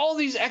all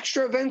these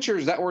extra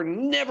adventures that were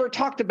never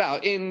talked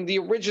about in the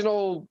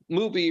original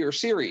movie or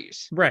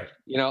series. Right.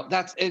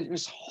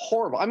 It's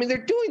horrible. I mean, they're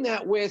doing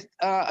that with,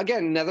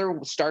 again, another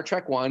Star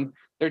Trek one.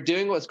 They're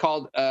doing what's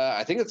called,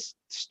 I think it's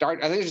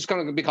just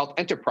going to be called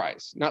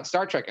Enterprise, not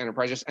Star Trek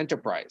Enterprise, just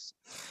Enterprise.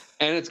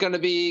 And it's going to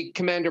be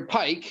Commander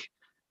Pike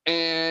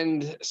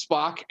and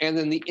Spock, and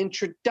then the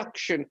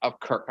introduction of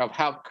Kirk, of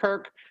how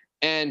Kirk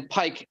and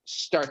Pike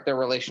start their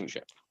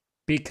relationship.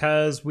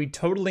 Because we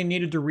totally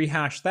needed to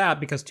rehash that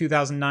because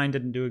 2009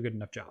 didn't do a good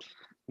enough job.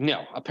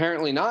 No,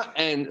 apparently not.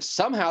 And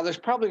somehow there's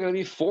probably going to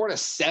be 4 to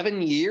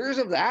 7 years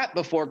of that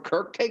before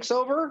Kirk takes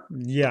over.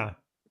 Yeah.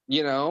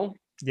 Yeah.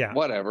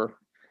 Whatever.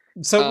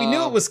 So we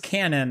knew it was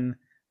canon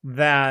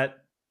that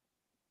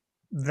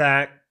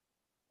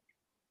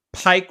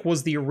Pike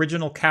was the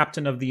original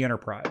captain of the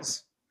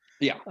Enterprise.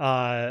 Yeah.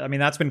 I mean,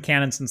 that's been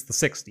canon since the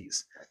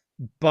 60s.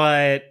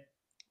 But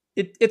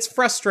it's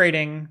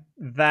frustrating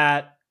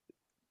that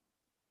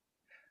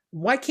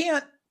why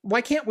can't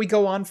we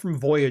go on from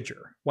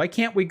Voyager? Why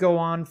can't we go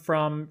on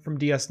from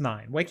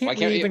DS9? Why can't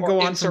we even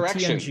go on from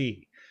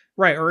TNG?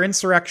 Right, or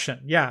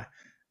Insurrection. Yeah.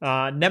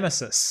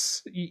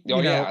 Nemesis.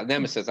 Yeah,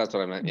 Nemesis, that's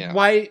what I meant. Yeah.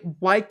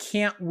 Why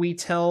can't we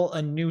tell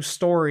a new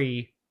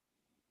story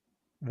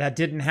that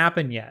didn't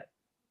happen yet?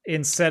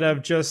 Instead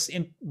of just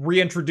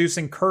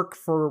reintroducing Kirk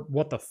for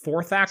the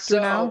fourth actor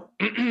now?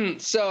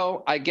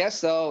 So I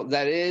guess though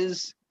that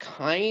is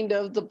kind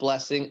of the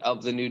blessing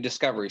of the new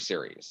Discovery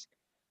series.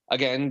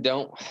 Again,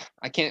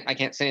 I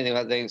can't say anything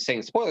without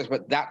saying spoilers,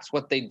 but that's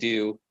what they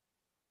do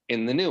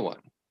in the new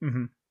one.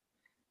 Mm-hmm.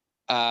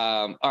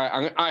 All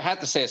right, I have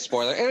to say a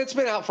spoiler, and it's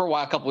been out for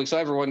a couple weeks, so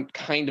everyone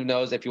kind of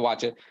knows if you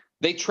watch it.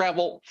 They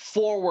travel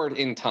forward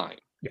in time.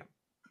 Yeah.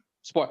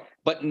 Spoiler,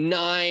 but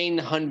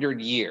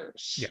 900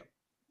 years. Yeah.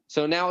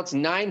 So now it's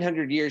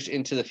 900 years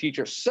into the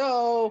future.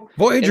 So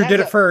Voyager did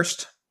it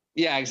first.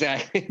 Yeah,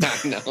 exactly.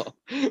 I know.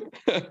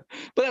 But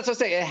that's what I'm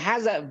saying. It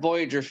has that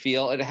Voyager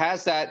feel. It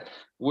has that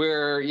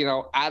we're,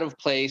 out of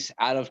place,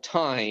 out of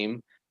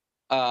time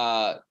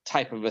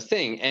type of a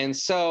thing. And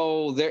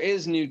so there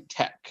is new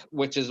tech,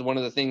 which is one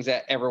of the things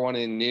that everyone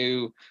in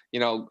new,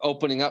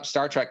 opening up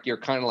Star Trek, you're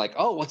kind of like,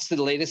 oh, what's the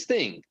latest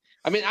thing?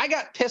 I mean, I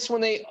got pissed when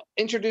they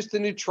introduced the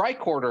new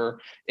tricorder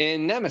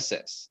in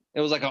Nemesis. It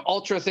was like an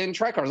ultra thin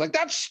tricorder. I was like,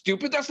 that's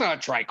stupid. That's not a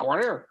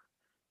tricorder.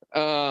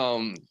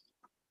 A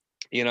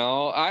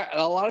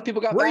lot of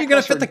people got. Where are you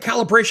going to fit the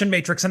calibration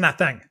matrix in that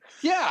thing?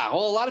 Yeah,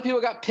 well, a lot of people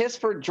got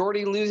pissed for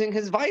Geordi losing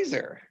his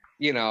visor.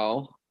 I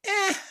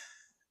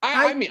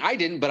mean, I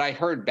didn't, but I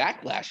heard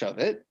backlash of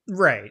it.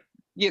 Right.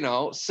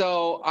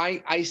 So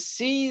I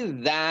see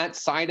that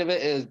side of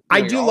it as.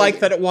 I do like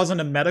that it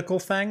wasn't a medical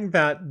thing,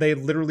 that they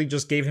literally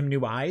just gave him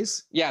new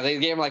eyes. Yeah, they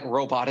gave him like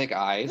robotic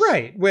eyes.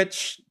 Right,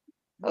 which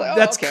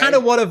that's kind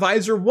of what a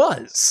visor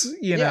was,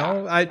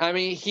 know. I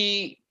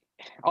mean,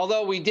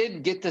 although we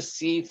did get to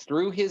see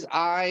through his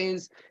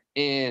eyes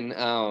in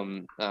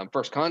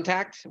First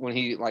Contact when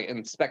he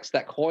inspects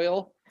that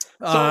coil.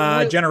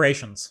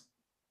 Generations.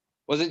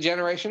 Was it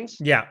Generations?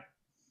 Yeah.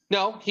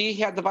 No, he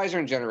had the visor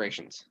in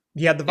Generations.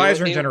 He had the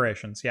visor in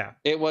Generations, yeah.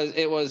 It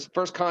was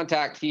First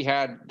Contact. He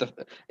had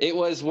it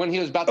was when he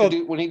was about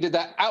to when he did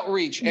that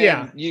outreach.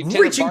 And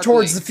reaching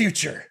towards the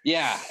future.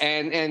 Yeah,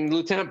 and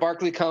Lieutenant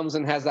Barclay comes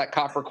and has that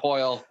copper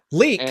coil.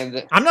 Leak.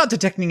 And I'm not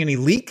detecting any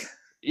leak.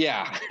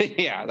 Yeah,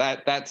 yeah,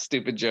 that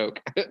stupid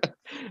joke.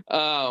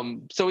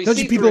 So we don't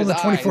you people in the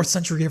 24th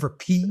century ever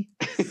pee?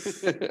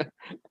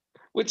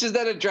 Which is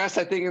then addressed,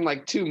 I think,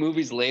 in 2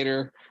 movies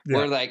later,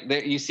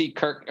 where you see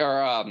Kirk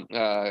or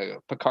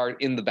Picard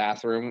in the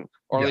bathroom,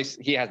 or at least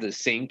he has the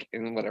sink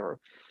and whatever.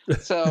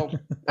 So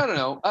I don't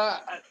know.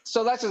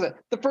 So that's just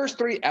the first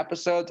 3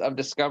 episodes of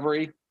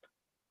Discovery.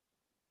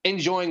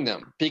 Enjoying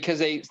them because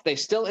they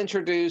still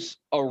introduce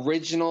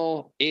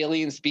original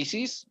alien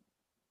species.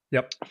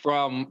 Yep.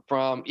 From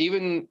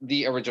even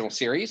the original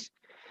series.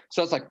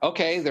 So it's like,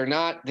 okay,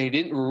 they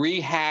didn't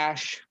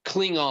rehash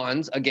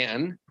Klingons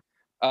again.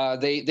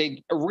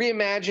 They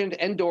reimagined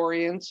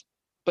Andorians,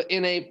 but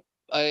in a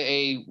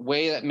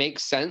way that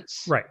makes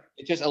sense. Right.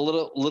 It's just a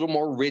little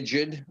more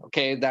rigid.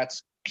 Okay,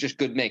 that's just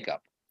good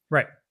makeup.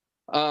 Right.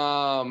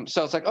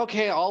 So it's like,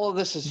 okay, all of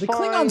this is the fine.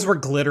 Klingons were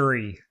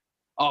glittery.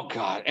 Oh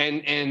God,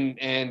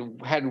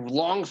 and had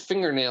long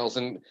fingernails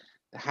and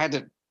had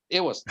to.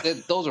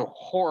 Those are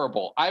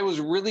horrible. I was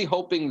really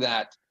hoping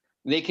that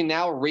they can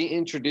now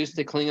reintroduce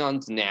the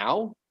Klingons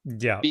now.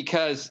 Yeah.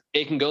 Because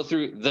it can go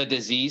through the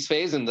disease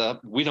phase and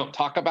we don't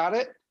talk about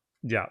it.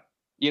 Yeah.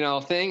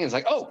 Thing is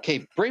like, oh,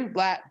 okay, bring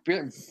Brad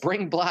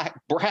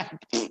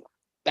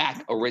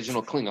back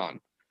original Klingon.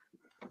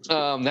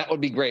 That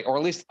would be great, or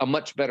at least a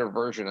much better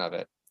version of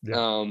it.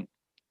 Yeah.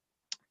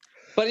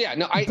 But yeah,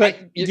 no,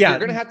 you're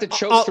gonna have to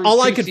choke through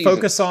all I 2 could seasons.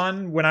 focus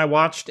on when I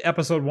watched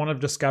episode 1 of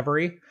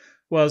Discovery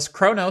was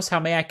Kronos, how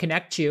may I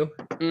connect you?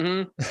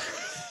 Mm-hmm.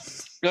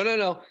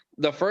 No.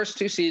 The first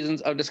 2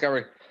 seasons of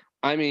Discovery,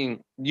 I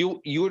mean, you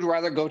would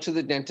rather go to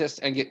the dentist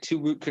and get 2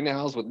 root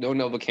canals with no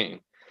Novocaine.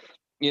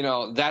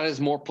 That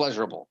is more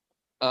pleasurable.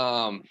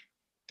 I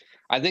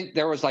think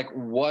there was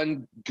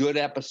 1 good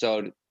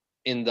episode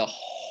in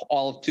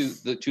all of 2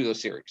 of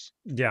those series.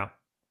 Yeah.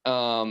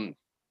 And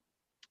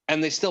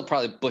they still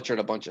probably butchered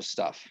a bunch of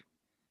stuff.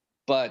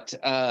 But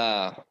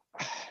yeah,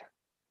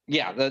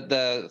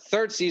 the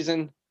 3rd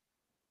season,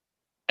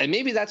 and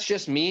maybe that's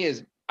just me,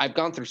 is I've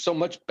gone through so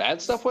much bad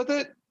stuff with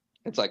it.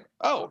 It's like,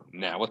 oh,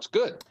 now it's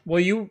good. Well,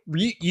 you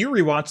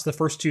rewatched the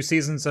first 2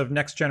 seasons of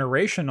Next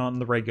Generation on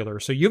the regular,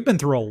 so you've been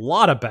through a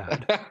lot of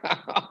bad.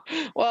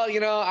 Well,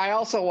 I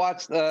also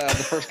watched the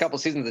first couple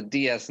seasons of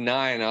DS9,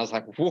 and I was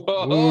like, whoa,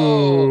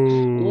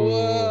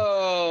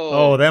 whoa.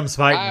 Oh, them's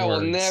fighting I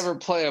words. will never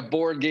play a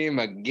board game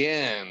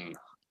again.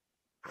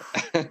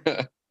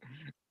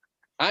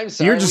 I'm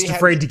sorry. You're just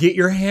afraid to get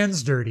your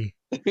hands dirty.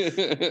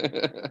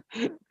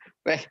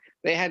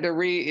 They had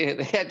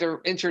to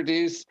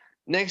introduce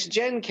next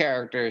gen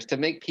characters to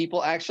make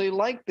people actually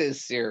like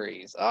this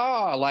series.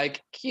 Oh,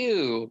 like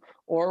Q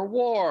or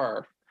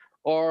Worf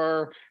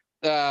or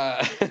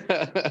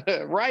Riker.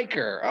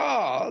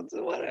 Oh,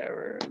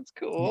 whatever. It's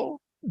cool.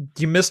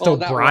 You missed Well,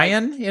 not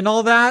O'Brien in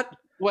all that?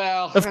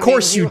 Well, Of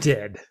course you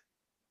did.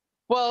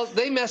 Well,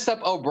 they messed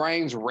up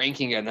O'Brien's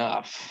ranking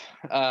enough.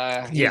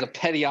 He was a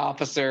petty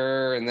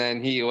officer, and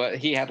then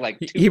he had like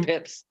two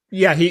pips.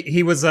 Yeah,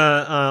 he was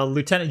a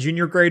lieutenant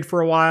junior grade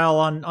for a while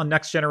on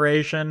Next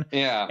Generation.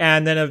 Yeah,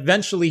 and then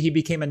eventually he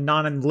became a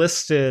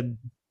non-enlisted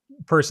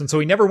person, so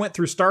he never went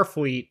through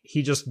Starfleet.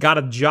 He just got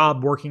a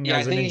job working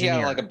as an engineer. I think he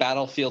had like a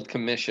battlefield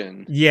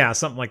commission. Yeah,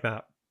 something like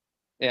that.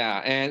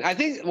 Yeah, and I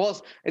think,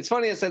 well, it's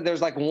funny. I said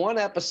there's like one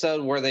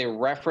episode where they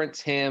reference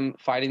him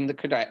fighting the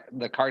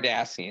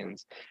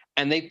Cardassians,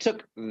 and they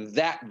took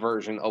that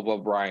version of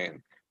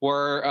O'Brien,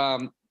 where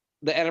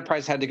the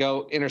Enterprise had to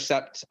go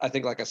intercept, I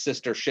think, like a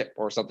sister ship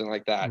or something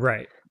like that.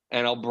 Right.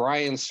 And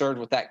O'Brien served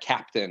with that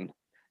captain,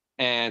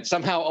 and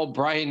somehow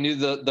O'Brien knew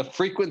the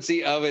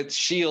frequency of its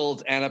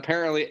shield, and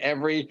apparently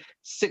every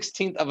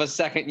 16th of a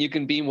second you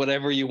can beam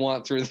whatever you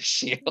want through the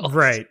shield.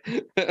 Right.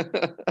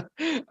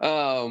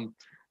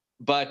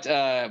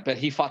 But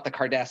he fought the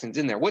Cardassians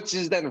in there, which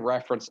is then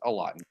referenced a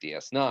lot in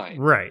DS9.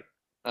 Right.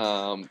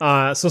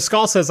 So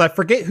Skull says, I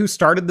forget who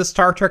started the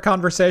Star Trek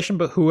conversation,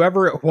 but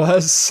whoever it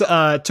was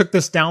took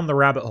this down the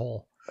rabbit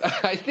hole.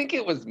 I think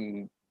it was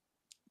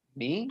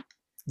me.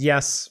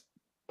 Yes.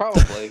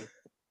 Probably.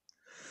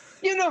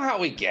 You know how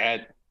we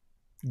get.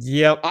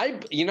 Yep.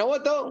 You know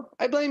what though?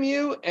 I blame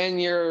you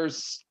and your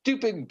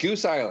stupid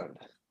Goose Island.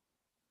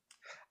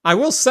 I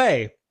will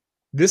say,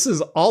 this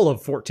is all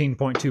of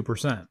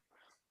 14.2%.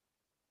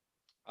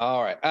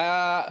 All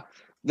right.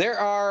 There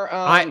are.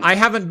 I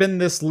haven't been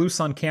this loose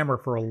on camera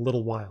for a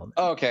little while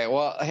now. Okay.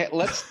 Well, hey,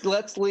 let's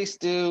at least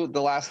do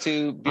the last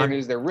two beer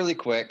news. They're really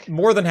quick.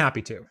 More than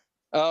happy to.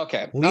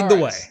 Okay. Lead the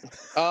way.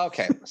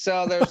 Okay.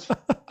 So there's.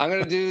 I'm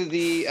gonna do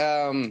the.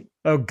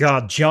 Oh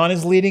God, John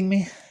is leading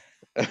me.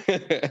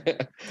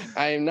 I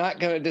am not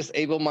gonna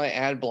disable my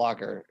ad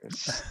blocker.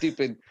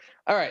 Stupid.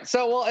 All right.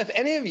 So, well, if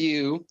any of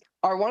you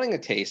are wanting a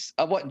taste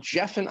of what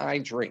Jeff and I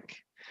drink.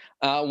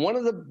 One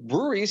of the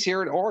breweries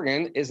here in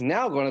Oregon is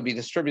now going to be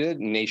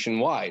distributed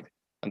nationwide.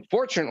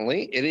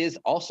 Unfortunately, it is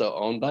also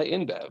owned by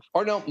InBev.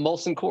 Or no,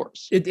 Molson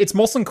Coors. It's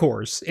Molson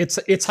Coors.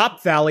 It's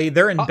Hop Valley.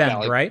 They're in Hop Bend,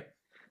 Valley. Right?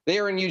 They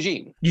are in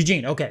Eugene.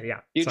 Eugene, okay, yeah.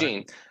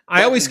 Eugene.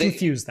 I always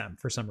confuse them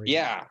for some reason.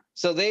 Yeah.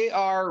 So they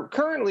are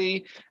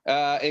currently,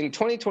 in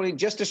 2020,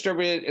 just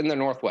distributed in the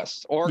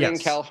Northwest. Oregon,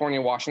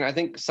 California, Washington, I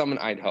think some in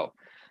Idaho.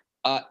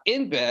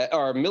 InBev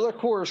or Miller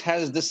Coors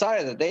has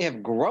decided that they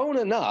have grown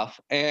enough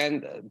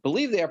and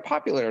believe they are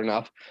popular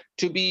enough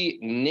to be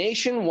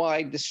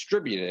nationwide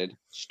distributed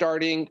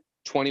starting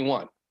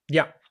 21.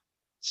 Yeah.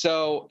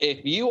 So if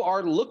you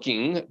are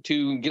looking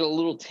to get a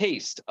little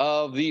taste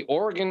of the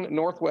Oregon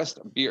Northwest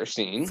beer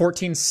scene,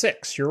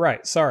 14.6. You're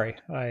right. Sorry,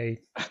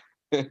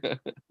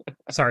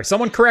 Sorry,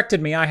 someone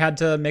corrected me. I had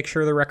to make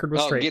sure the record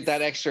was straight. Get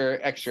that extra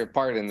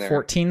part in there.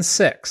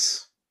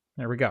 14.6.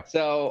 There we go.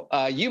 So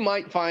you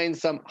might find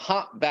some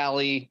Hop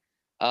Valley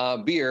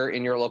beer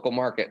in your local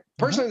market.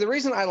 Personally, the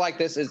reason I like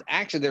this is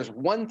actually there's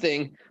one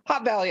thing.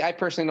 Hop Valley, I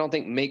personally don't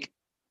think make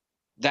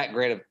that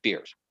great of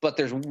beers. But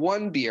there's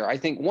one beer. I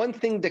think one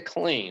thing to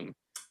claim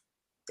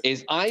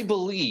is I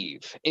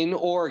believe in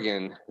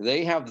Oregon,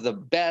 they have the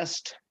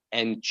best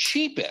and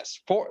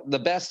cheapest for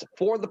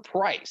the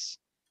price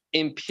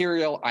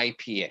Imperial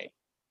IPA.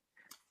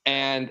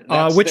 And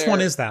which one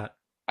is that?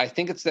 I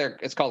think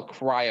it's called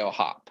Cryo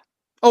Hop.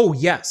 Oh,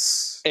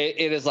 yes.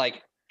 It is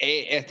like,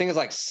 I think it's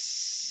like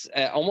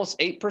almost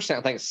 8%.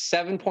 I think it's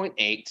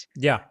 7.8.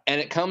 Yeah.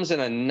 And it comes in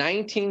a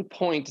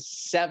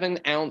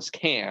 19.7 ounce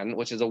can,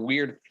 which is a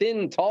weird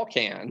thin, tall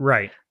can.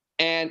 Right.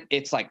 And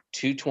it's like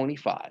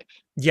 $2.25.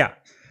 Yeah.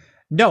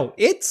 No,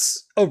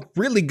 it's a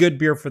really good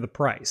beer for the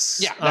price.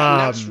 Yeah,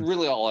 that's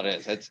really all it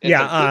is. It's a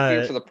good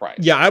beer for the price.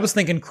 Yeah, I was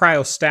thinking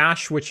Cryo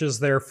Stash, which is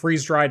their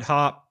freeze-dried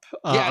hop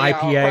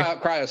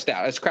IPA. Cryo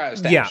Stash. It's Cryo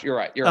Stash. Yeah. You're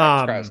right. It's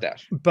Cryo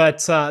Stash. But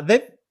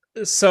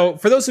so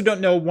for those who don't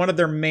know, one of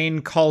their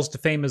main calls to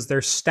fame is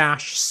their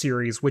Stash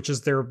series, which is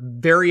their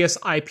various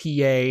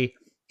IPA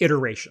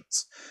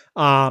iterations.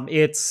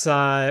 It's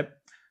a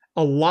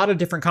lot of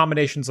different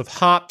combinations of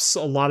hops,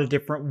 a lot of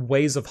different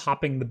ways of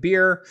hopping the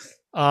beer.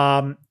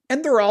 And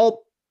they're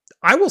all,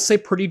 I will say,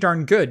 pretty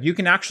darn good. You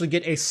can actually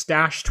get a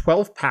Stash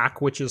 12 pack,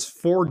 which is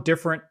 4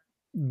 different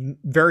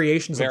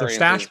variations of their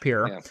Stash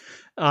beer. Yeah.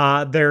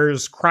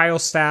 There's Cryo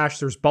Stash,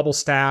 there's Bubble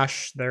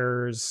Stash,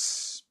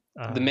 there's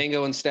the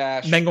Mango and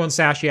Stash. Mango and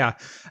Stash, yeah.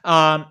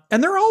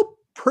 And they're all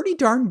pretty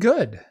darn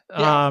good.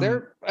 Yeah,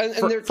 they're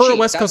cheap. For a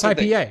West Coast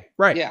IPA,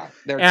 right? Yeah,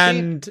 they're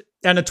cheap.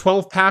 And a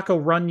 12 pack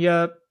will run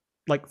you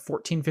like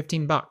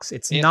 $14-15.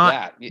 It's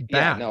not bad.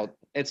 Yeah, no,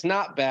 it's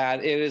not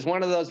bad. It is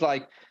one of those,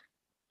 like,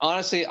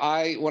 honestly,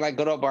 when I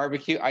go to a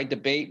barbecue, I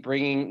debate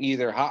bringing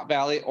either Hop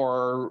Valley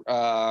or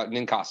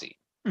Ninkasi.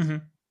 Mm-hmm.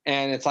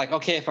 And it's like,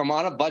 okay, if I'm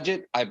on a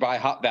budget, I buy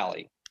Hop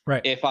Valley.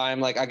 Right. If I'm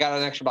like, I got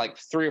an extra like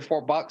 $3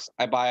 or $4,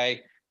 I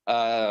buy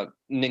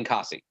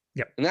Ninkasi.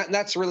 Yep. And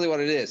that's really what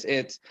it is.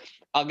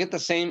 I'll get the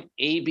same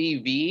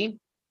ABV,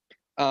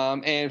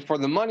 and for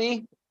the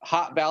money,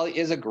 Hot Valley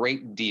is a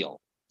great deal.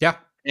 Yeah.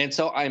 And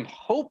so I'm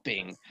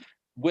hoping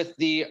with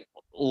the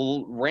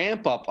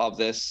ramp up of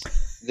this,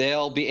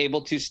 they'll be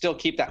able to still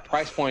keep that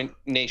price point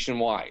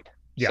nationwide.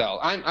 Yeah. So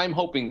I'm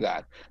hoping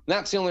that. And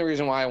that's the only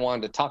reason why I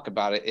wanted to talk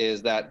about it,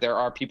 is that there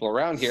are people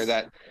around here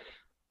that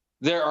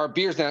there are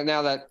beers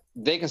now that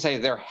they can say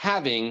they're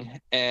having,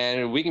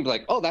 and we can be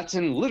like, oh, that's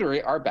in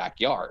literally our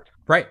backyard.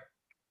 Right.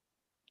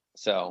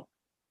 So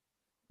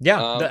yeah,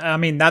 I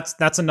mean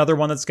that's another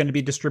one that's going to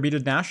be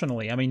distributed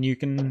nationally. I mean, you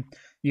can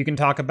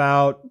talk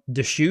about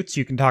Deschutes,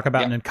 you can talk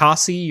about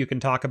Ninkasi, you can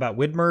talk about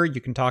Widmer,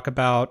 you can talk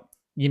about,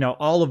 you know,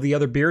 all of the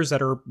other beers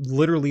that are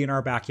literally in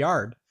our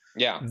backyard.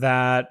 Yeah.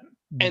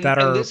 And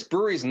this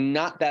brewery's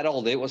not that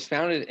old. It was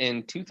founded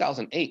in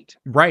 2008.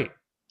 Right.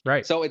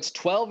 So it's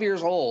 12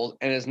 years old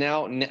and is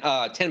now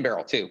 10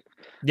 Barrel too.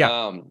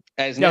 Yeah.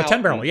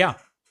 10 Barrel. Yeah.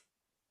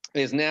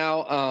 Is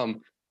now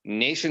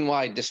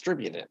nationwide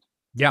distributed.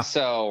 Yeah.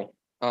 So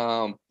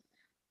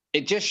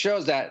it just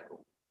shows that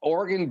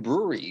Oregon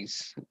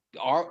breweries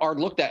are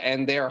looked at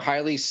and they're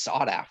highly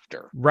sought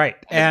after. Right.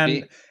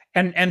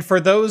 And for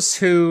those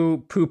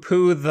who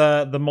poo-poo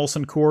the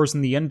Molson Coors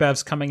and the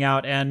InBevs coming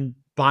out and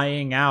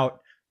buying out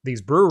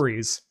these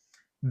breweries,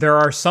 there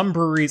are some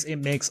breweries it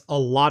makes a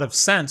lot of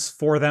sense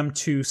for them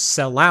to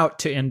sell out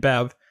to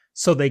InBev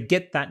so they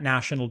get that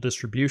national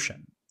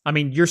distribution. I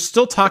mean, you're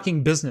still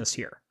talking business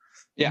here.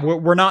 Yeah.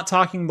 We're not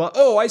talking about,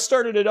 oh, I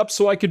started it up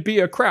so I could be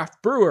a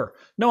craft brewer.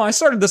 No, I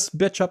started this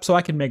bitch up so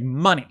I can make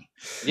money.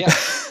 Yeah.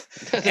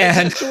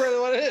 And that's really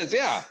what it is.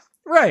 Yeah.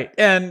 Right.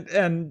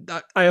 And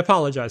I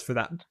apologize for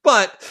that.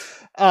 But,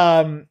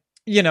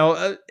 you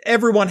know,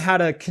 everyone had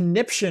a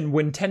conniption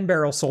when 10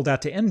 Barrel sold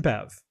out to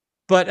InBev.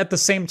 But at the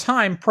same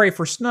time, Pray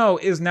for Snow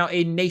is now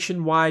a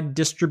nationwide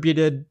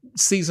distributed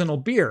seasonal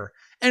beer.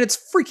 And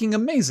it's freaking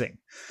amazing.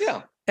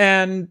 Yeah.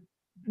 And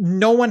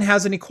no one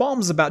has any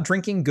qualms about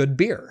drinking good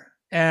beer.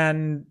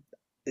 And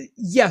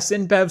yes,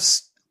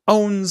 InBev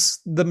owns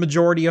the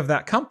majority of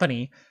that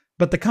company,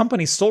 but the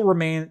company still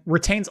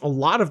retains a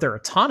lot of their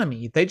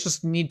autonomy. They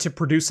just need to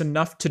produce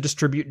enough to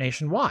distribute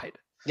nationwide.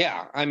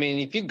 Yeah. I mean,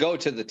 if you go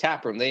to the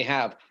tap room, they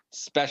have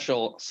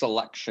special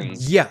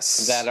selections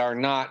that are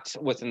not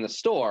within the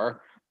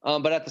store.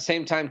 But at the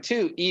same time,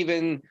 too,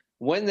 even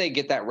when they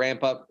get that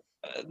ramp up,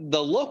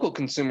 the local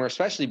consumer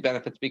especially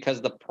benefits because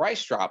the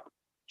price drop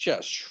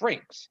just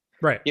shrinks.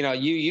 Right. You know,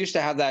 you used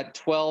to have that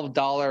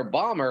 $12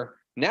 bomber.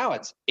 Now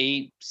it's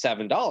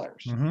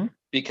 $7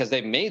 because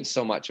they've made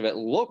so much of it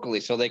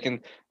locally, so they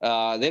can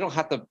they don't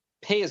have to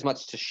pay as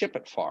much to ship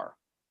it far.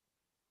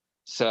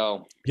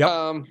 So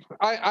well,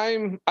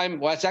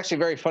 it's actually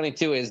very funny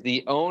too, is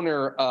the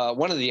owner,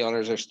 one of the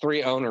owners, there's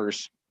 3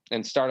 owners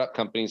and startup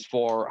companies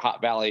for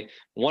Hot Valley.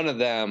 One of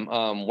them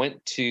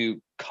went to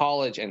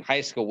college and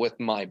high school with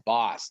my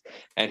boss,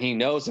 and he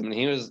knows him.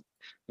 And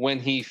when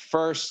he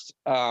first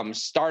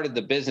started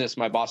the business,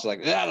 my boss was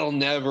like, that'll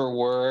never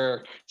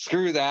work.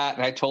 Screw that.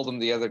 And I told him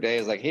the other day, I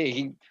was like,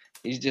 hey,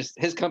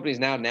 his company's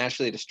now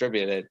nationally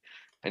distributed.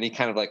 And he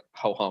kind of like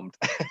ho-hummed.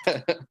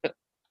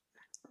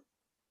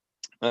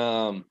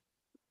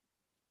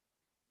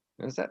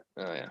 Is that?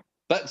 Oh, yeah.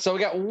 But so we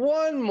got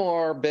one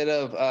more bit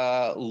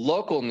of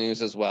local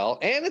news as well.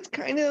 And it's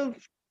kind of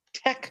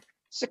tech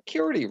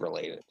security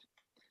related.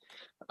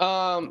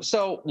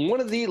 So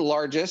one of the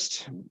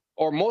largest,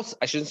 or most,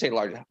 I shouldn't say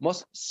largest,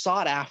 most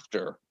sought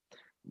after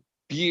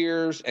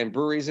beers and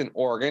breweries in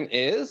Oregon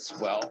is,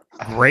 well,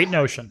 Great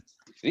Notion.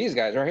 These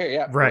guys right here.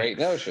 Yeah. Right. Great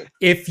Notion.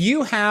 If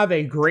you have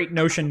a Great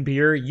Notion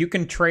beer, you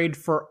can trade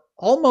for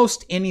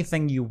almost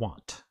anything you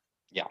want.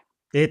 Yeah.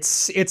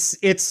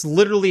 It's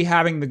literally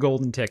having the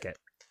golden ticket.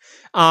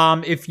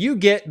 If you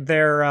get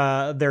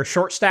their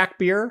short stack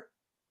beer,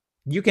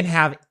 you can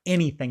have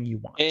anything you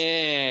want.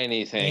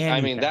 Anything.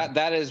 I mean,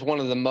 that is one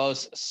of the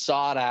most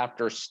sought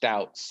after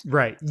stouts.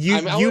 Right.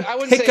 You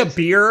pick a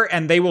beer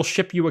and they will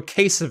ship you a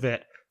case of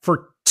it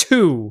for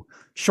 2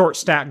 short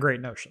stack Great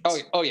Notions.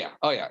 Oh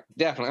yeah,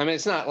 definitely. I mean,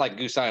 it's not like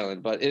Goose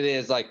Island, but it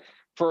is like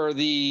for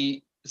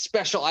the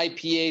special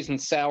IPAs and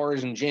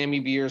sours and jammy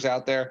beers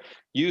out there.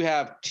 You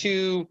have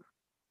 2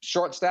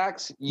 short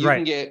stacks. You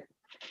can get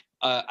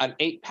an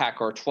 8-pack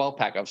or a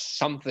 12-pack of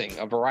something,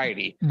 a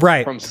variety,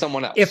 from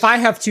someone else. If I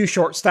have 2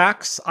 short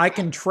stacks, I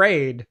can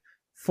trade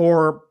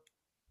for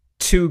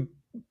 2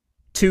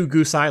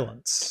 Goose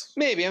Islands.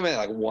 Maybe, I mean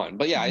like 1,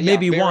 but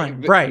maybe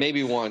 1, right?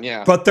 Maybe 1,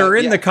 yeah. But they're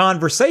in the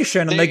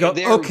conversation, and they go,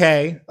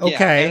 okay,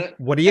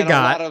 what do you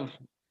got?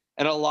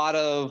 And a lot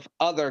of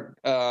other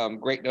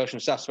Great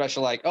Notion stuff,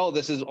 especially like, oh,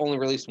 this is only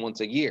released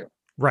once a year.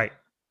 Right.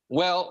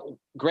 Well,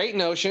 Great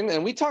Notion,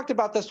 and we talked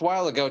about this a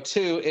while ago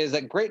too, is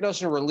that Great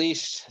Notion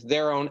released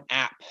their own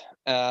app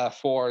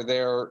for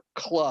their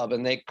club,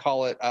 and they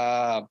call it,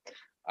 I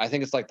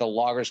think it's like the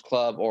Loggers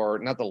Club, or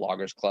not the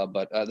Loggers Club,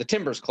 but the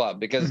Timbers Club,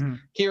 because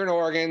here in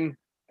Oregon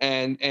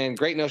and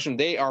Great Notion,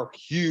 they are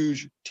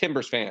huge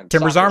Timbers fans.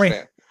 Timbers Army.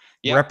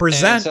 Yep.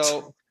 Represent.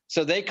 And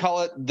so they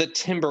call it the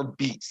Timber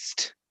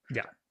Beast.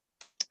 Yeah.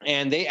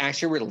 and they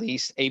actually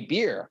released a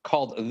beer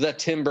called the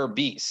Timber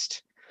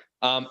Beast.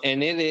 And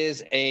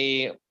it's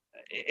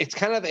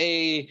kind of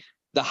the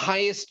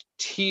highest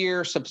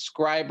tier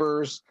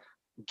subscribers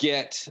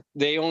get.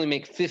 They only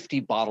make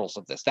 50 bottles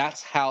of this.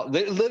 That's how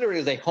literally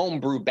is a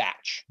homebrew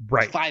batch,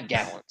 Right. 5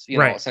 gallons,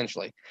 Right.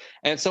 essentially.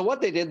 And so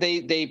what they did,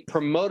 they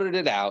promoted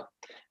it out,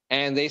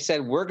 and they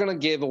said, we're going to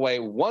give away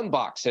 1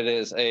 box.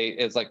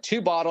 It's like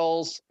 2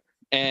 bottles,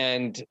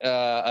 and it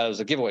was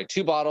a giveaway,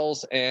 2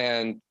 bottles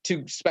and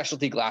 2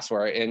 specialty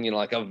glassware, and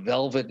like a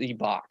velvety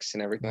box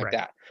and everything like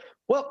that.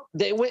 Well,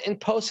 they went and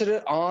posted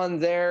it on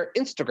their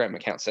Instagram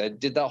account.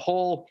 Did the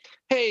whole,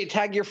 hey,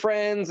 tag your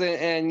friends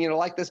and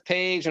like this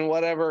page and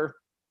whatever.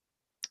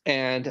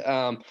 And,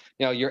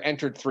 you're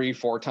entered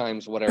 3-4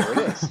 times, whatever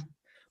it is.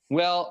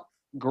 Well,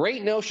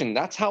 Great Notion,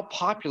 that's how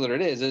popular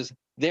it is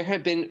there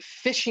have been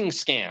phishing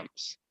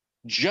scams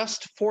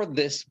just for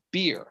this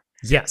beer.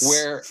 Yes.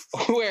 Where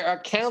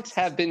accounts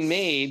have been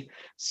made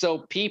so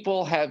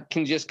people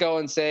can just go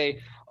and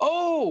say,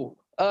 oh,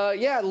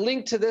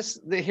 link to this.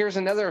 Here's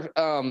another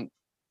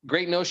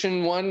Great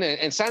Notion one,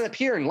 and sign up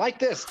here and like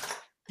this.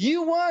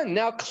 You won.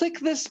 Now click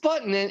this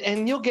button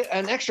and you'll get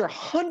an extra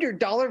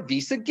 $100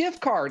 Visa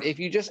gift card if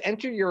you just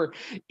enter your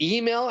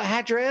email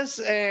address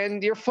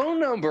and your phone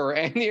number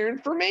and your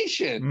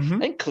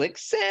information and click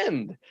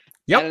send.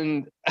 Yep.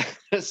 And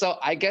so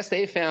I guess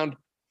they found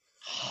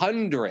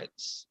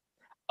hundreds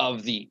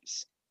of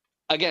these.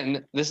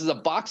 Again, this is a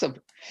box of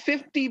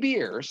 50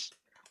 beers.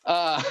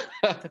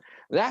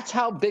 That's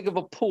how big of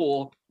a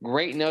pool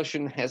Great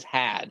Notion has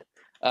had.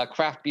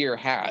 Craft beer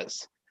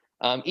has.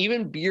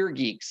 Even beer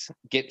geeks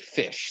get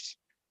fished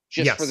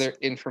just for their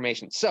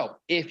information. So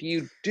if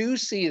you do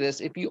see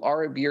this, if you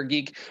are a beer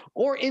geek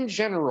or in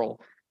general,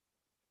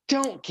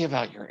 don't give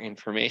out your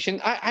information.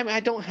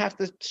 I don't have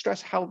to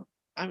stress how.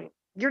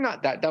 You're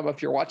not that dumb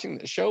if you're watching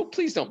this show.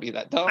 Please don't be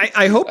that dumb.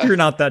 I hope you're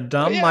not that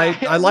dumb. Yeah,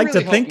 I like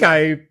really to think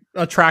I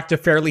attract a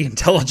fairly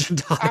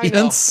intelligent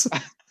audience.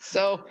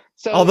 So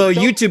although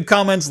YouTube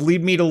comments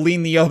lead me to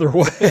lean the other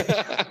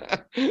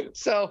way.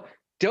 So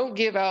don't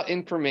give out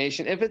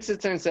information. If it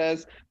sits there and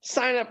says,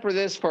 sign up for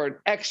this for an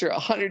extra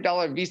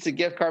 $100 Visa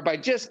gift card by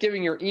just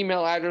giving your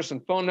email address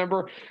and phone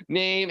number,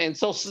 name, and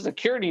social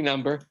security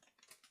number,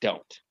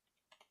 don't.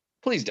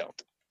 Please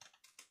don't.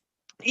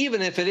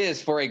 Even if it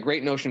is for a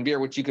Great Notion beer,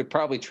 which you could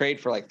probably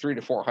trade for like $300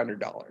 to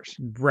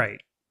 $400.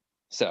 Right.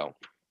 So,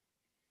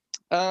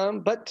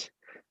 but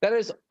that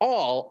is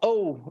all.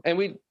 Oh,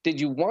 and did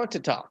you want to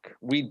talk?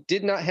 We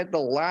did not hit the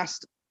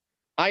last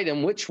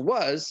item, which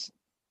was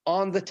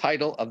on the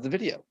title of the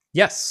video.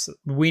 Yes,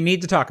 we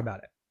need to talk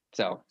about it.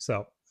 So,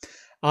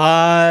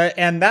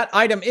 and that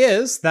item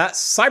is that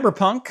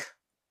Cyberpunk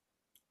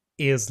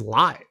is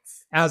live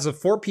as of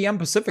 4 p.m.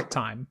 Pacific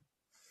time.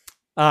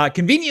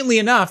 Conveniently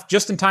enough,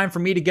 just in time for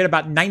me to get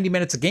about 90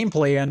 minutes of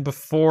gameplay in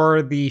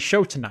before the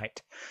show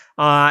tonight.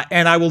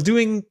 And I will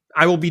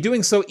be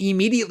doing so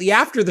immediately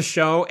after the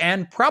show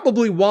and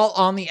probably while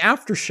on the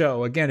after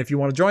show. Again, if you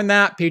want to join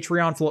that,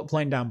 Patreon, Float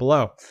Plane down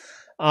below.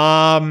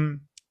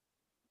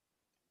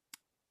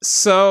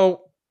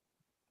 So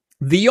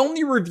the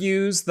only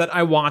reviews that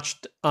I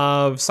watched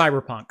of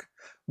Cyberpunk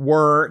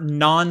were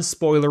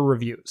non-spoiler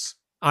reviews.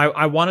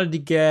 I wanted to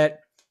get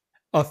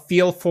a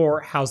feel for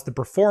how's the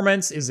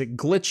performance. Is it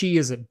glitchy?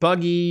 Is it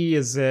buggy?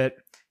 Is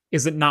it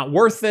not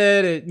worth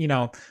it?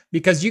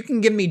 Because you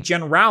can give me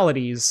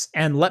generalities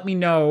and let me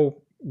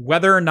know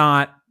whether or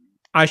not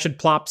I should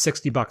plop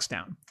 $60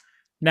 down.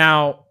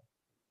 Now,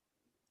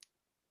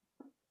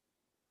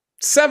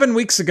 7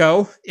 weeks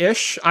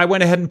ago-ish, I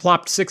went ahead and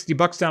plopped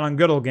 $60 down on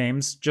Good Old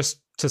Games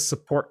just to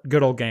support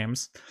Good Old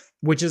Games,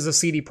 which is a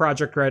CD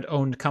Projekt Red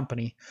owned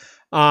company.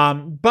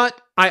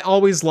 But I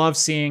always love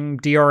seeing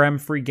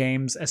DRM free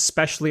games,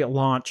 especially at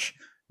launch,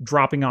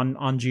 dropping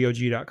on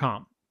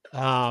GOG.com.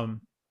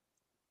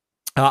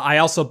 I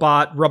also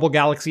bought Rebel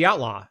Galaxy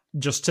Outlaw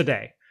just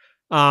today.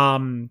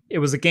 It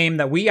was a game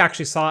that we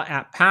actually saw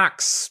at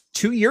PAX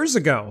 2 years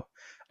ago.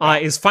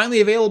 Is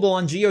finally available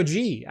on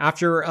GOG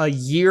after a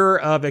year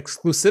of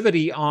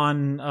exclusivity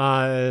on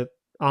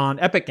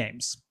Epic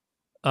Games.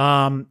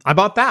 I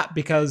bought that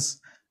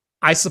because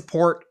I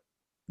support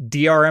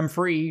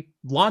DRM-free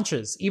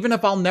launches. Even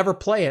if I'll never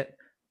play it,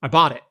 I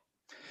bought it.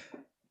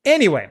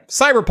 Anyway,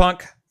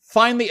 Cyberpunk,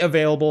 finally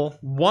available.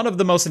 One of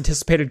the most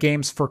anticipated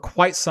games for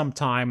quite some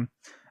time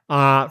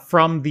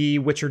from the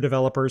Witcher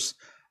developers.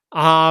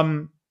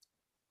 I've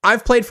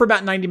played for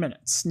about 90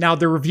 minutes. Now,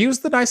 the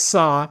reviews that I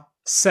saw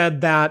said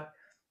that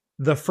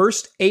the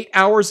first 8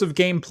 hours of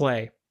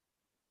gameplay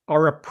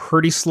are a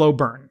pretty slow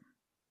burn.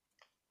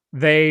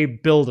 They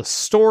build a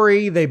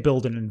story, they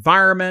build an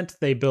environment,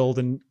 they build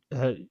a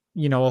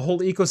whole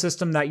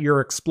ecosystem that you're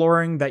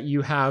exploring, that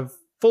you have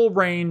full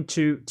reign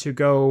to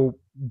go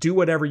do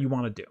whatever you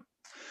want to do.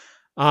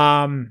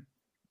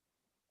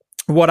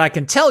 What I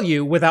can tell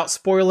you without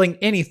spoiling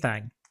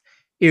anything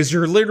is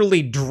you're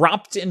literally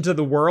dropped into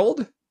the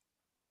world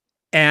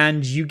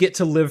and you get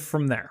to live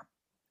from there.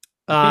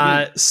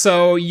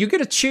 So you get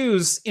to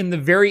choose in the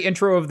very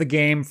intro of the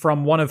game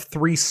from one of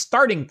 3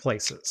 starting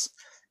places.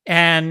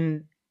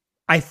 And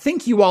I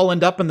think you all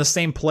end up in the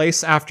same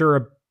place after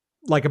a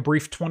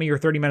brief 20 or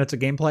 30 minutes of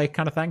gameplay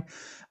kind of thing.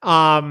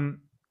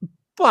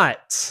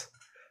 But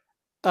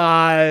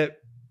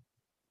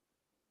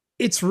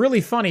it's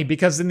really funny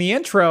because in the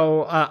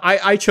intro,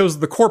 I chose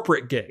the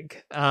corporate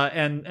gig.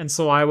 And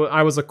so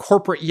I was a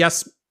corporate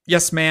yes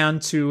man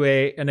to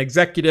an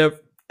executive,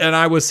 and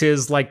I was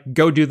his like,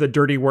 go do the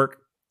dirty work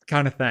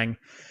kind of thing.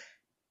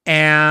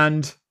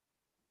 And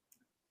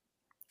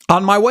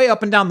on my way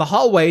up and down the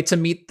hallway to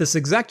meet this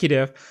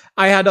executive,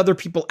 I had other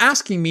people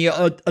asking me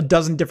a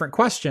dozen different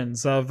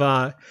questions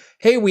of,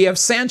 hey, we have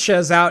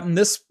Sanchez out in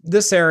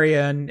this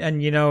area,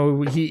 and you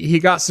know, he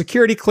got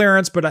security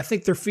clearance, but I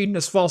think they're feeding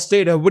us false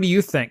data. What do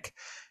you think?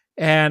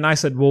 And I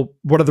said, well,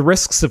 what are the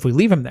risks if we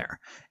leave him there?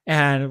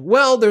 And,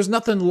 well, there's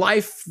nothing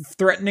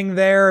life-threatening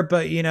there,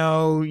 but, you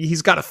know,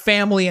 he's got a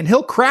family, and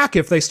he'll crack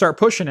if they start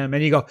pushing him.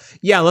 And you go,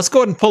 yeah, let's go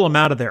ahead and pull him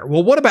out of there.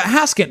 Well, what about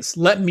Haskins?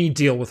 Let me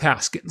deal with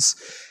Haskins.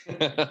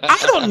 I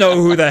don't know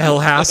who the hell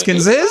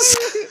Haskins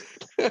is.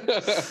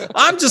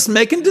 I'm just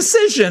making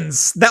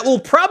decisions that will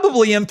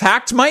probably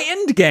impact my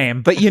end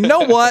game. But you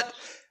know what?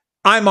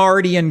 I'm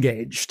already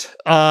engaged.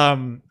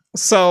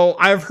 So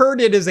I've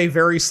heard it is a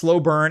very slow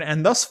burn,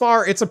 and thus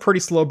far, it's a pretty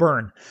slow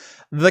burn.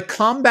 The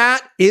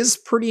combat is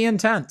pretty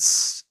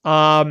intense.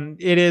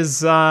 It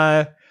is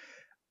a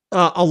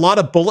lot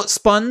of bullet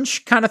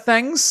sponge kind of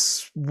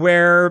things,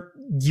 where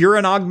you're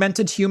an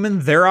augmented human,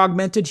 they're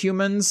augmented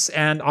humans,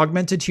 and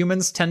augmented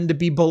humans tend to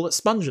be bullet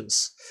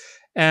sponges.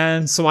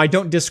 And so I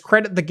don't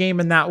discredit the game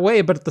in that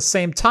way, but at the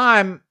same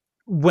time,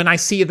 when I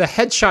see the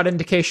headshot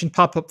indication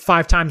pop up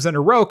 5 times in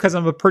a row, because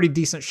I'm a pretty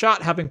decent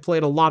shot, having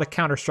played a lot of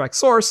Counter-Strike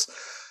Source,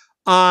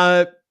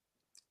 and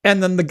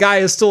then the guy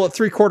is still at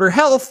 3/4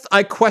 health,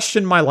 I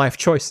question my life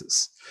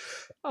choices.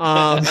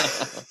 So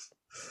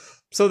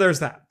there's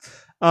that.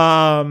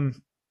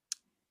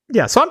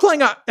 Yeah, so I'm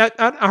playing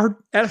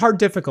at hard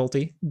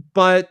difficulty,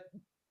 but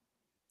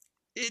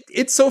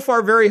it's so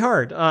far very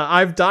hard.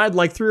 I've died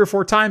like 3 or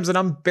 4 times, and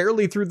I'm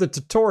barely through the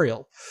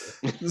tutorial.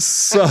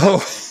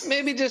 So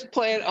maybe just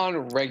play it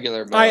on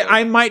regular mode.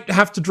 I might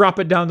have to drop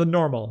it down to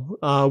normal.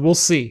 We'll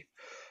see.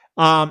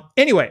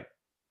 Anyway,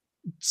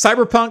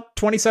 Cyberpunk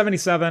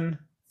 2077,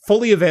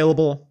 fully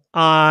available.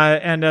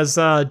 And as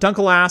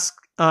Dunkel asked,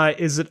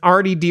 is it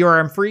already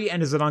DRM free,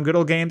 and is it on Good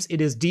Old Games?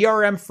 It is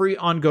DRM free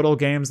on Good Old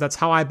Games. That's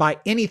how I buy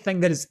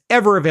anything that is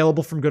ever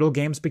available from Good Old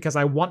Games, because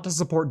I want to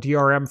support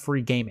DRM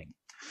free gaming.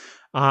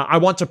 I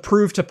want to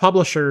prove to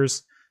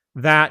publishers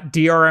that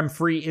DRM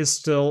free is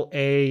still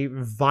a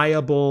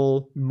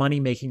viable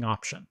money-making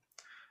option.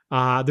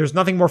 There's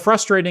nothing more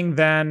frustrating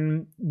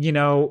than, you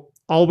know,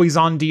 always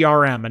on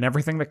DRM and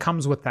everything that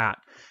comes with that.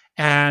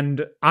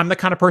 And I'm the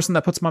kind of person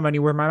that puts my money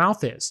where my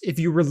mouth is. If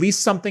you release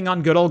something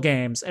on Good Old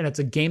Games and it's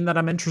a game that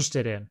I'm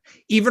interested in,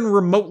 even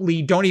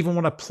remotely don't even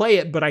want to play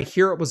it, but I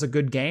hear it was a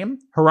good game,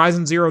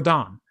 Horizon Zero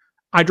Dawn.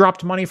 I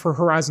dropped money for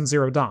Horizon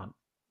Zero Dawn.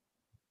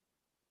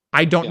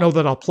 I don't know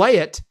that I'll play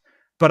it,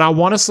 but I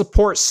want to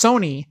support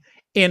Sony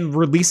in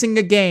releasing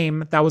a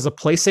game that was a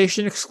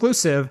PlayStation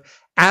exclusive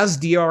as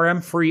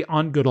DRM free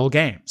on Good Old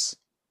Games.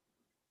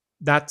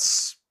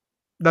 That's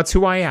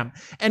who I am.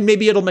 And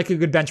maybe it'll make a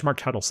good benchmark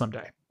title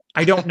someday.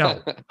 I don't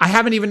know. I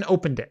haven't even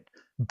opened it,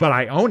 but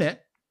I own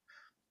it.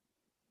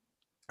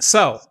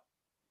 So,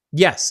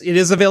 yes, it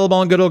is available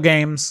on Good Old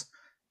Games.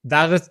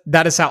 That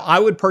is how I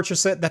would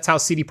purchase it. That's how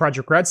CD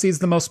Projekt Red sees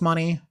the most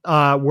money,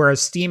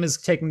 whereas Steam is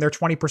taking their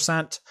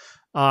 20%.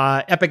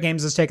 Epic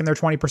Games is taking their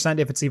 20%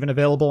 if it's even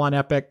available on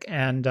Epic.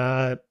 And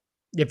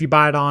if you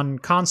buy it on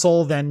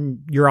console,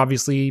 then you're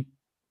obviously,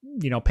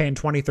 you know, paying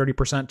 20,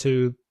 30%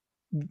 to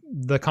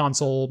the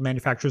console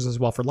manufacturers as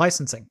well for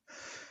licensing.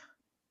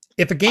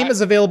 If a game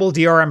is available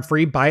DRM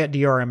free, buy it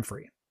DRM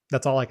free.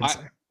 That's all I can say.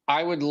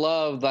 I would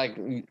love, like,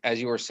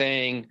 as you were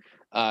saying,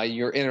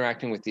 you're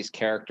interacting with these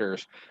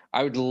characters.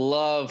 I would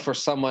love for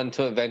someone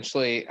to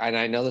eventually, and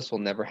I know this will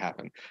never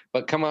happen,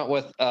 but come out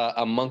with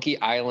a Monkey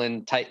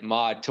Island type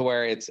mod to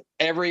where it's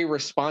every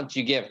response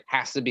you give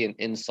has to be an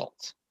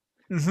insult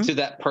to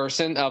that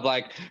person of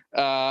like,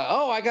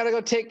 oh, I got to go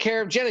take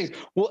care of Jennings.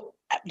 Well,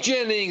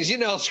 Jennings, you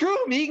know, screw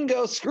him. He can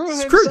go screw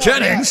himself. Screw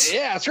Jennings.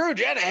 Yeah, screw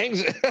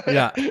Jennings.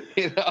 Yeah.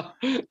 You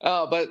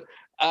know, but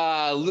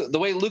the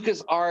way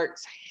LucasArts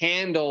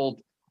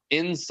handled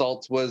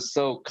insults was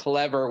so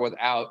clever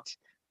without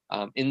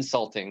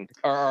insulting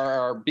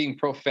or being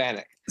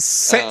profanic.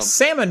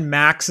 Sam and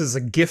Max is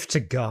a gift to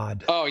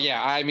God. Oh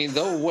yeah, I mean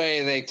the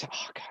way they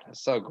oh god,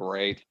 it's so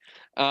great.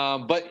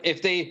 But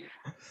if they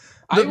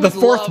the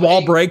fourth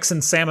wall breaks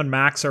and Sam and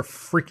Max are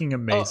freaking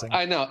amazing.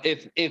 I know.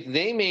 If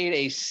they made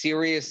a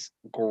serious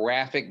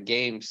graphic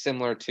game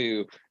similar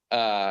to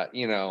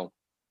you know,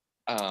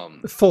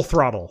 Full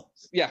Throttle.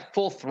 Yeah,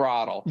 Full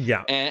Throttle.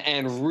 Yeah.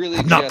 And really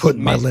I'm not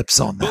putting my lips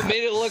on that. But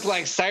made it look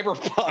like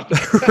Cyberpunk.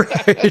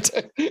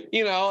 Right.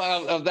 You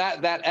know, of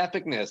that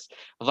epicness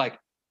of like,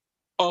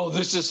 oh,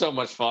 this is so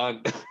much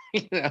fun.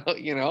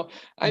 you know.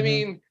 I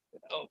mean,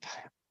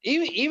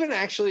 even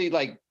actually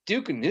like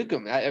Duke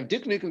Nukem.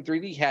 Duke Nukem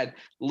 3D had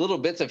little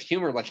bits of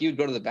humor, like you'd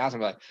go to the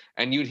bathroom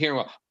and you'd hear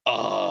him go,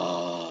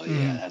 "Oh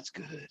yeah, that's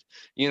good."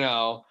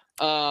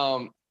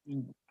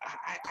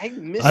 I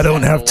miss. I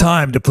don't that have a lot.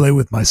 time to play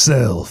with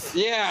myself.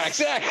 Yeah,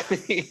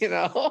 exactly.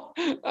 A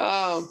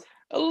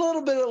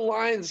little bit of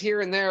lines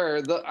here and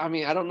there. I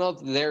mean, I don't know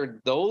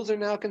if those are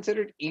now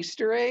considered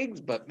Easter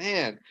eggs, but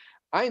man,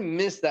 I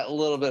miss that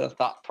little bit of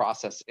thought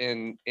process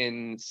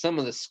in some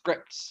of the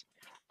scripts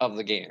of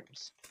the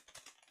games,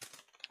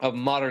 of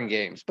modern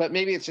games. But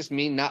maybe it's just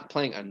me not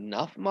playing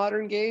enough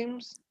modern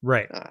games.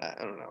 Right. I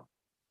don't know.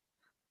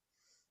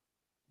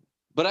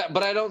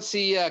 But I don't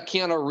see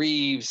Keanu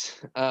Reeves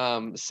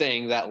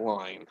saying that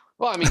line.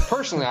 Well, I mean,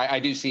 personally, I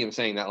do see him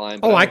saying that line.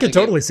 Oh, I could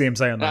totally see him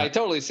saying that. I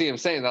totally see him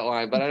saying that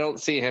line, but I don't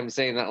see him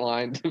saying that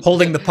line.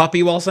 Holding the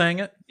puppy while saying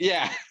it?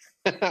 Yeah.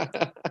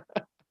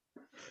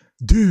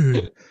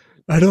 Dude,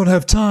 I don't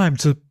have time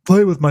to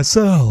play with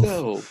myself.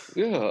 No,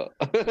 yeah.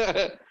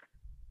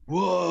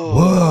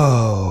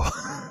 Whoa.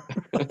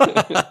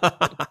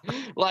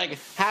 Like,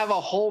 have a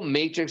whole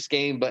Matrix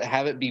game, but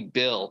have it be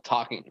Bill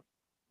talking.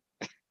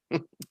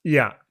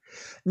 Yeah.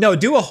 No,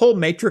 do a whole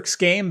Matrix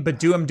game, but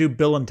do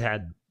Bill and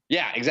Ted.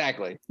 Yeah,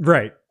 exactly.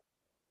 Right.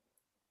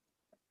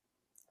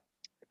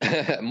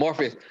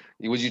 Morpheus,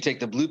 would you take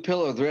the blue pill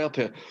or the red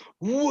pill?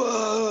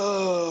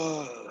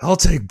 Whoa! I'll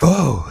take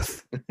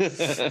both.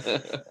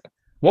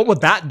 What would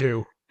that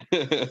do?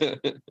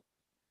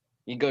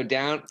 You go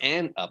down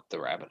and up the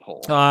rabbit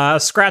hole.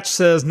 Scratch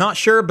says, not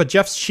sure, but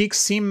Jeff's cheeks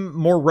seem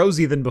more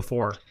rosy than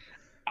before.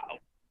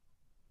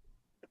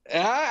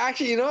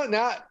 Actually, you know what?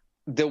 Now,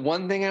 the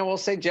one thing I will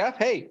say, Jeff,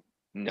 hey,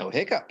 no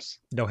hiccups.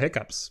 No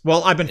hiccups.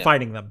 Well, I've been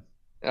fighting them.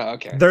 Oh,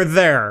 okay. They're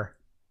there.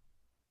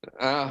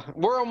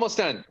 We're almost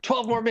done.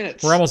 12 more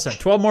minutes. We're almost done.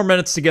 12 more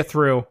minutes to get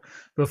through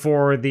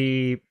before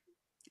the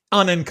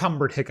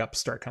unencumbered hiccups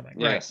start coming.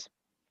 Yes.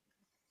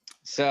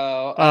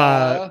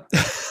 So,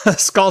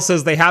 Skull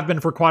says they have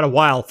been for quite a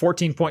while.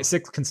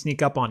 14.6 can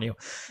sneak up on you.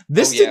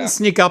 This didn't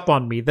sneak up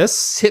on me.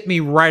 This hit me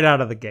right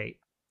out of the gate.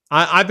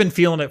 I've been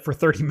feeling it for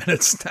 30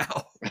 minutes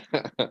now.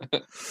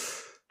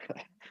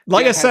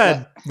 Like I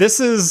said,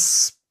 this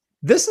is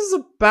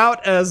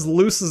about as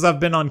loose as I've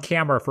been on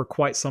camera for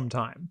quite some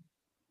time.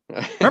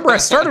 Remember, I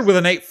started with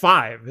an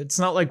 8.5. It's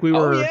not like we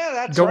were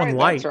going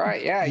light. That's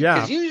right. Yeah.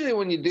 Because usually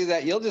when you do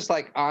that, you'll just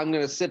I'm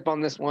going to sip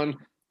on this one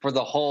for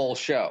the whole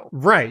show.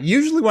 Right.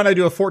 Usually when I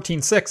do a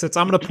 14.6,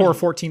 I'm going to pour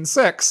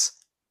 14.6,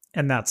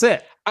 and that's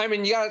it. I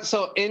mean, you got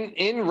so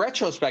in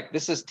retrospect,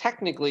 this is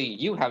technically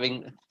you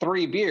having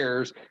 3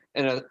 beers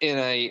in a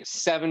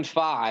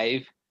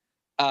 7.5,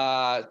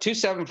 2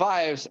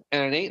 7.5s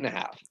and an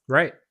 8.5.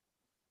 Right.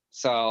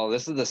 So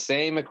this is the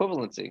same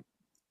equivalency.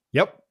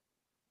 Yep.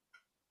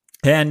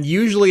 And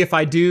usually if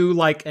I do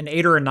like an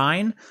 8 or a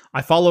 9,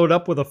 I follow it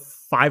up with a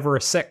 5 or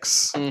a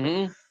 6.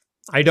 Mm-hmm.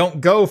 I don't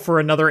go for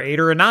another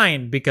 8 or a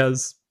 9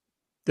 because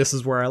this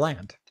is where I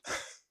land.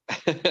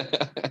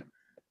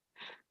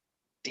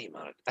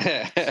 Demon.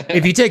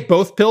 If you take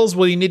both pills,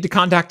 will you need to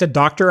contact a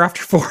doctor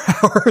after 4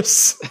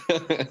 hours?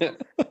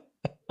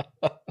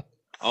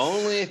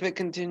 Only if it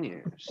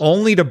continues.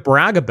 Only to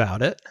brag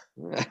about it.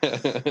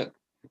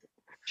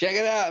 Check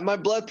it out. My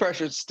blood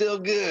pressure is still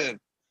good.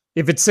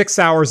 If it's 6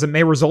 hours, it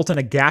may result in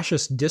a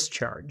gaseous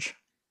discharge.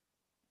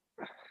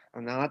 Oh,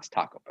 no, that's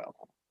Taco Bell.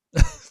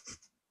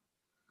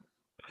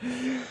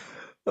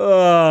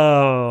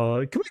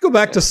 Oh, can we go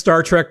back to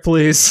Star Trek,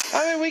 please?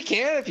 I mean, we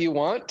can if you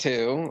want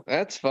to.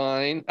 That's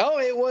fine. Oh,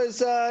 it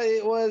was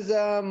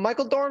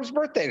Michael Dorn's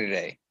birthday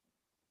today.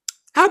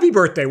 Happy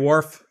birthday,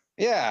 Worf.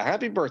 Yeah,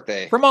 happy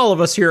birthday. From all of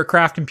us here at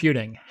Craft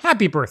Computing,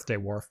 happy birthday,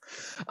 Worf.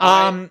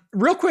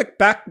 Real quick,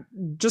 back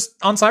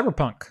just on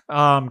Cyberpunk,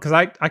 because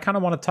I kind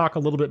of want to talk a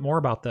little bit more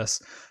about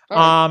this.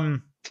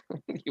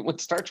 You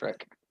went Star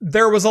Trek.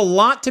 There was a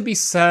lot to be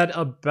said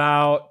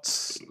about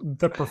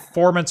the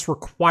performance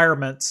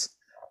requirements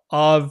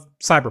of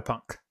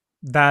Cyberpunk,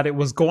 that it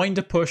was going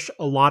to push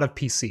a lot of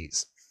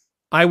PCs.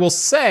 I will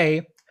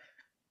say,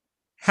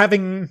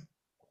 having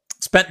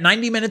spent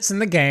 90 minutes in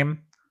the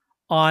game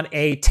on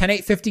a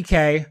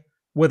 10850K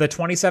with a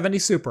 2070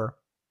 Super,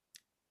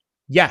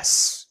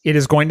 yes, it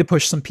is going to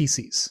push some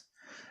PCs.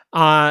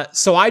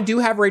 So I do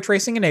have ray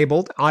tracing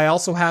enabled. I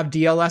also have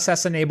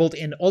DLSS enabled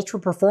in ultra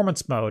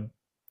performance mode.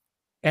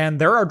 And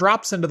there are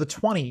drops into the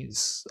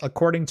 20s,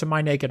 according to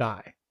my naked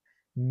eye.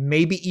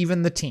 Maybe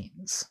even the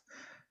teens.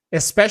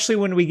 Especially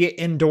when we get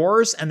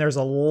indoors and there's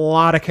a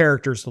lot of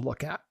characters to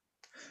look at.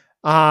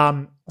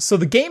 So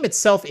the game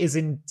itself is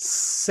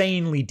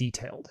insanely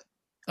detailed.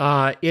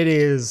 It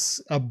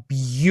is a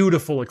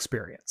beautiful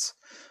experience.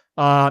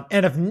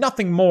 And if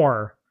nothing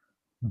more,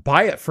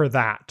 buy it for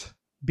that.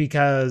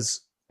 Because,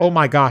 oh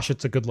my gosh,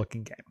 it's a good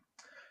looking game.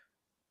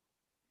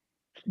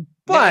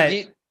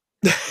 But...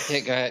 Yeah,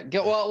 go ahead.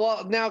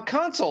 Well, now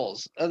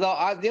consoles. Because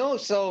I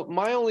didn't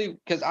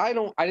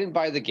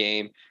buy the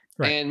game,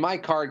 right, and my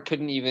card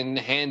couldn't even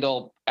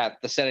handle at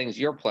the settings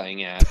you're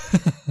playing at.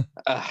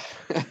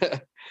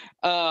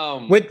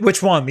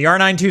 Which one? The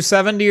R9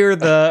 270 or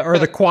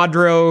the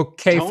Quadro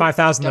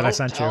K5000 that I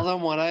sent tell you?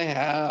 them what I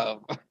have.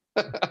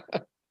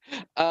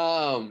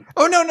 Oh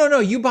no!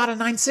 You bought a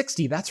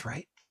 960. That's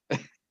right.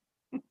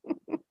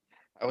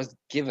 I was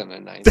given a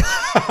 9.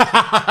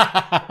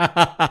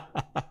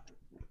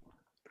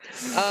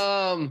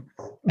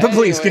 But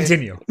please anyway.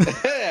 continue.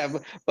 Yeah,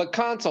 but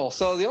console.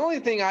 So the only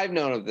thing I've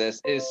known of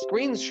this is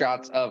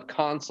screenshots of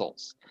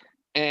consoles,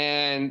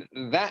 and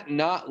that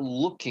not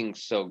looking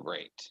so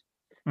great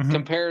Mhm.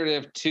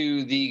 comparative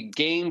to the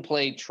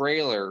gameplay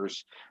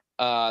trailers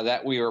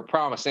that we were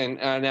promising.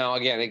 Now,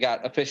 again, it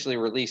got officially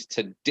released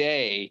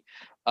today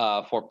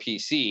for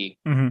PC.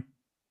 Mhm.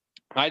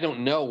 I don't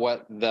know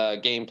what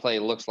the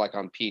gameplay looks like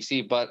on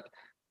PC, but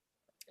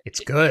It's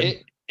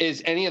good.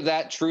 Is any of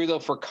that true though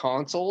for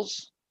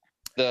consoles?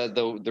 The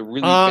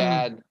really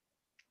bad.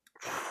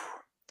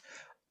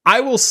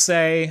 I will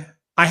say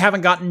I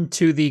haven't gotten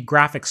to the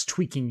graphics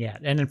tweaking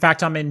yet, and in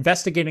fact, I'm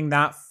investigating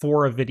that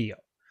for a video.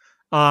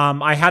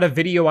 I had a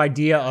video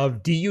idea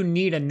of, do you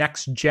need a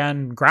next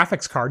gen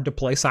graphics card to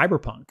play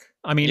Cyberpunk?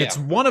 I mean, it's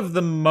one of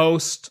the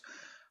most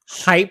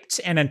hyped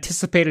and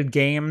anticipated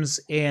games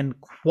in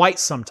quite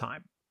some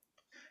time.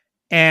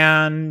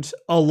 And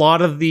a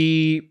lot of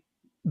the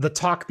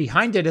talk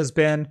behind it has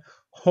been,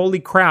 holy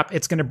crap,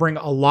 it's going to bring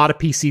a lot of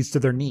PCs to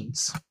their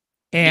knees.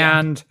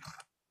 And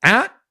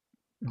at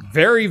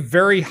very,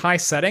 very high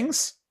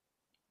settings,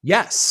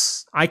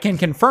 yes, I can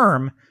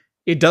confirm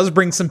it does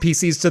bring some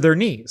PCs to their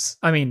knees.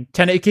 I mean,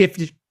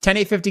 1080p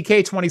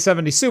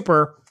 2070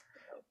 Super,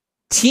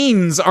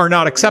 teens are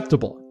not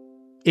acceptable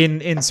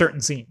in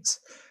certain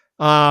scenes.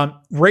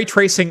 Ray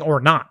tracing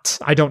or not,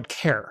 I don't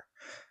care.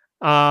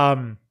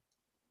 But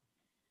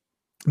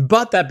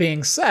that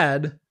being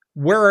said,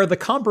 where are the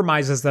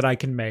compromises that I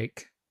can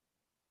make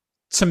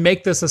to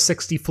make this a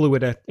 60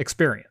 fluid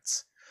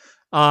experience?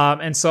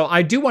 And so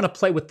I do want to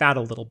play with that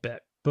a little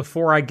bit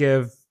before I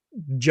give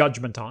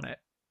judgment on it.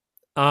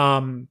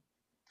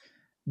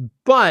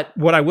 But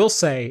what I will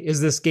say is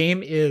this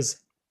game is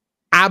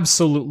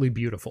absolutely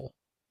beautiful.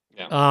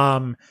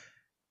 Yeah.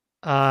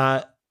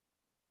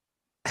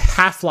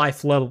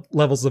 Half-Life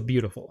levels of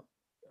beautiful.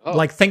 Oh.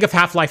 Like, think of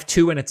Half-Life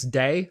 2 in its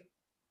day,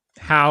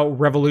 how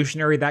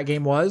revolutionary that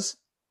game was.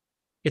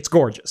 It's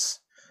gorgeous.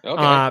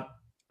 Okay.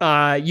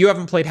 You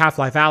haven't played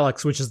Half-Life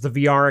Alyx, which is the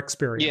VR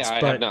experience. Yeah,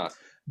 I have not.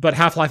 But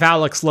Half-Life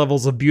Alyx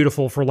levels of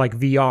beautiful for like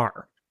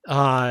VR.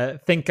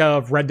 Think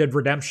of Red Dead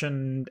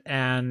Redemption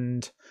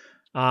and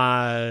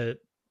Horizon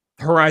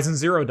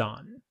Zero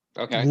Dawn.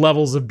 Okay.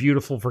 Levels of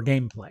beautiful for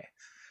gameplay.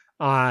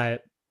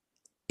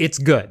 It's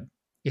good.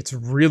 It's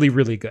really,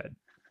 really good.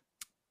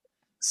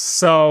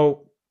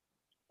 So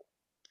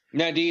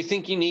now, do you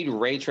think you need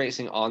ray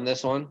tracing on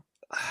this one?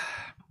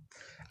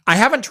 I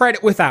haven't tried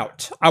it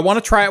without. I want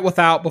to try it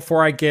without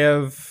before I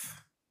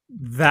give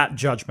that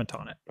judgment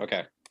on it.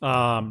 Okay.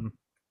 And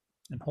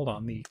hold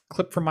on, the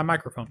clip from my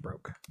microphone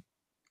broke.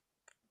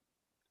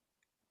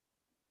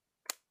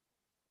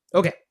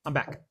 Okay, I'm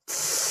back.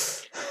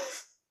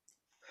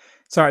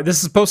 Sorry, this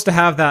is supposed to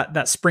have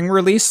that spring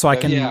release, so I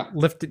can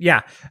lift it.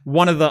 Yeah,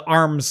 one of the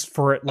arms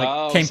for it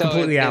came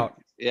completely out.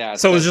 Yeah.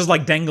 So it was just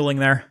like dangling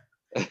there,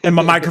 and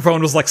my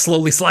microphone was like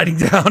slowly sliding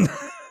down.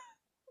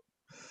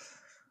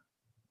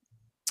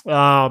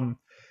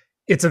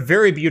 It's a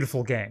very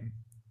beautiful game,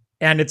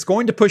 and it's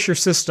going to push your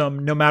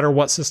system no matter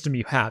what system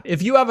you have.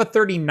 If you have a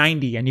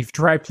 3090 and you've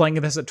tried playing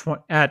this at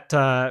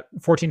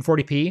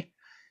 1440p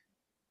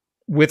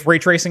with ray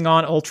tracing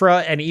on Ultra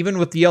and even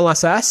with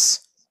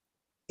DLSS,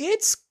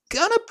 it's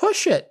gonna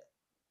push it.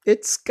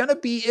 It's gonna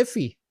be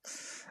iffy.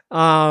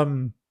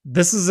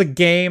 This is a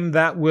game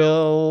that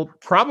will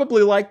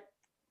probably like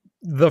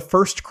the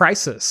first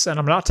Crysis, and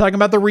I'm not talking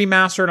about the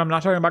remastered. I'm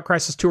not talking about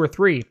Crysis 2 or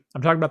 3.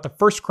 I'm talking about the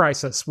first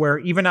Crysis, where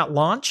even at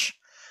launch,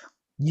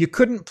 you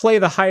couldn't play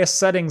the highest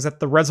settings at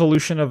the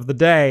resolution of the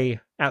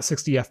day at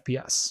 60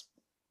 FPS.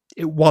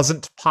 It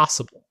wasn't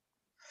possible.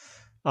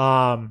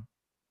 Now,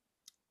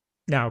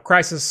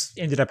 Crysis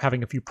ended up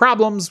having a few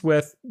problems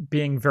with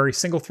being very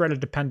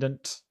single-threaded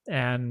dependent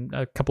and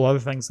a couple other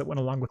things that went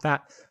along with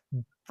that.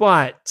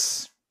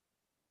 But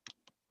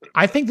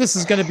I think this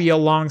is going to be a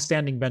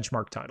long-standing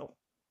benchmark title.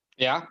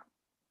 Yeah.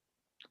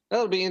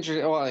 That'll be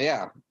interesting. Well,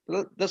 yeah.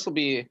 This will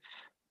be...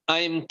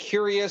 I'm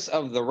curious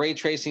of the ray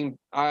tracing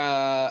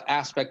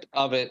aspect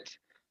of it,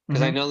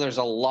 because I know there's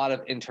a lot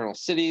of internal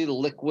city,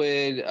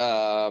 liquid,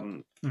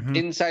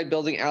 inside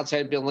building,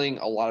 outside building,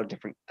 a lot of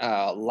different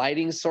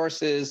lighting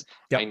sources.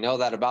 Yep. I know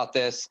that about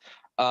this.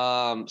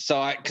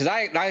 Because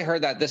I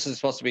heard that this is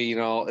supposed to be,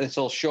 this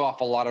will show off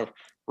a lot of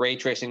ray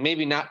tracing,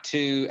 maybe not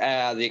to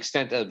the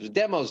extent of the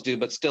demos do,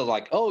 but still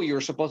like, oh,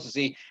 you're supposed to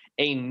see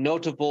a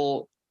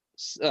notable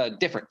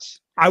difference.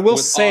 I will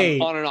say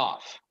on and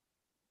off.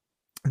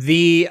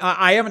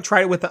 I haven't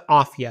tried it with the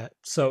off yet,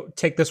 so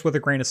take this with a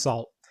grain of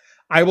salt.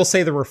 I will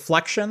say the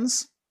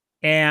reflections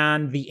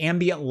and the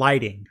ambient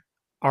lighting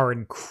are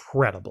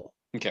incredible.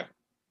 Okay.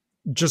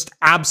 Just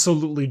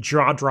absolutely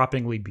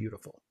jaw-droppingly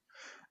beautiful.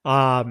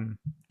 And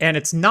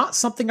it's not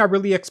something I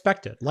really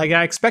expected. Like,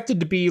 I expected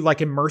to be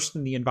like immersed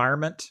in the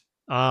environment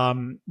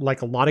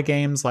Like a lot of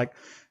games, like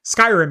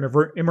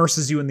Skyrim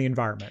immerses you in the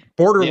environment.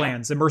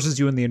 Borderlands immerses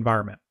you in the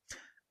environment.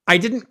 I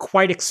didn't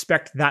quite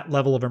expect that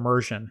level of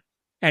immersion,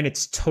 and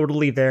it's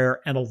totally there.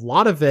 And a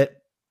lot of it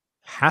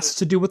has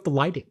to do with the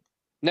lighting.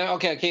 No,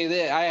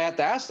 okay. I have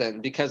to ask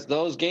then, because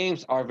those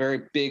games are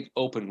very big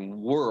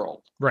open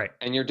world, Right.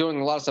 and you're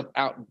doing a lot of stuff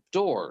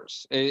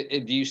outdoors. Do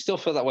you still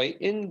feel that way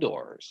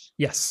indoors?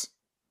 Yes.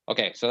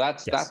 Okay, so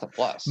that's a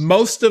plus.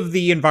 Most of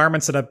the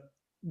environments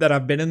that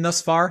I've been in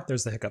thus far,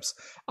 there's the hiccups,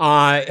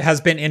 has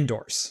been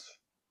indoors.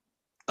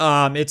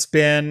 It's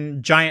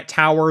been giant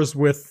towers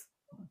with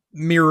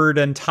mirrored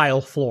and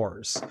tile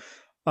floors.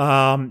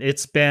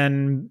 It's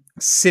been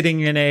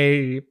sitting in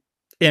a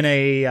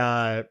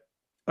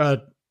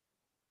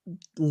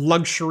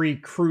luxury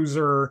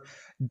cruiser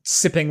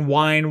sipping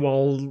wine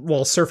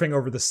while surfing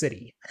over the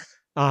city.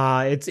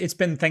 It's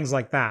been things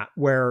like that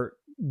where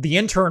the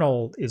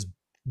internal is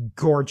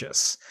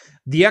gorgeous.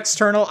 The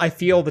external, I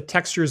feel the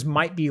textures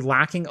might be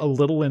lacking a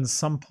little in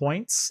some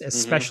points,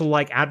 especially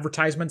like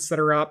advertisements that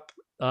are up.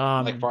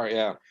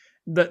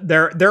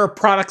 There are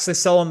products they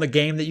sell in the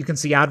game that you can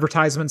see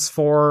advertisements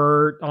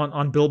for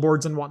on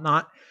billboards and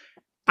whatnot.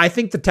 I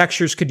think the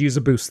textures could use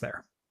a boost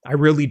there. I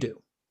really do.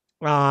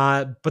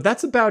 But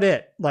that's about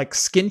it. Like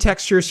skin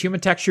textures, human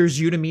textures,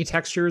 you to me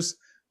textures,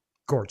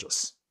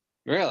 gorgeous.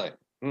 Really?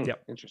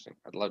 Yep. Interesting.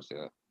 I'd love to see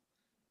that.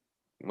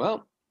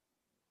 Well,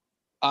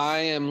 I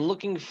am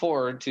looking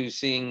forward to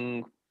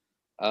seeing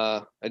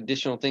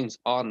additional things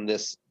on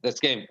this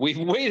game. We've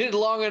waited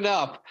long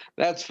enough,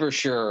 that's for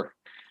sure,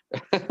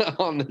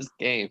 on this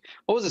game.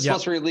 What was it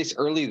supposed to release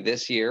early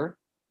this year?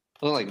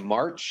 Was it like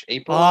March,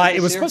 April?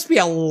 It was supposed to be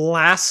a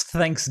last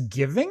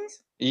Thanksgiving.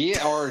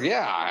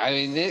 I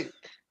mean,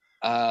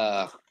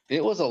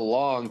 it was a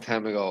long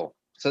time ago.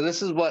 So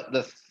this is what,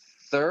 the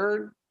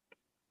third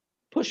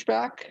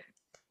pushback?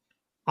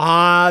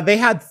 They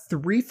had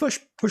 3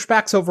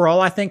 pushbacks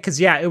overall, I think, because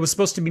it was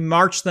supposed to be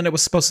March, then it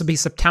was supposed to be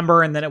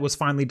September, and then it was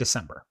finally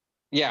December.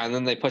 Yeah, and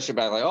then they pushed it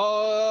back like,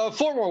 4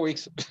 more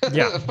weeks.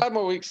 Yeah. 5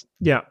 more weeks.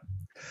 Yeah.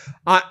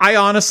 I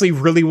honestly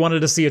really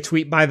wanted to see a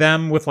tweet by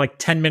them with like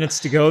 10 minutes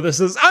to go.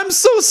 This is, I'm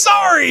so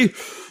sorry,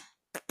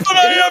 but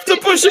I have to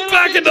push it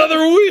back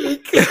another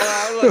week.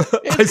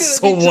 I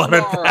so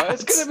wanted that.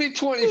 It's going to be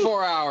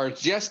 24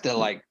 hours just to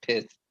like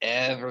piss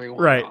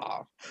everyone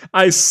off.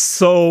 I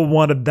so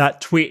wanted that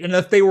tweet. And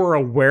if they were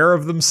aware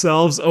of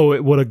themselves,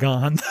 it would have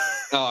gone.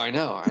 Oh, I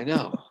know.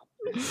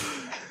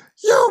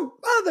 You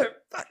mother.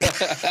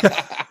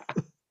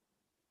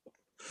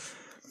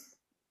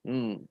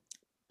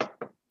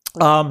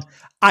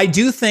 I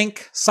do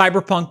think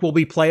Cyberpunk will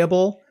be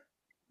playable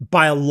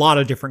by a lot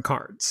of different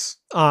cards.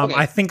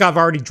 I think I've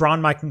already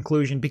drawn my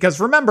conclusion because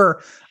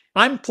remember,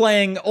 I'm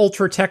playing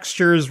ultra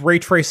textures, ray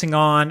tracing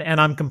on, and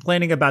I'm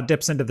complaining about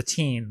dips into the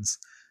teens.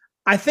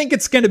 I think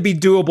it's going to be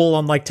doable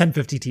on like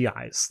 1050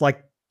 Ti's.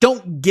 Like,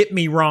 don't get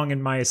me wrong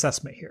in my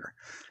assessment here.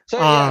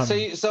 So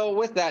so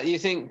with that, you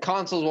think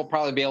consoles will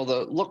probably be able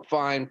to look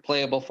fine,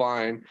 playable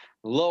fine,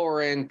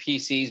 lower end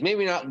PCs,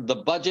 maybe not the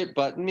budget,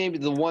 but maybe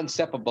the one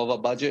step above a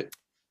budget.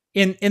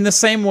 In the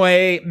same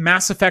way,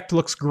 Mass Effect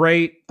looks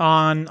great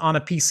on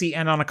a PC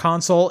and on a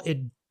console. It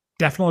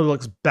definitely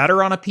looks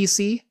better on a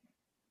PC.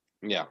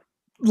 Yeah.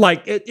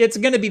 Like it's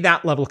going to be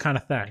that level kind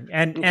of thing.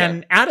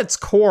 And at its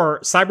core,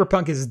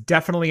 Cyberpunk is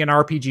definitely an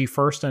RPG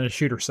first and a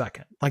shooter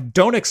second. Like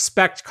don't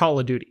expect Call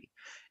of Duty.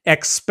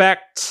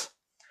 Expect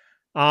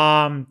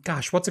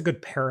what's a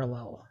good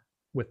parallel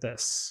with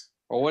this?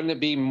 Or wouldn't it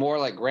be more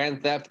like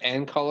Grand Theft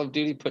and Call of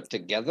Duty put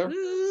together?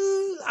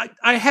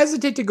 I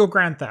hesitate to go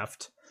Grand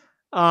Theft.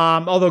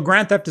 Although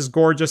Grand Theft is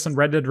gorgeous and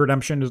Red Dead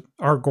Redemption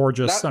are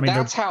gorgeous. They're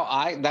beautiful. Was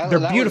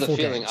the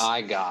feeling games.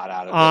 I got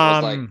out of it. It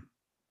was like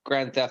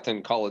Grand Theft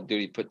and Call of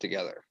Duty put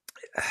together.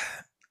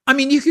 I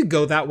mean, you could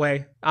go that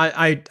way.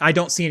 I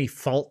don't see any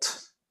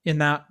fault in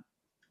that.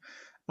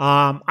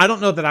 I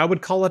don't know that I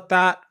would call it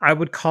that. I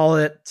would call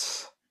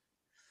it.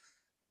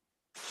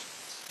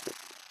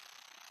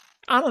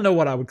 I don't know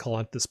what I would call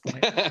it at this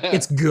point.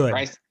 It's good.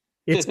 Right?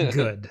 It's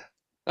good.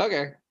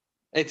 Okay.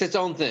 It's its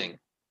own thing.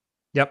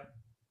 Yep.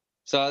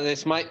 So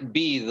this might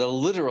be the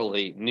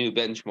literally new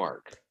benchmark.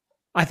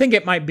 I think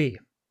it might be.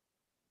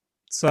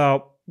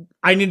 So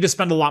I need to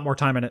spend a lot more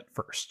time in it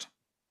first.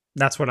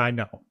 That's what I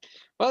know.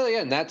 Well,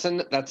 again, that's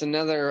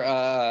another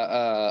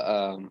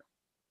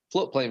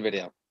float plane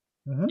video.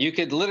 Mm-hmm. You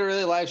could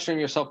literally live stream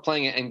yourself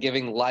playing it and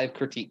giving live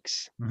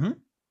critiques. Mm-hmm.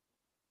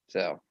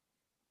 So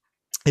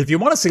if you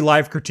want to see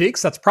live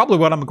critiques, that's probably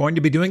what I'm going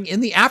to be doing in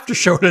the after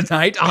show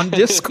tonight on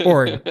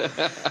Discord.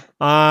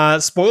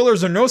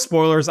 Spoilers or no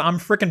spoilers, I'm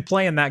freaking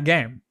playing that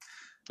game.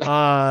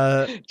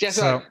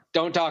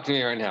 Don't talk to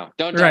me right now.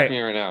 Don't talk to me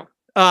right now.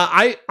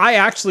 I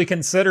actually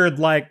considered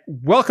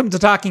welcome to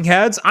Talking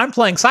Heads. I'm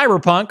playing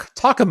Cyberpunk.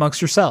 Talk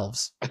amongst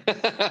yourselves.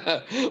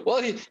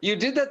 Well, you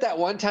did that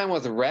one time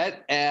with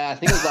Rhett. I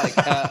think it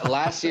was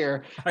last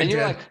year, and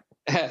you're like,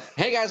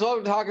 "Hey guys,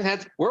 welcome to Talking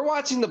Heads. We're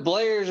watching the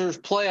Blazers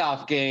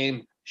playoff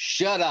game.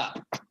 Shut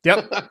up."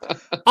 Yep.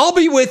 I'll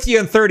be with you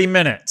in 30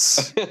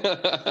 minutes.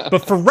 But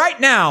for right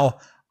now,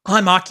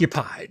 I'm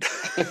occupied.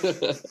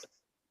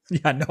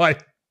 Yeah, no,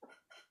 that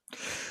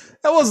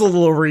was a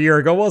little over a year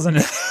ago, wasn't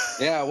it?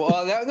 Yeah,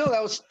 well, that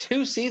was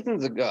 2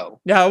 seasons ago.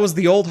 Yeah, it was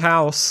the old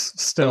house It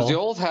still. was the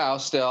old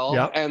house still,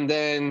 Yep. and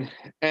then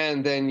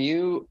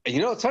you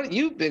know, it's funny.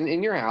 You've been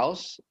in your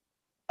house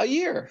a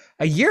year.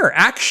 A year,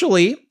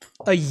 actually,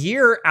 a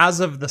year as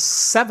of the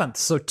 7th.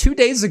 So 2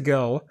 days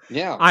ago,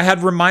 Yeah. I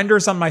had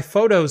reminders on my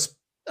Photos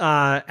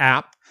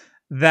app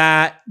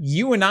that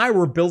you and I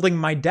were building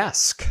my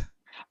desk.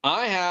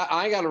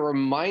 I got a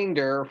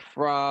reminder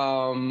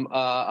from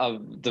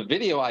of the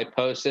video I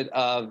posted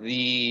of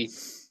the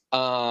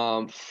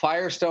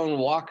Firestone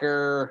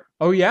Walker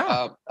Oh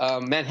yeah,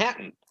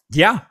 Manhattan.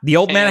 yeah, the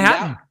old And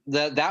Manhattan.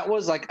 That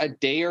was like a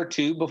day or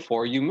two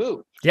before you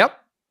moved. Yep,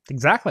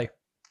 exactly.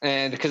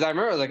 And because I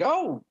remember, like,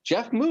 oh,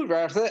 Jeff moved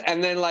right after that.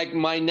 And then, like,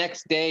 my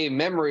next day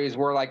memories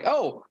were like,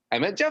 oh,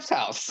 I'm at Jeff's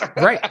house.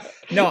 Right.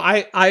 No,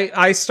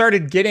 I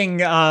started getting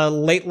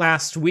late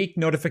last week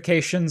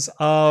notifications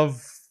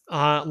of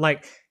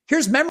like,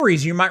 here's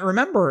memories you might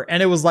remember,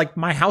 and it was like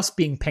my house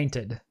being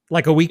painted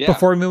like a week Yeah.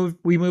 before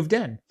we moved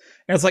in, and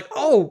it's like,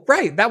 oh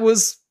right, that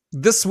was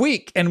this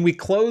week, and we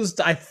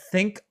closed. I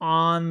think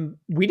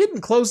we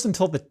didn't close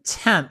until the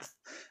 10th,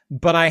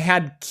 but I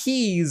had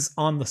keys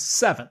on the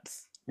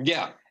 7th.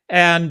 Yeah.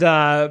 And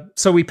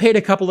so we paid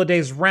a couple of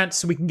days rent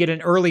so we can get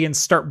in early and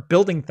start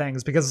building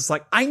things, because it's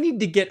like, I need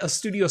to get a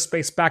studio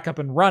space back up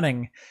and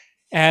running.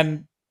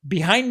 And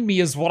behind me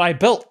is what I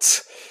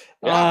built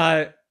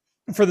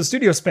for the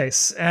studio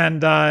space.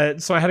 And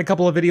so I had a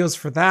couple of videos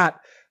for that.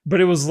 But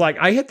it was like,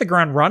 I hit the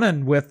ground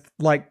running with,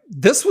 like,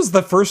 this was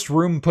the first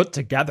room put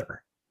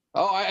together.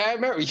 Oh, I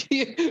remember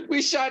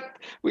we shot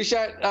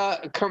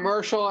a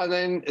commercial, and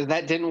then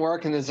that didn't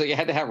work, and then so you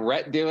had to have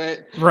Rhett do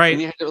it. Right.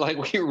 And you had to, like,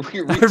 we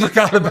I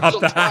forgot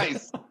about that.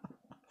 twice.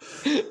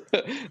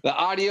 The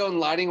audio and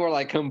lighting were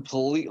like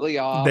completely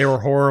off. They were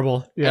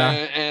horrible. Yeah.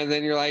 And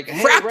then you're like,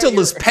 hey, Fractal Rhett,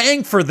 is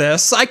paying for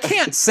this. I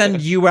can't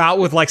send you out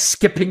with like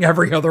skipping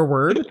every other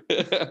word.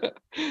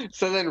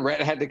 So then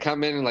Rhett had to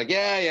come in and like,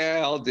 yeah,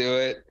 I'll do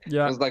it. It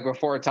Yeah. was like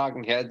before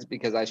Talking Heads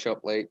because I show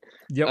up late.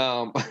 Yep.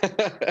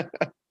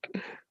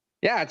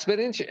 Yeah, it's been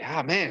interesting.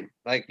 Oh man,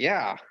 like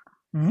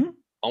Mhm.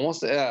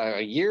 almost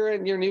a year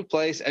in your new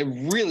place. It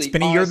really, It's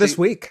been a year this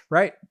honestly week.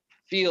 Right.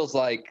 feels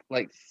like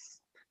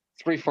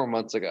 3-4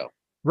 months ago.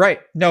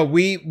 Right. No,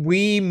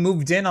 we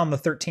moved in on the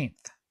 13th.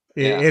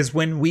 Yeah. Is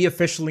when we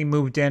officially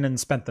moved in and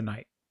spent the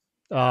night.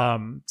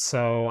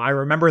 So I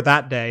remember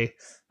that day.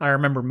 I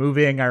remember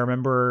moving. I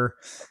remember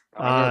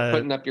You're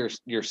putting up your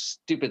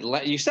stupid.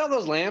 You sell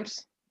those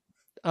lamps?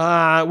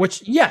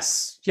 which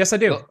yes, I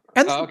do.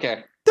 And Oh,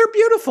 okay. they're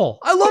beautiful.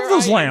 I love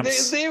those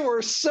lamps. They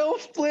were so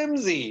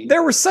flimsy. They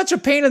were such a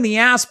pain in the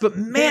ass, but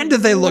man,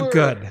 did they look were.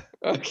 good.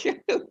 Okay.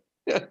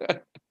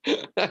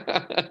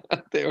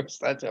 They were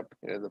such a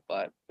pain in the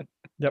butt.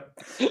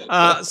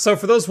 Yep. So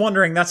for those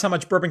wondering, that's how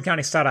much Bourbon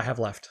County stout I have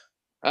left.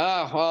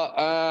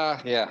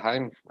 Yeah,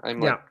 I'm Yeah.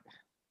 like,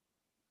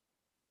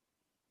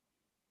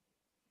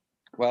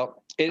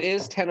 well, it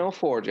is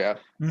 10:04, Jeff.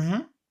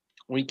 Mm-hmm.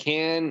 We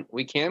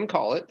can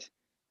call it,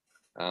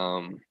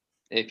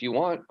 if you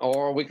want,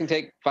 or we can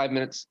take 5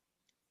 minutes,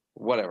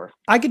 whatever.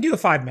 I could do a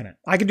 5 minute.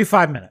 I could do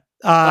 5 minute.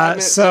 5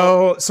 minutes,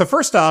 So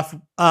first off,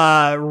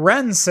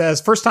 Ren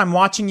says, first time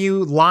watching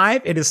you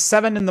live. It is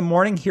 7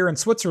 a.m. here in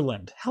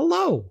Switzerland.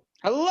 Hello.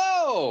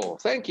 Hello,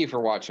 thank you for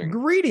watching.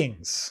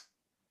 Greetings.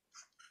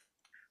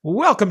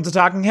 Welcome to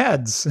Talking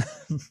Heads.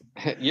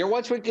 Your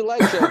What's Weekly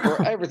Live show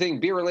for everything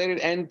beer related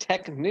and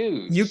tech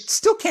news. You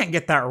still can't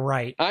get that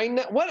right. I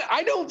know what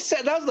I don't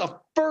say. That was the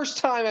first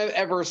time I've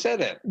ever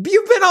said it.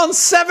 You've been on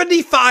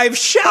 75 I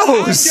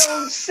shows.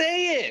 don't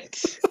say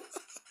it.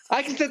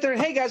 I can sit there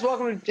and, hey guys,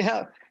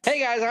 hey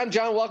guys, I'm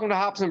John. Welcome to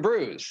Hops and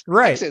Brews. I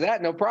Right. can say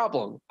that, no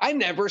problem. I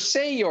never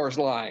say yours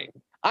line.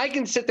 I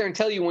can sit there and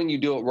tell you when you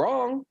do it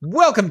wrong.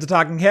 Welcome to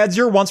Talking Heads,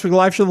 your once weekly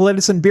live show, the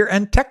latest in beer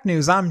and tech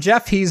news. I'm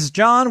Jeff. He's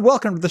John.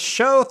 Welcome to the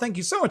show. Thank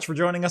you so much for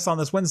joining us on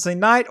this Wednesday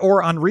night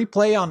or on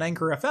replay on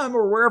Anchor FM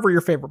or wherever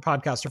your favorite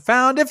podcasts are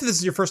found. If this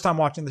is your first time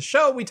watching the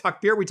show, we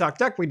talk beer, we talk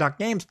tech, we talk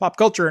games, pop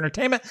culture,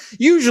 entertainment,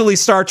 usually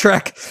Star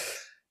Trek.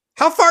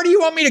 How far do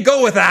you want me to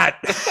go with that?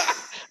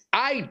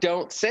 I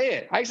don't say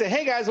it. I say,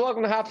 hey guys,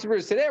 welcome to Hops and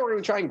Brews. Today we're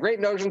going to try Great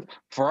Notions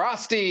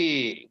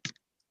Frosty.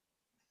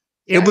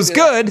 It was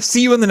good.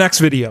 See you in the next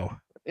video.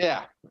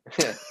 Yeah.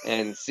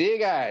 And see you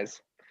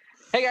guys.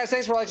 Hey guys,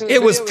 thanks for liking this It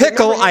video. was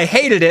pickle. Remember- I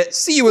hated it.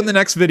 See you in the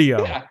next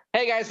video. Yeah.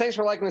 Hey guys, thanks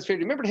for liking this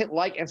video. Remember to hit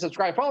like and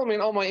subscribe. Follow me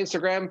on all my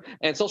Instagram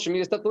and social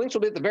media stuff. The links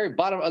will be at the very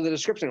bottom of the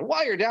description.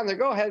 While you're down there,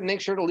 go ahead and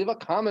make sure to leave a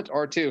comment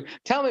or two.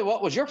 Tell me,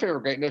 what was your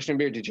favorite Great Notion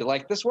beer? Did you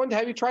like this one?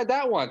 Have you tried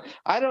that one?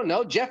 I don't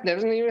know. Jeff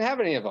doesn't even have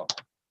any of them.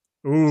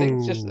 See,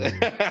 it's just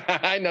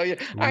I know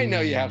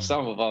you have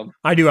some of them.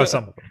 I do have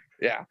some of them.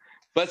 Yeah.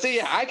 But see,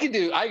 yeah, I can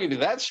do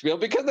that spiel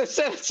because I've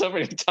said it so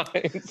many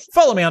times.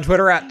 Follow me on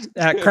Twitter at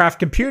Craft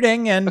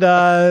Computing, and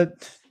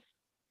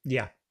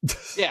yeah.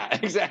 Yeah,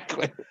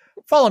 exactly.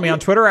 Follow me on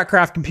Twitter at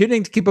Craft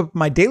Computing to keep up with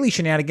my daily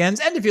shenanigans.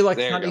 And if you like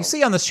the There you content you go.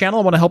 see on this channel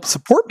and want to help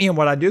support me in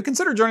what I do,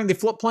 consider joining the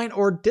Floatplane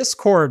or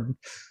Discord.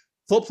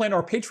 Floatplane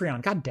or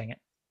Patreon. God dang it.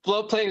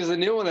 Floatplane is the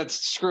new one that's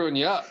screwing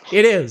you up.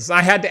 It is.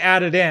 I had to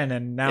add it in,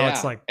 and now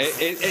it's like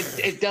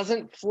it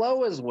doesn't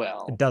flow as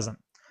well. it doesn't.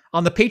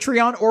 On the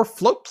Patreon or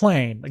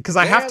Floatplane, because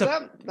I have to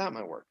that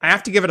might work. I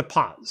have to give it a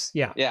pause.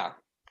 Yeah. Yeah.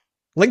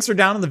 Links are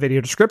down in the video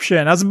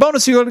description. As a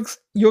bonus,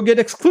 you'll get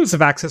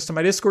exclusive access to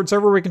my Discord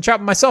server where you can chat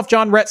with myself,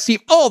 John, Rhett,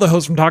 Steve, all the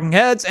hosts from Talking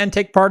Heads, and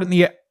take part in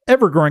the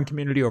ever-growing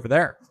community over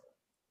there.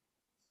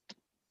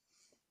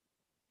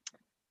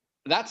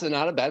 That's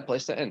not a bad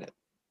place to end it.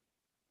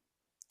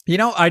 You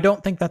know, I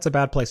don't think that's a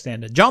bad place to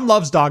end it. John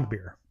loves dog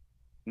beer.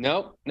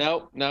 Nope.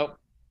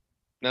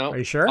 Are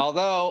you sure?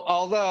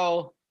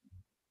 Although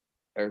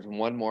there's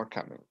one more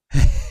coming.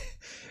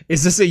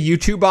 Is this a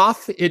YouTube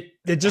off? It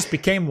just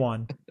became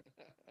one.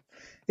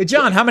 Hey,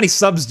 John, how many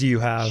subs do you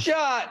have?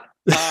 Shut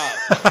up.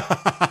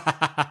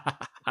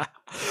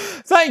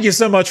 Thank you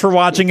so much for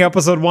watching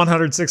episode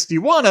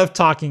 161 of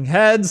Talking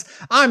Heads.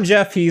 I'm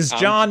Jeff. He's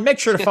John. Make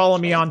sure to follow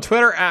me on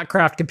Twitter at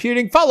Craft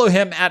Computing. Follow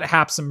him at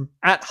Hops and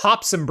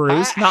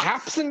Brews.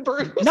 Hops and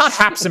Brews? Not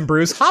Hops and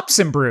Brews. Hops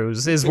and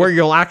Brews is where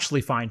you'll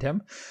actually find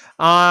him.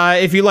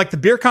 If you like the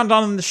beer content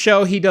on the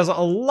show, he does a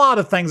lot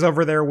of things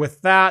over there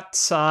with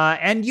that.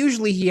 And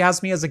usually he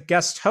has me as a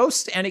guest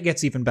host, and it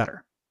gets even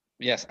better.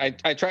 Yes,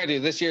 I try to.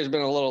 This year's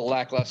been a little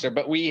lackluster,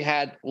 but we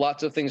had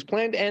lots of things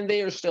planned, and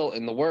they are still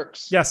in the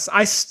works. Yes,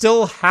 I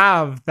still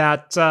have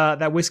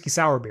that whiskey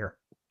sour beer.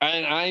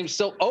 And I'm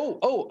still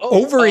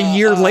over a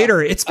year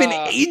later. It's been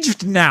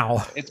aged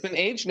now. It's been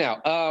aged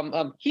now.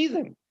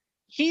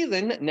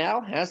 Heathen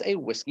now has a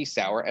whiskey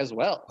sour as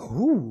well.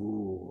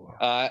 Ooh.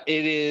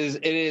 It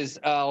is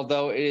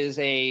although it is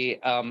a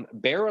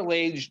barrel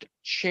aged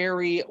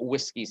cherry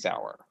whiskey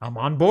sour. I'm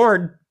on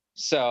board.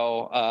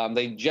 So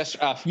they just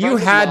you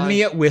had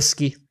me at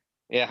whiskey.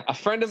 Yeah, a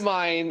friend of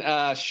mine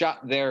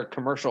shot their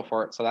commercial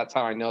for it, so that's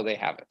how I know they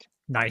have it.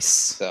 Nice.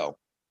 So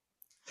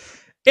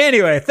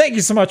anyway, thank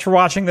you so much for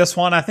watching this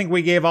one. I think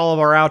we gave all of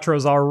our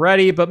outros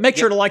already, but make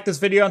sure to like this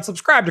video and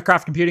subscribe to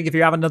Craft Computing if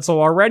you haven't done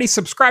so already.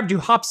 Subscribe to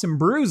Hops and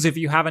Brews if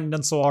you haven't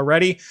done so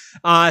already,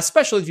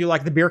 especially if you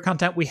like the beer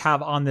content we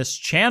have on this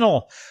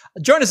channel.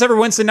 Join us every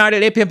Wednesday night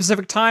at 8 p.m.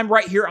 Pacific time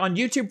right here on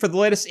YouTube for the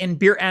latest in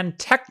beer and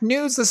tech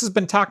news. This has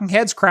been Talking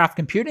Heads Craft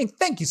Computing.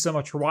 Thank you so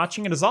much for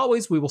watching, and as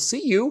always, we will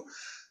see you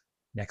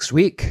next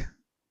week.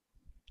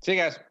 see you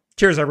guys.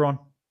 Cheers, everyone.